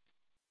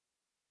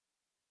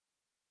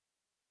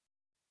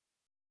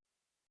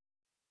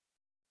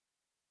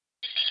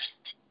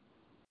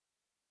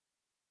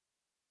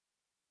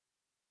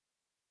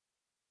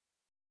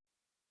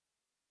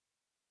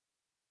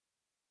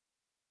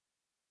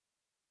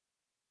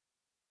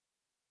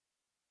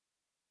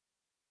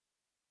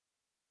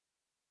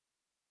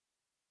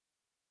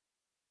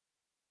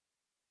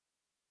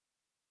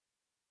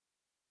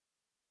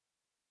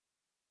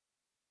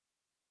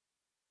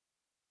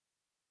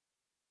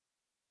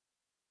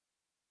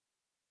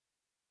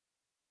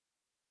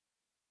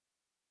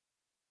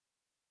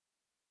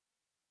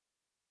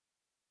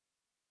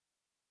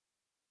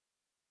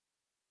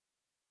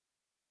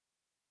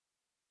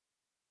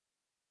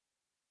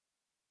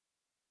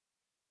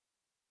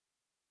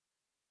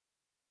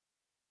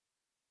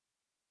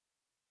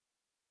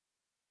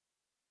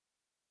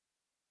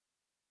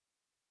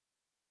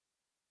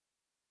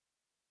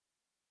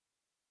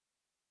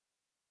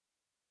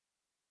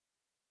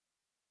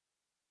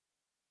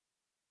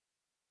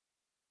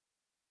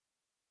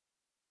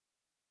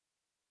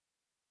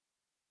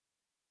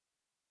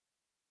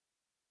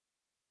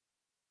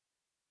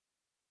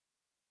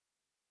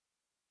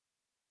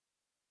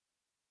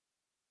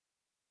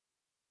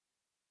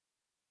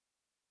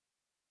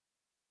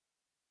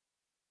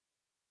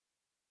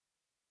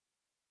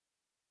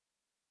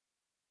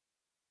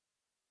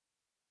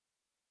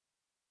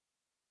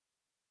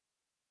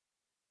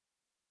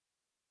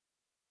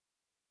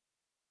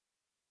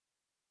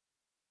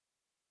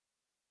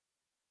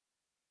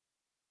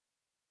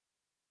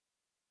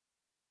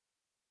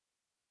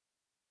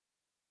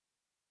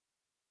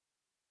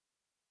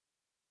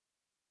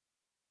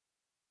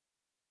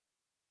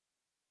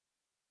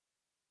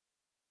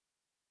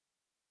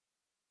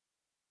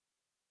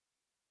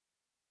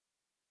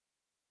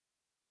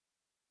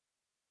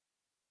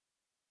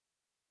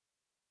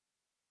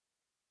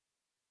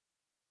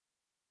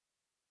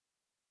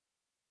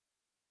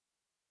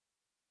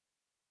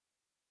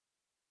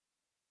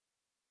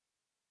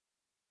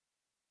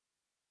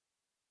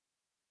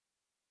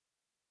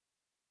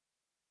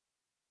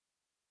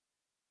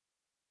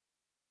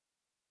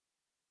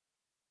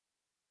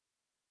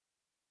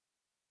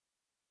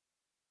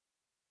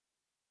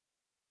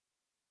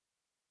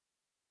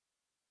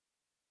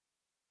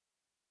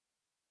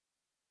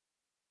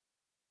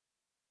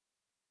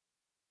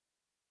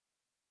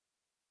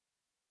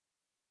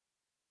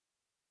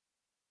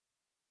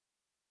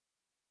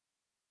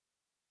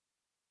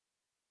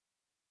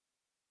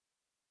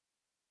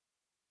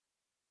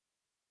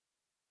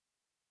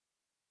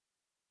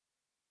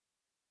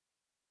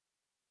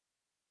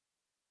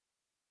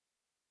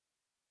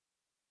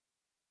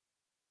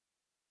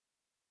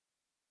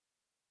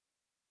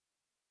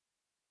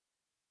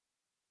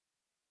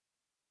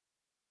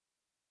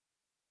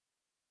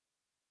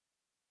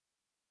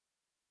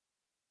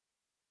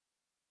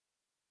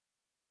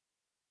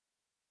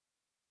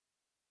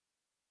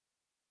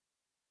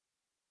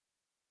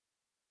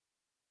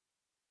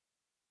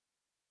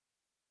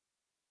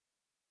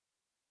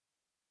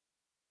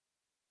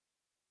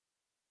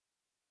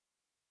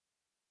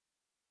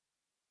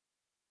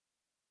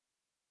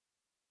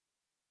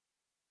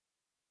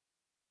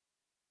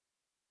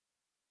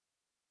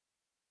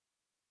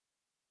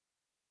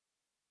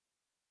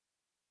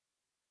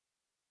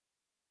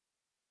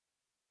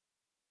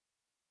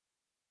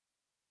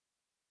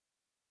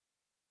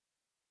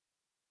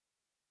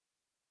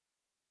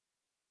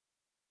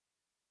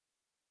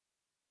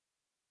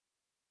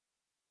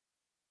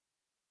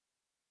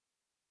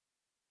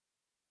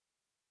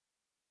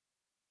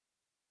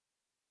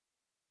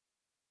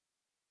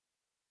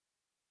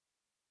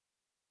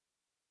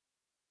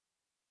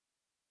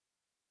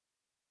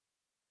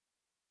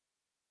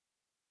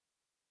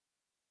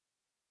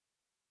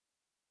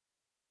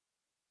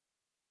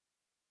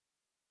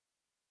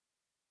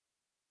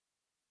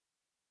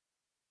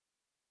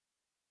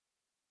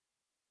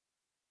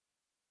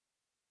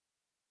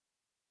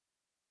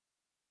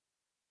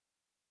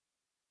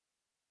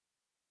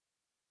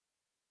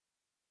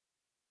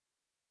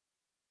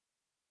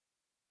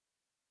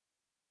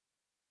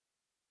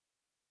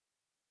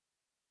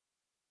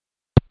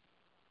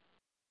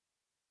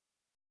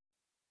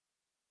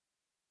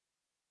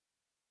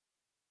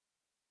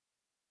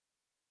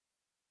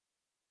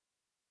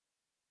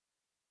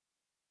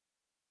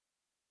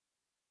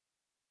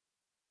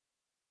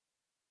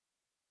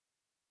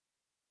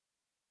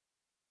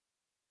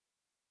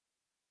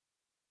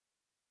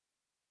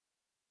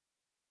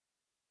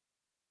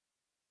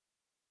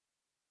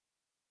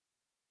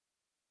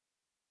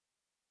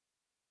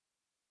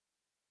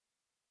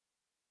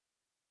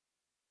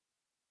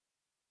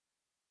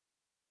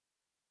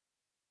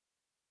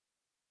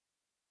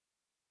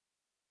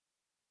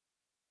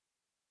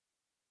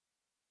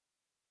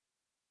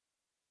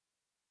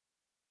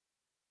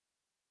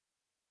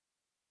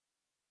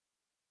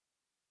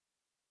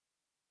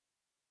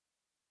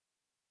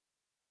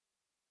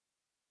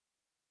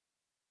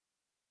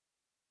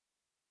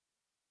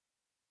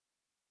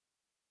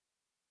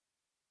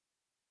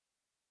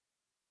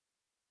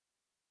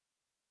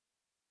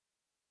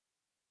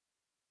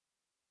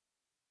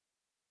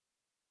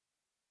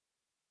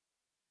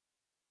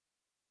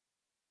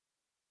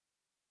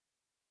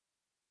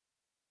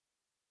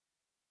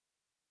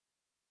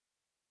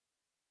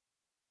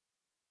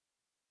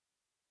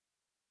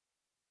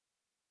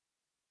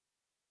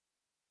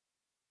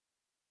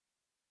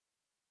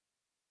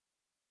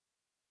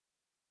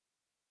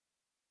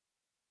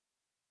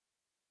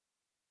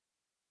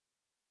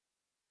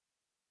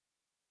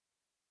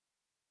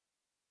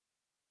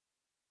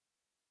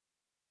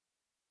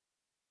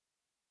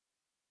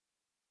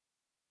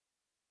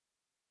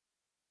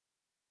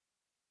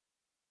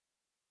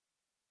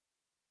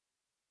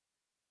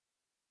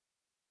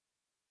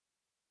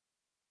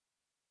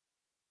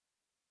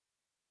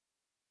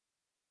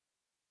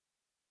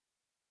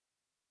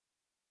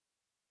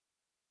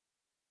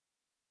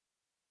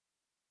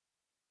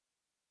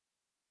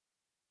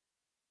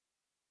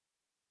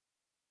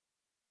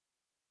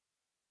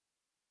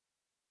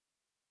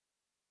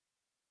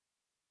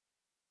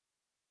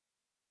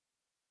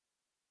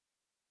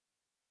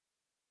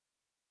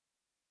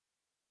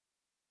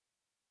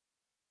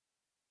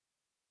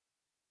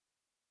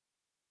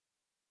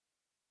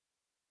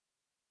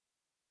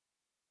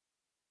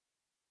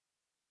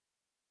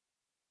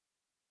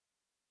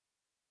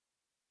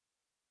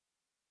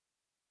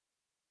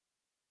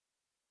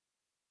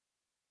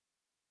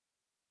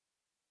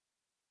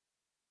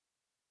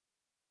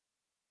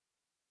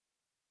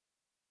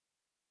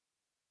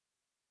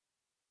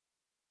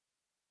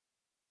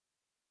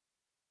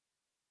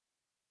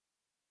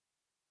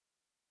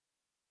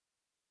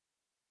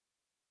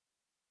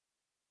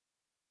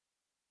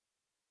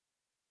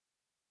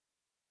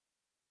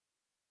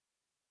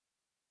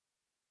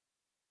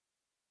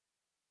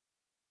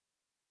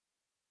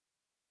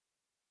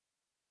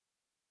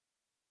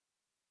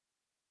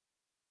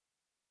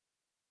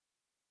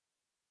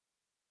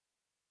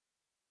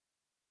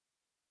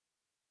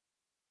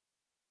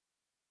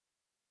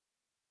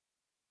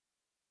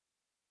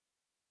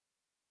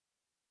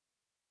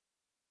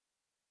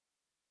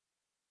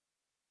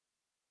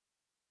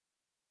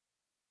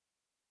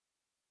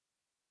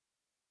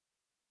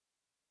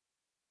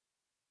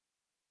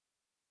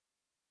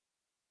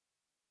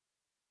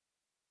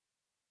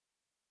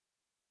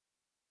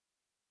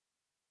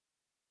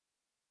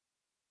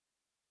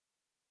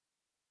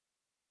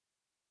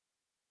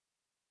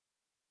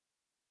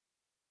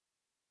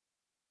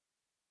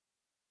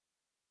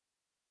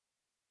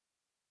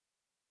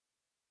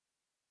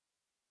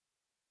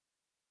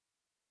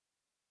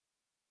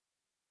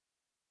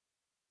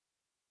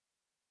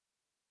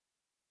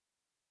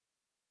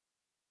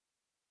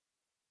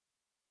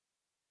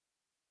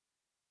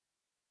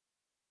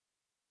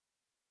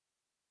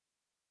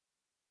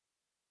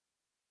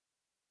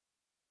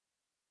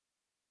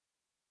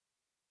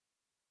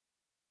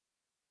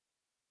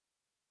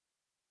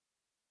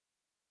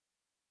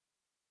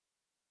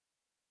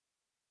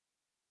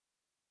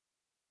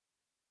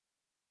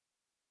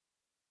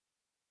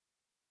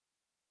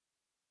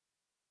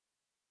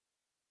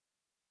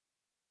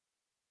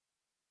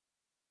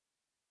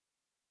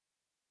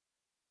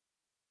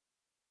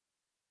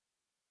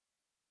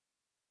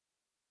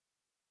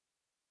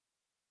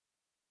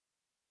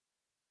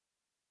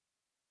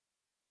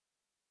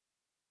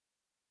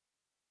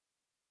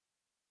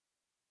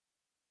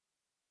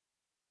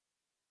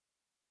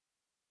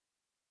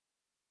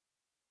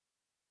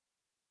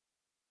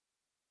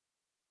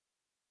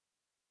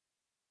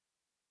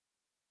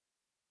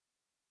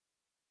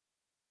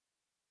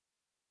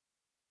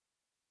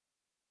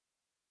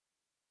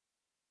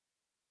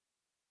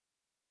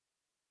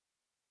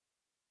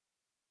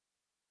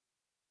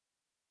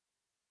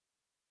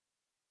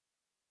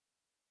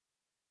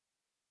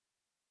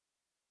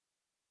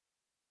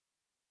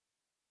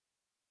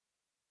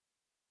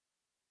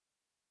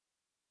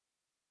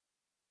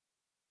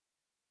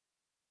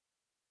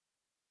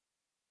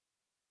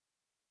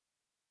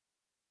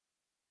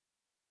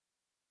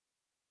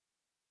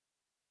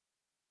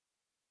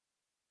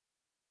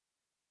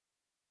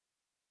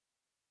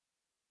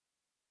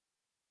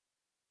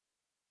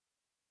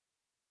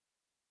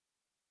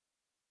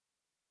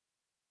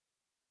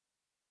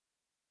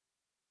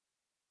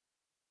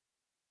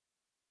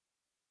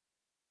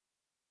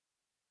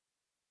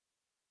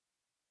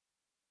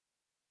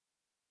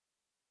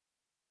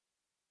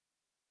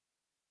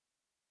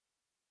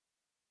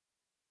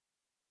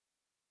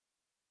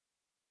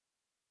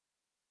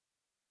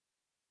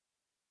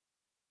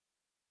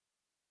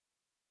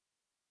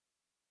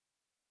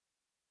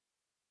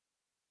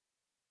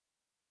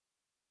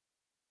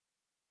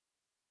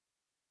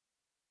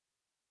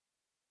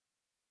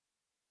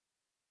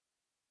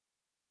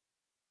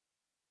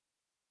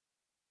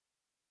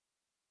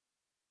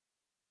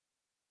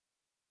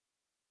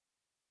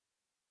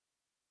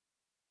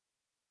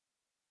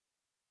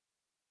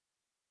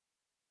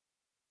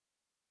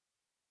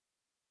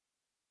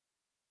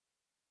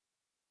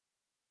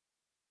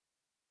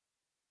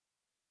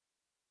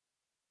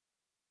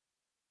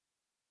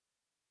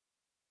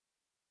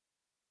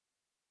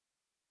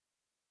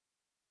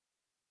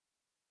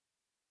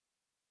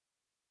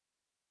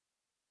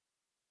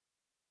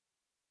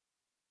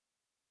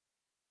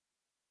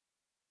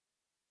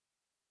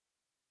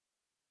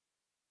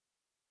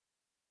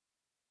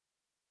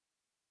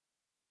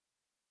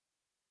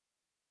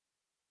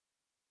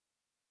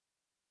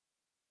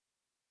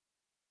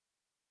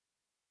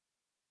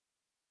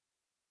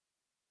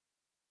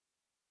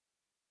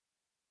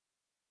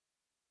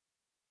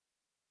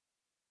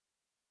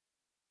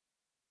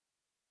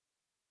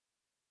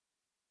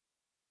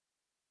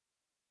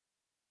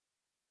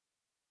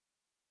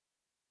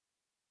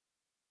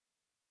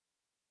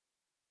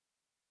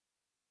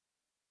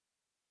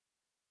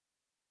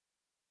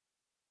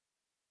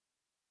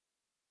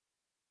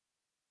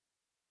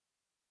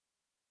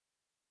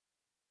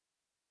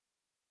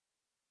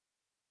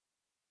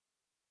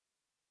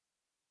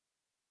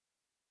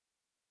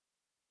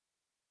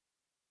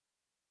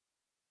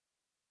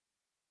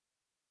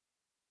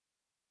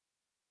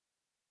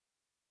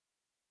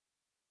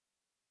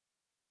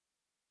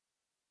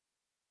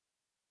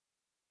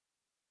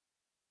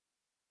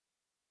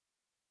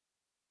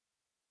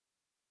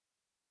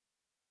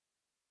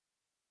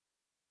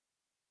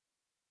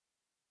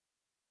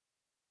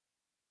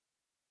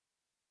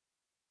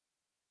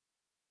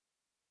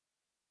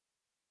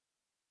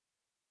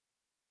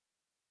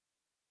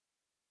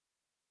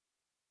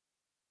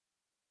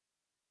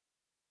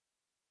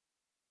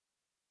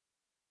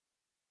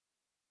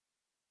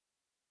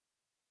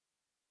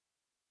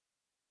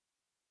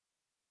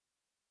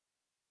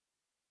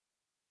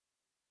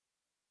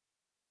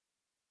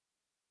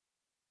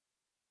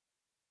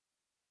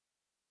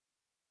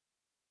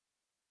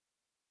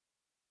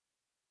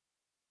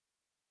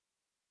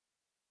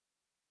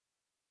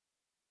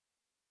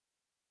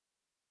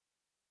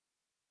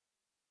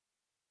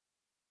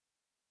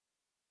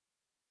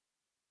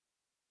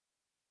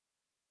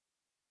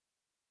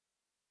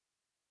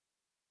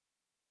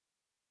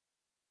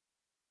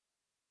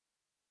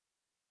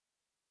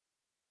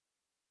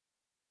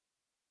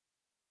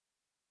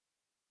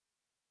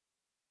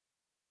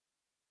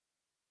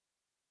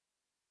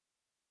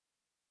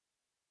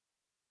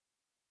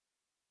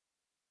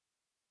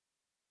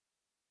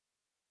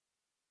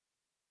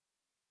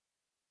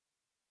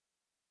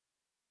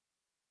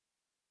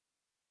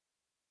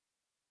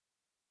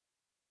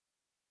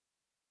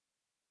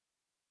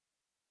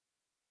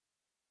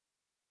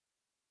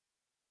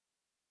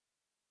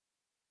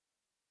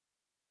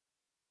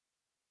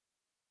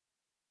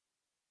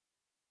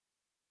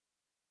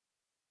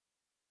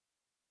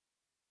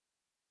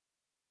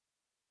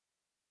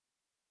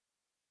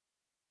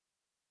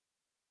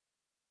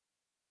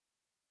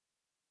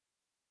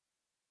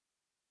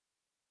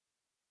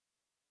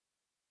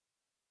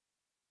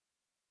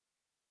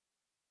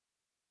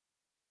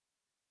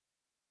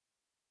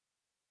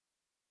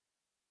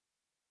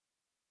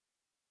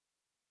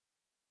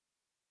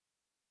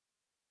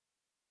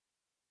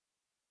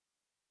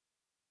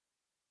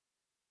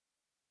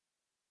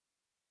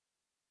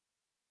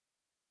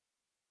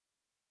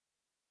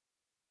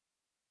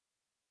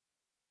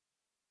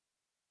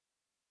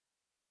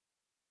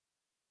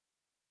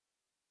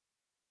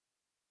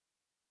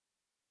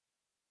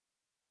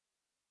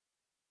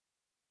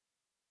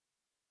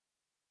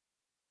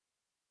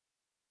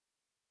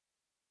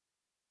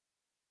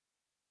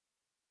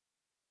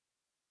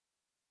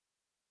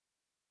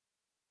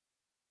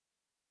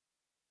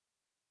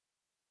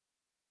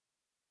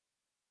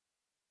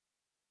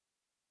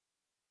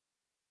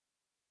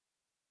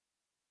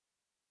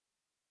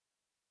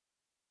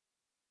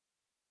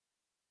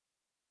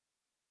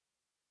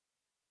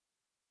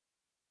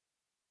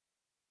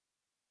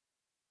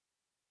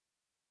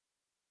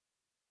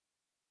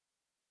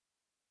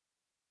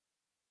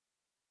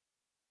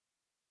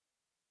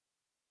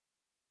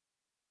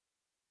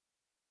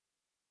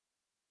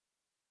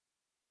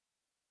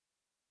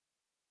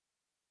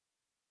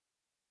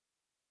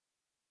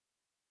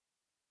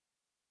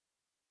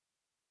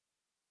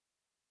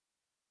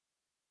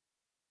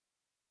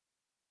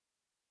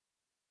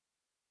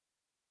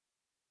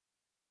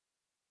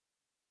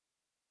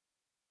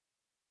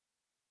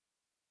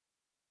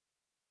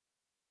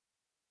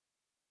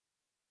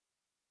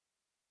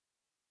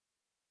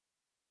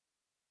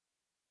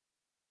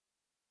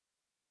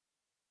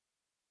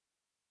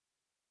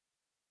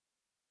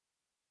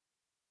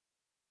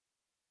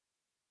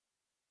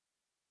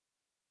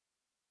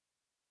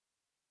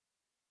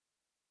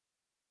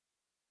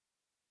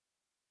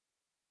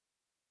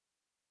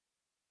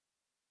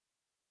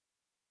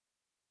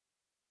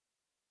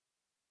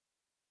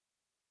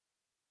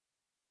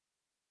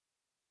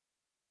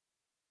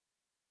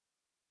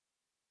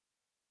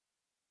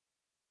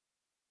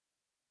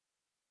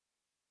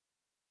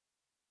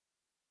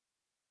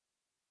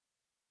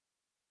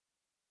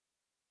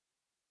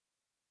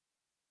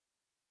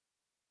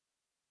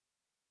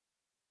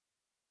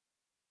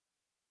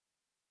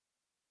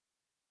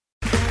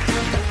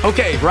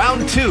 Okay,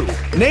 round 2.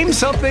 Name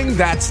something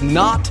that's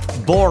not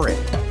boring.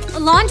 A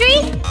laundry?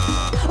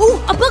 Ooh,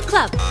 a book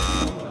club.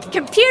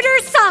 Computer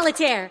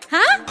solitaire,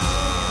 huh?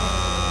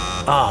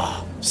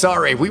 Ah,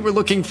 sorry, we were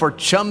looking for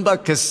Chumba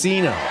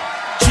Casino.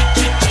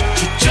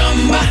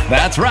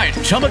 That's right,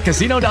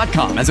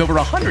 ChumbaCasino.com has over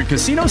 100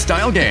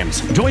 casino-style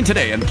games. Join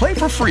today and play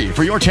for free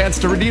for your chance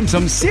to redeem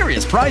some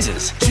serious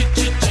prizes.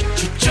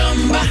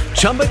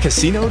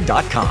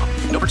 ChumbaCasino.com.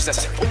 No purchase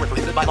necessary. Void where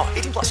prohibited by law.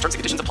 18+. Terms and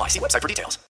conditions apply. See website for details.